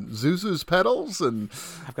 and Zuzu's pedals, and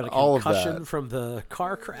I've got a all of concussion that from the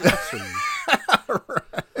car crash.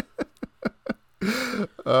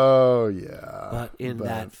 Oh yeah. But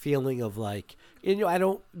that feeling of like, I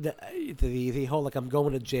don't the whole like I'm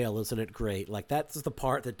going to jail, isn't it great? Like that's the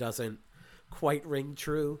part that doesn't quite ring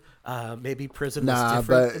true. Maybe prison was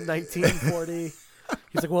different in 1940. He's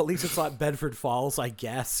like, well, at least it's not Bedford Falls, I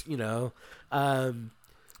guess,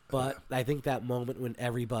 But I think that moment when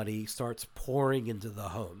everybody starts pouring into the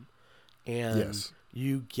home and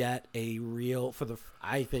you get a real, for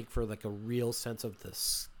like a real sense of the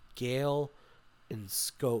scale and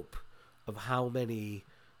scope of how many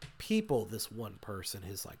people this one person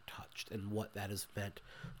has like touched and what that has meant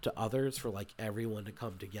to others, for like everyone to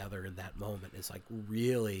come together in that moment is like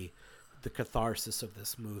really the catharsis of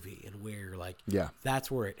this movie, and where like,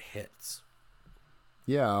 that's where it hits.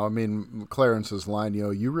 Yeah, I mean, Clarence's line,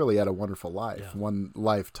 you really had a wonderful life. Yeah. One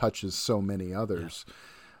life touches so many others.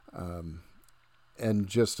 Yeah. And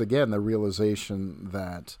just, again, the realization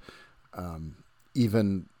that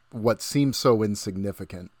even what seems so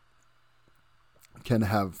insignificant can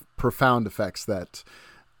have profound effects that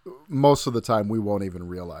most of the time we won't even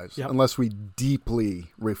realize unless we deeply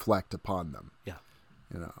reflect upon them. Yeah.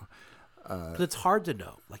 But it's hard to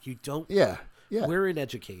know. Like, you don't... Yeah. We're in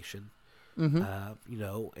education.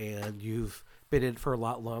 And you've been in for a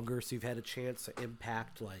lot longer, so you've had a chance to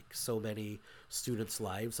impact like so many students'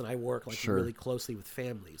 lives. And I work like really closely with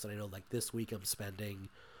families, and I know like this week I'm spending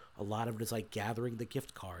a lot of it is like gathering the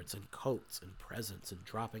gift cards and coats and presents and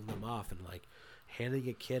dropping them off, and like handing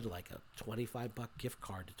a kid like a $25 gift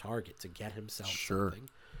card to Target to get himself something.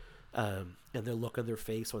 And the look on their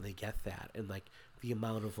face when they get that, and like the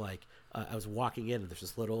amount of like I was walking in and there's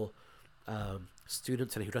this little student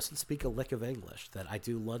today who doesn't speak a lick of English, that I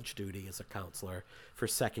do lunch duty as a counselor for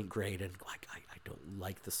second grade, and like I don't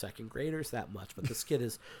like the second graders that much, but this kid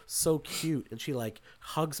is so cute, and she like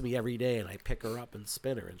hugs me every day, and I pick her up and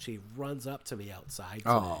spin her, and she runs up to me outside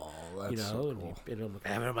today, that's so cool. And I'm like, I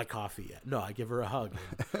haven't had my coffee yet. No, I give her a hug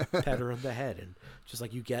and pet her on the head, and just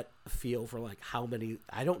like you get a feel for like how many,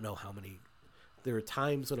 I don't know how many, there are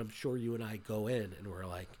times when I'm sure you and I go in and we're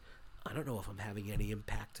like, I don't know if I'm having any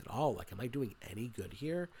impact at all. Like, am I doing any good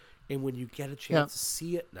here? And when you get a chance to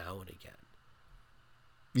see it now and again,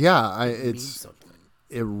 it means something.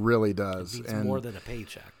 It really does. It means more than a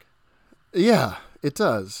paycheck. Yeah, it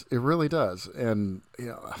does. It really does. And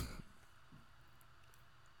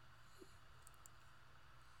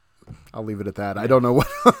I'll leave it at that. I don't know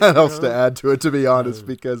what else to add to it, to be honest,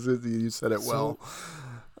 because you said it well.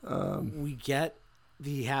 We get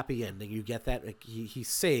the happy ending. You get that he's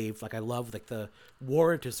saved. Like, I love like the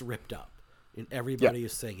warrant is ripped up and everybody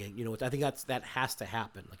is singing. I think that has to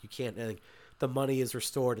happen. Like, you can't. I think the money is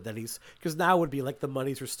restored, and then because now it would be like the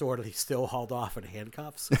money's restored and he's still hauled off in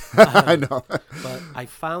handcuffs. I know. But I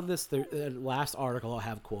found this the last article I'll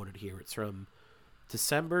have quoted here. It's from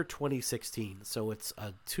December 2016, so it's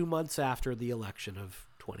 2 months after the election of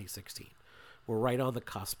 2016. We're right on the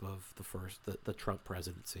cusp of the Trump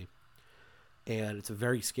presidency. And it's a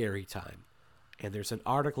very scary time. And there's an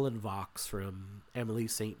article in Vox from Emily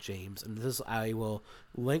St. James. And I will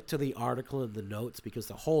link to the article in the notes, because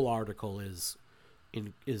the whole article is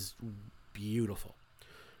beautiful.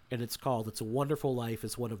 And it's called "It's a Wonderful Life"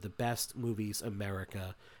 is one of the best movies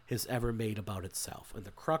America has ever made about itself. And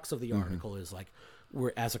the crux of the article is like,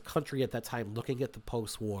 we're as a country at that time looking at the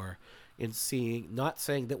post-war and seeing, not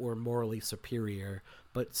saying that we're morally superior,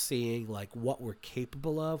 but seeing like what we're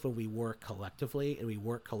capable of when we work collectively, and we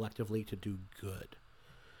work collectively to do good.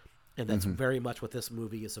 And that's very much what this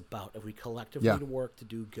movie is about. If we collectively work to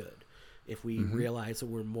do good, if we realize that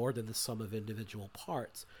we're more than the sum of individual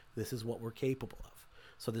parts, this is what we're capable of.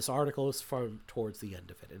 So this article is from towards the end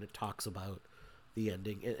of it, and it talks about the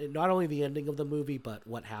ending, and not only the ending of the movie, but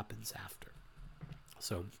what happens after.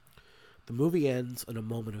 So the movie ends in a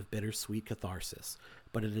moment of bittersweet catharsis,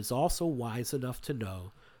 but it is also wise enough to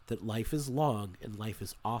know that life is long and life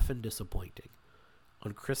is often disappointing.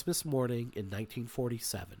 On Christmas morning in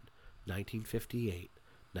 1947, 1958,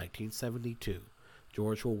 1972,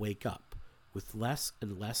 George will wake up with less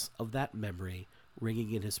and less of that memory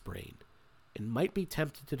ringing in his brain, and might be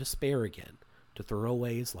tempted to despair again, to throw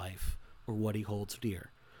away his life or what he holds dear.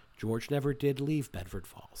 George never did leave Bedford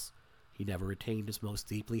Falls. He never attained his most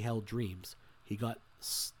deeply held dreams. He got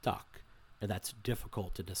stuck, and that's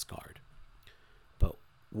difficult to discard. But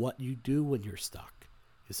what you do when you're stuck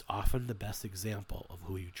is often the best example of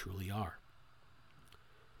who you truly are.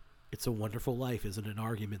 It's a Wonderful Life isn't an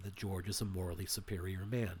argument that George is a morally superior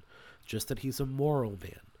man, just that he's a moral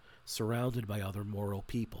man, surrounded by other moral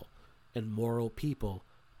people, and moral people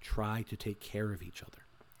try to take care of each other.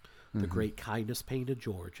 The great kindness painted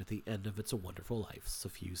George at the end of It's a Wonderful Life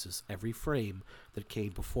suffuses every frame that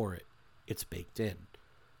came before it. It's baked in.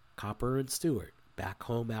 Copper and Stewart, back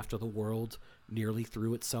home after the world nearly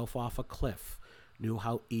threw itself off a cliff, knew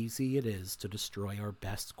how easy it is to destroy our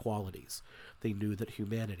best qualities. They knew that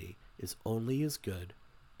humanity is only as good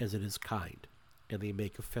as it is kind, and they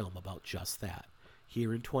make a film about just that.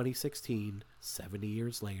 Here in 2016, 70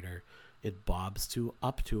 years later, it bobs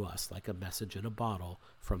up to us like a message in a bottle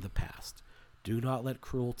from the past. Do not let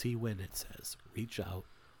cruelty win, it says. Reach out,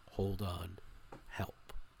 hold on, help.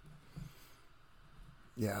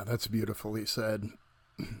 Yeah, that's beautifully said.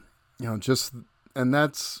 And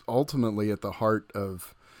that's ultimately at the heart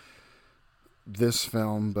of this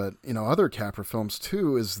film, but, other Capra films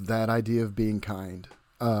too, is that idea of being kind.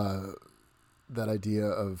 That idea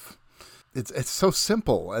of, it's so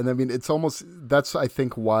simple. And I mean, it's almost, that's, I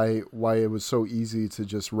think, why it was so easy to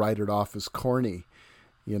just write it off as corny,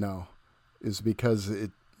 is because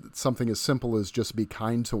it's something as simple as just be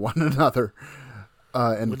kind to one another,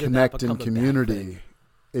 and connect in community.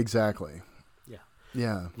 Exactly. Yeah.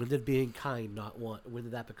 Yeah. When did being kind when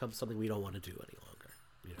did that become something we don't want to do any longer?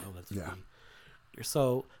 That's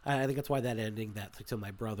so I think that's why that ending, that's like, to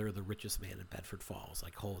my brother, the richest man in Bedford Falls,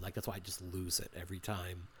 that's why I just lose it every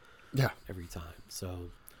time. Yeah. Every time.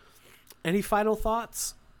 So any final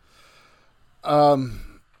thoughts?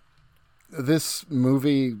 This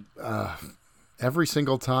movie, every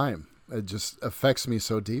single time, it just affects me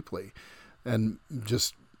so deeply, and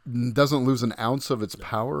just doesn't lose an ounce of its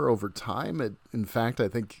power over time. In fact, I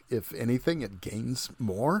think if anything, it gains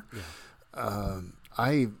more. Yeah.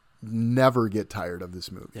 I never get tired of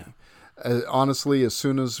this movie. Yeah. Honestly, as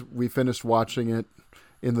soon as we finished watching it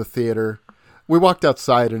in the theater, we walked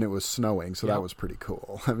outside and it was snowing, so that was pretty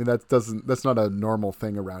cool. I mean, that's not a normal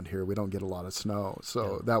thing around here. We don't get a lot of snow,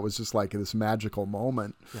 so that was just like this magical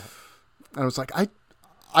moment. Yeah. And I was like,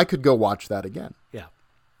 I could go watch that again. Yeah.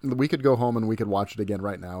 We could go home and we could watch it again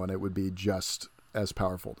right now, and it would be just as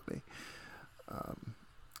powerful to me.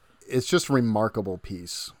 It's just a remarkable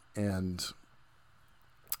piece, and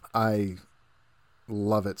I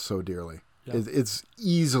love it so dearly. Yeah. It's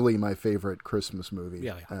easily my favorite Christmas movie.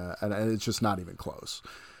 Yeah. And it's just not even close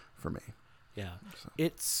for me. Yeah. So.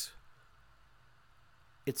 It's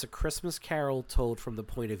a Christmas Carol told from the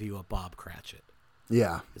point of view of Bob Cratchit.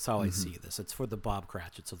 Yeah. It's how I see this. It's for the Bob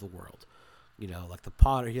Cratchits of the world. Like the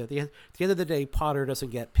Potter. At the end of the day, Potter doesn't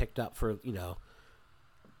get picked up for,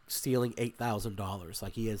 stealing $8,000.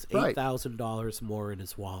 Like, he has $8,000 more in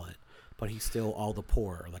his wallet, but he's still all the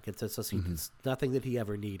poorer. Like, it's just nothing that he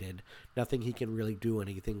ever needed, nothing he can really do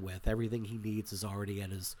anything with. Everything he needs is already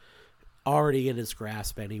in his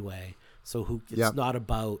grasp anyway. So it's not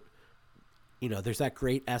about, there's that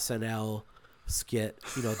great SNL skit,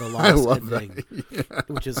 the lost ending,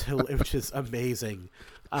 which is amazing.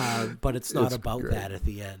 But it's not about that at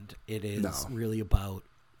the end. It is really about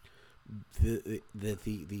the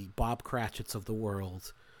Bob Cratchits of the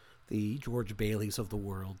world, the George Baileys of the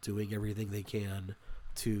world, doing everything they can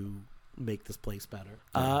to make this place better.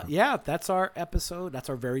 That's our episode. That's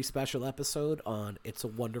our very special episode on It's a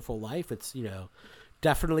Wonderful Life. It's,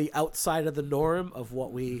 definitely outside of the norm of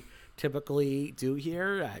what we typically do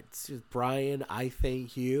here. Brian, I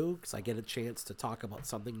thank you, because I get a chance to talk about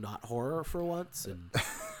something not horror for once. And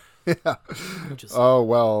like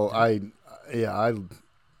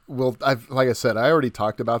I said, I already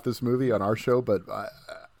talked about this movie on our show, but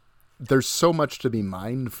there's so much to be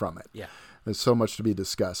mined from it. Yeah. There's so much to be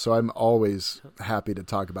discussed. So I'm always happy to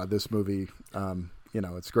talk about this movie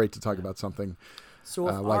it's great to talk about something So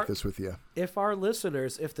like this with you. If our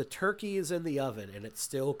listeners, if the turkey is in the oven and it's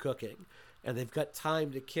still cooking and they've got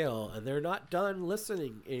time to kill and they're not done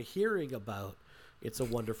listening and hearing about It's a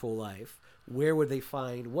Wonderful Life, where would they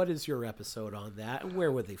find, what is your episode on that, and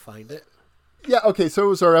where would they find it? Yeah, okay, so it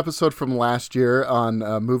was our episode from last year on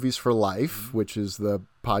Movies for Life, which is the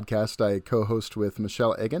podcast I co-host with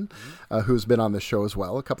Michelle Egan, who's been on the show as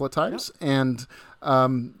well a couple of times. Yep.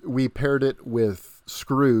 And we paired it with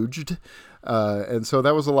Scrooged, and so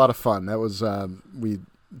that was a lot of fun. That was, we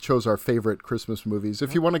chose our favorite Christmas movies.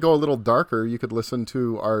 If you want to go a little darker, you could listen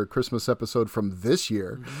to our Christmas episode from this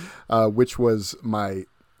year, which was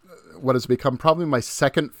what has become probably my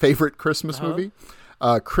second favorite Christmas movie.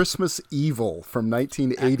 Christmas Evil from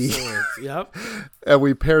 1980. Excellent. Yep. And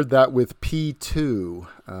we paired that with P2.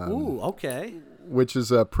 Ooh, okay. Which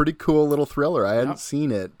is a pretty cool little thriller. I hadn't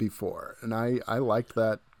seen it before, and I liked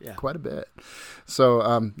that quite a bit.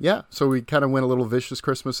 So, so we kind of went a little vicious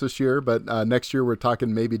Christmas this year, but next year we're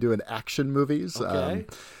talking maybe doing action movies. Okay.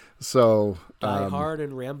 Die Hard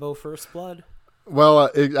and Rambo First Blood. Well,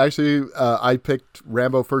 I picked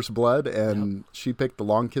Rambo First Blood, and she picked The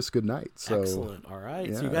Long Kiss Goodnight. So, excellent. All right.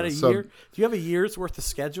 Yeah. So you got a year. Do you have a year's worth of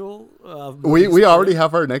schedule? We already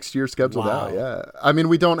have our next year scheduled Wow. out. Yeah. I mean,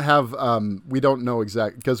 we don't have we don't know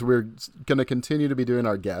exact because we're going to continue to be doing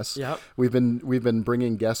our guests. Yep. We've been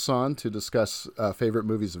bringing guests on to discuss favorite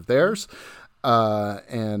movies of theirs.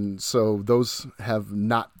 And so those have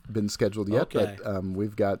not been scheduled yet, Okay. but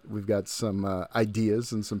we've got some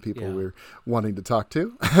ideas and some people we're wanting to talk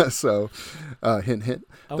to. So hint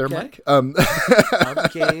there, Okay. Mike. I'm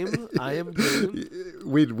game. I am game.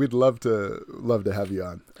 We'd love to have you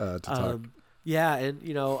on to talk. Yeah, and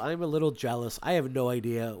I'm a little jealous. I have no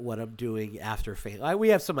idea what I'm doing after we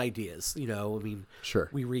have some ideas. Sure.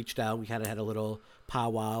 We reached out. We kind of had a little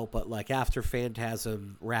powwow, but like after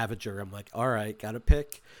Phantasm Ravager, I'm like, all right, got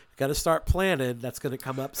to start planning. That's going to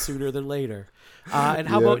come up sooner than later. And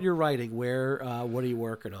how about your writing? What are you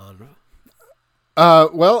working on? I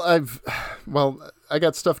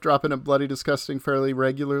got stuff dropping at Bloody Disgusting fairly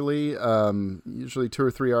regularly. Usually 2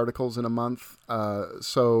 or 3 articles in a month.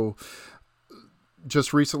 So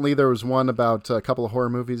just recently there was one about a couple of horror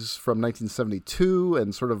movies from 1972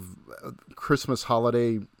 and sort of Christmas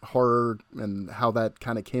holiday horror and how that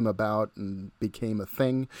kind of came about and became a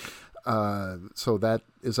thing. So that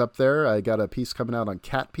is up there. I got a piece coming out on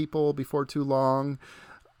cat people before too long.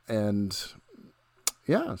 And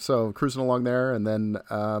so cruising along there. And then,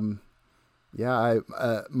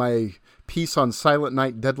 my piece on Silent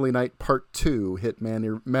Night, Deadly Night Part 2 hit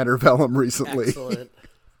Manor Vellum recently. Excellent.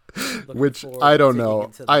 Which I don't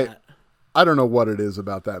know. I don't know what it is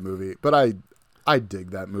about that movie, but I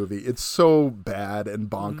dig that movie. It's so bad and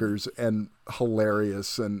bonkers and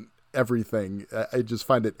hilarious and everything. I just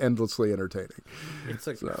find it endlessly entertaining. It's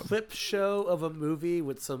a clip show of a movie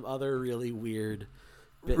with some other really weird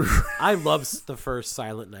bits. I love the first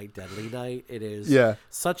Silent Night, Deadly Night. It is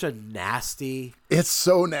such a nasty. It's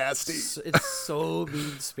so nasty. It's so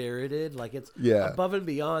mean-spirited. Like it's above and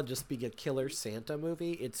beyond just being a killer Santa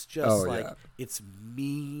movie. It's just it's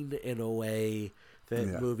mean in a way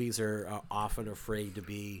that movies are often afraid to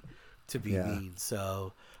be mean.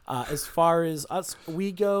 So as far as us,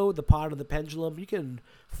 we go, the Pod of the Pendulum, you can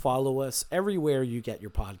follow us everywhere you get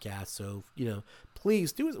your podcast. So,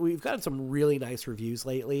 please do it. We've gotten some really nice reviews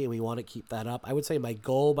lately, and we want to keep that up. I would say my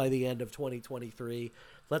goal by the end of 2023,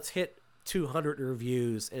 let's hit 200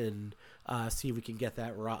 reviews and see if we can get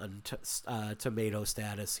that Rotten Tomato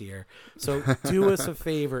status here. So do us a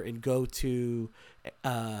favor and go to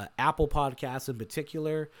Apple Podcasts in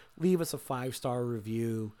particular. Leave us a 5-star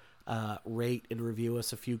review. Rate and review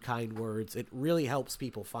us a few kind words. It really helps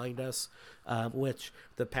people find us, which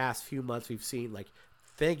the past few months we've seen,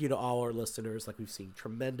 thank you to all our listeners. We've seen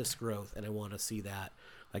tremendous growth, and I want to see that.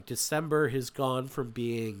 December has gone from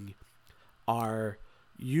being our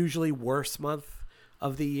usually worst month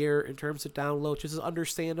of the year in terms of downloads, which is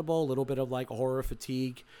understandable, a little bit of horror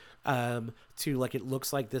fatigue, to it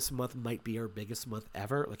looks like this month might be our biggest month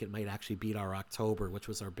ever. It might actually beat our October, which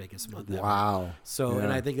was our biggest month ever. Wow. So,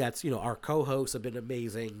 and I think that's, our co-hosts have been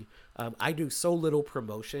amazing. I do so little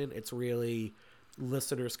promotion. It's really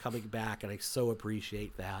listeners coming back, and I so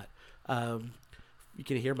appreciate that. You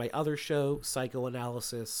can hear my other show,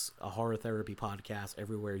 Psychoanalysis, a horror therapy podcast,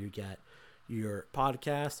 everywhere you get your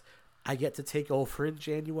podcast. I get to take over in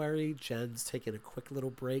January. Jen's taking a quick little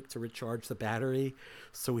break to recharge the battery,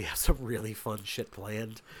 so we have some really fun shit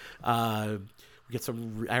planned. I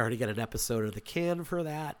already get an episode of the can for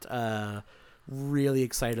that. really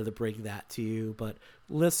excited to bring that to you. But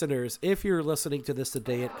listeners, if you're listening to this the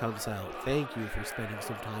day it comes out, thank you for spending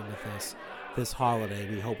some time with us this holiday.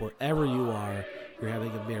 We hope wherever you are, you're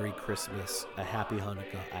having a Merry Christmas, a Happy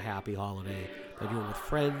Hanukkah, a Happy Holiday, that you're with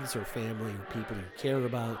friends or family or people you care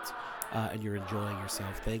about, and you're enjoying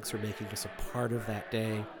yourself. Thanks for making us a part of that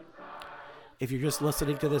day. If you're just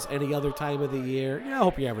listening to this any other time of the year, I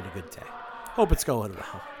hope you're having a good day. Hope it's going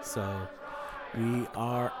well. So we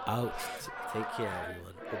are out. Take care,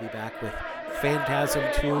 everyone. We'll be back with Phantasm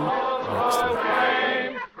 2 next week.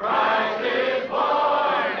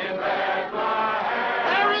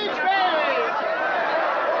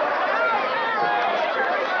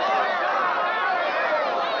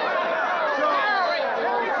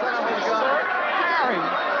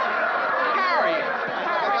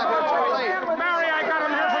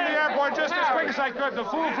 I could. The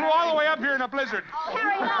fool flew all the way up here in a blizzard.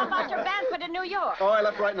 Harry, how about your banquet in New York? Oh, I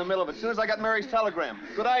left right in the middle of it. As soon as I got Mary's telegram.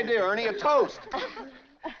 Good idea, Ernie. A toast.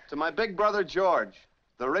 To my big brother, George,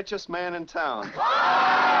 the richest man in town.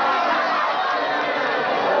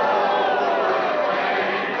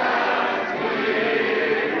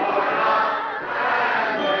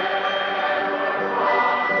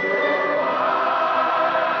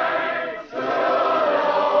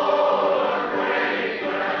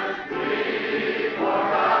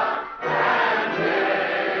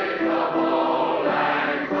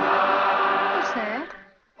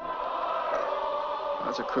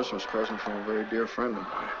 That's a Christmas present from a very dear friend of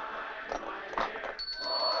mine.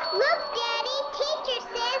 Look, Daddy, teacher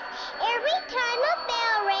says every time a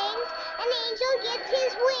bell rings, an angel gets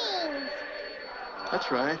his wings.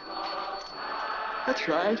 That's right. That's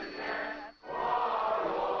right.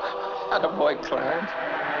 Attaboy, Clarence.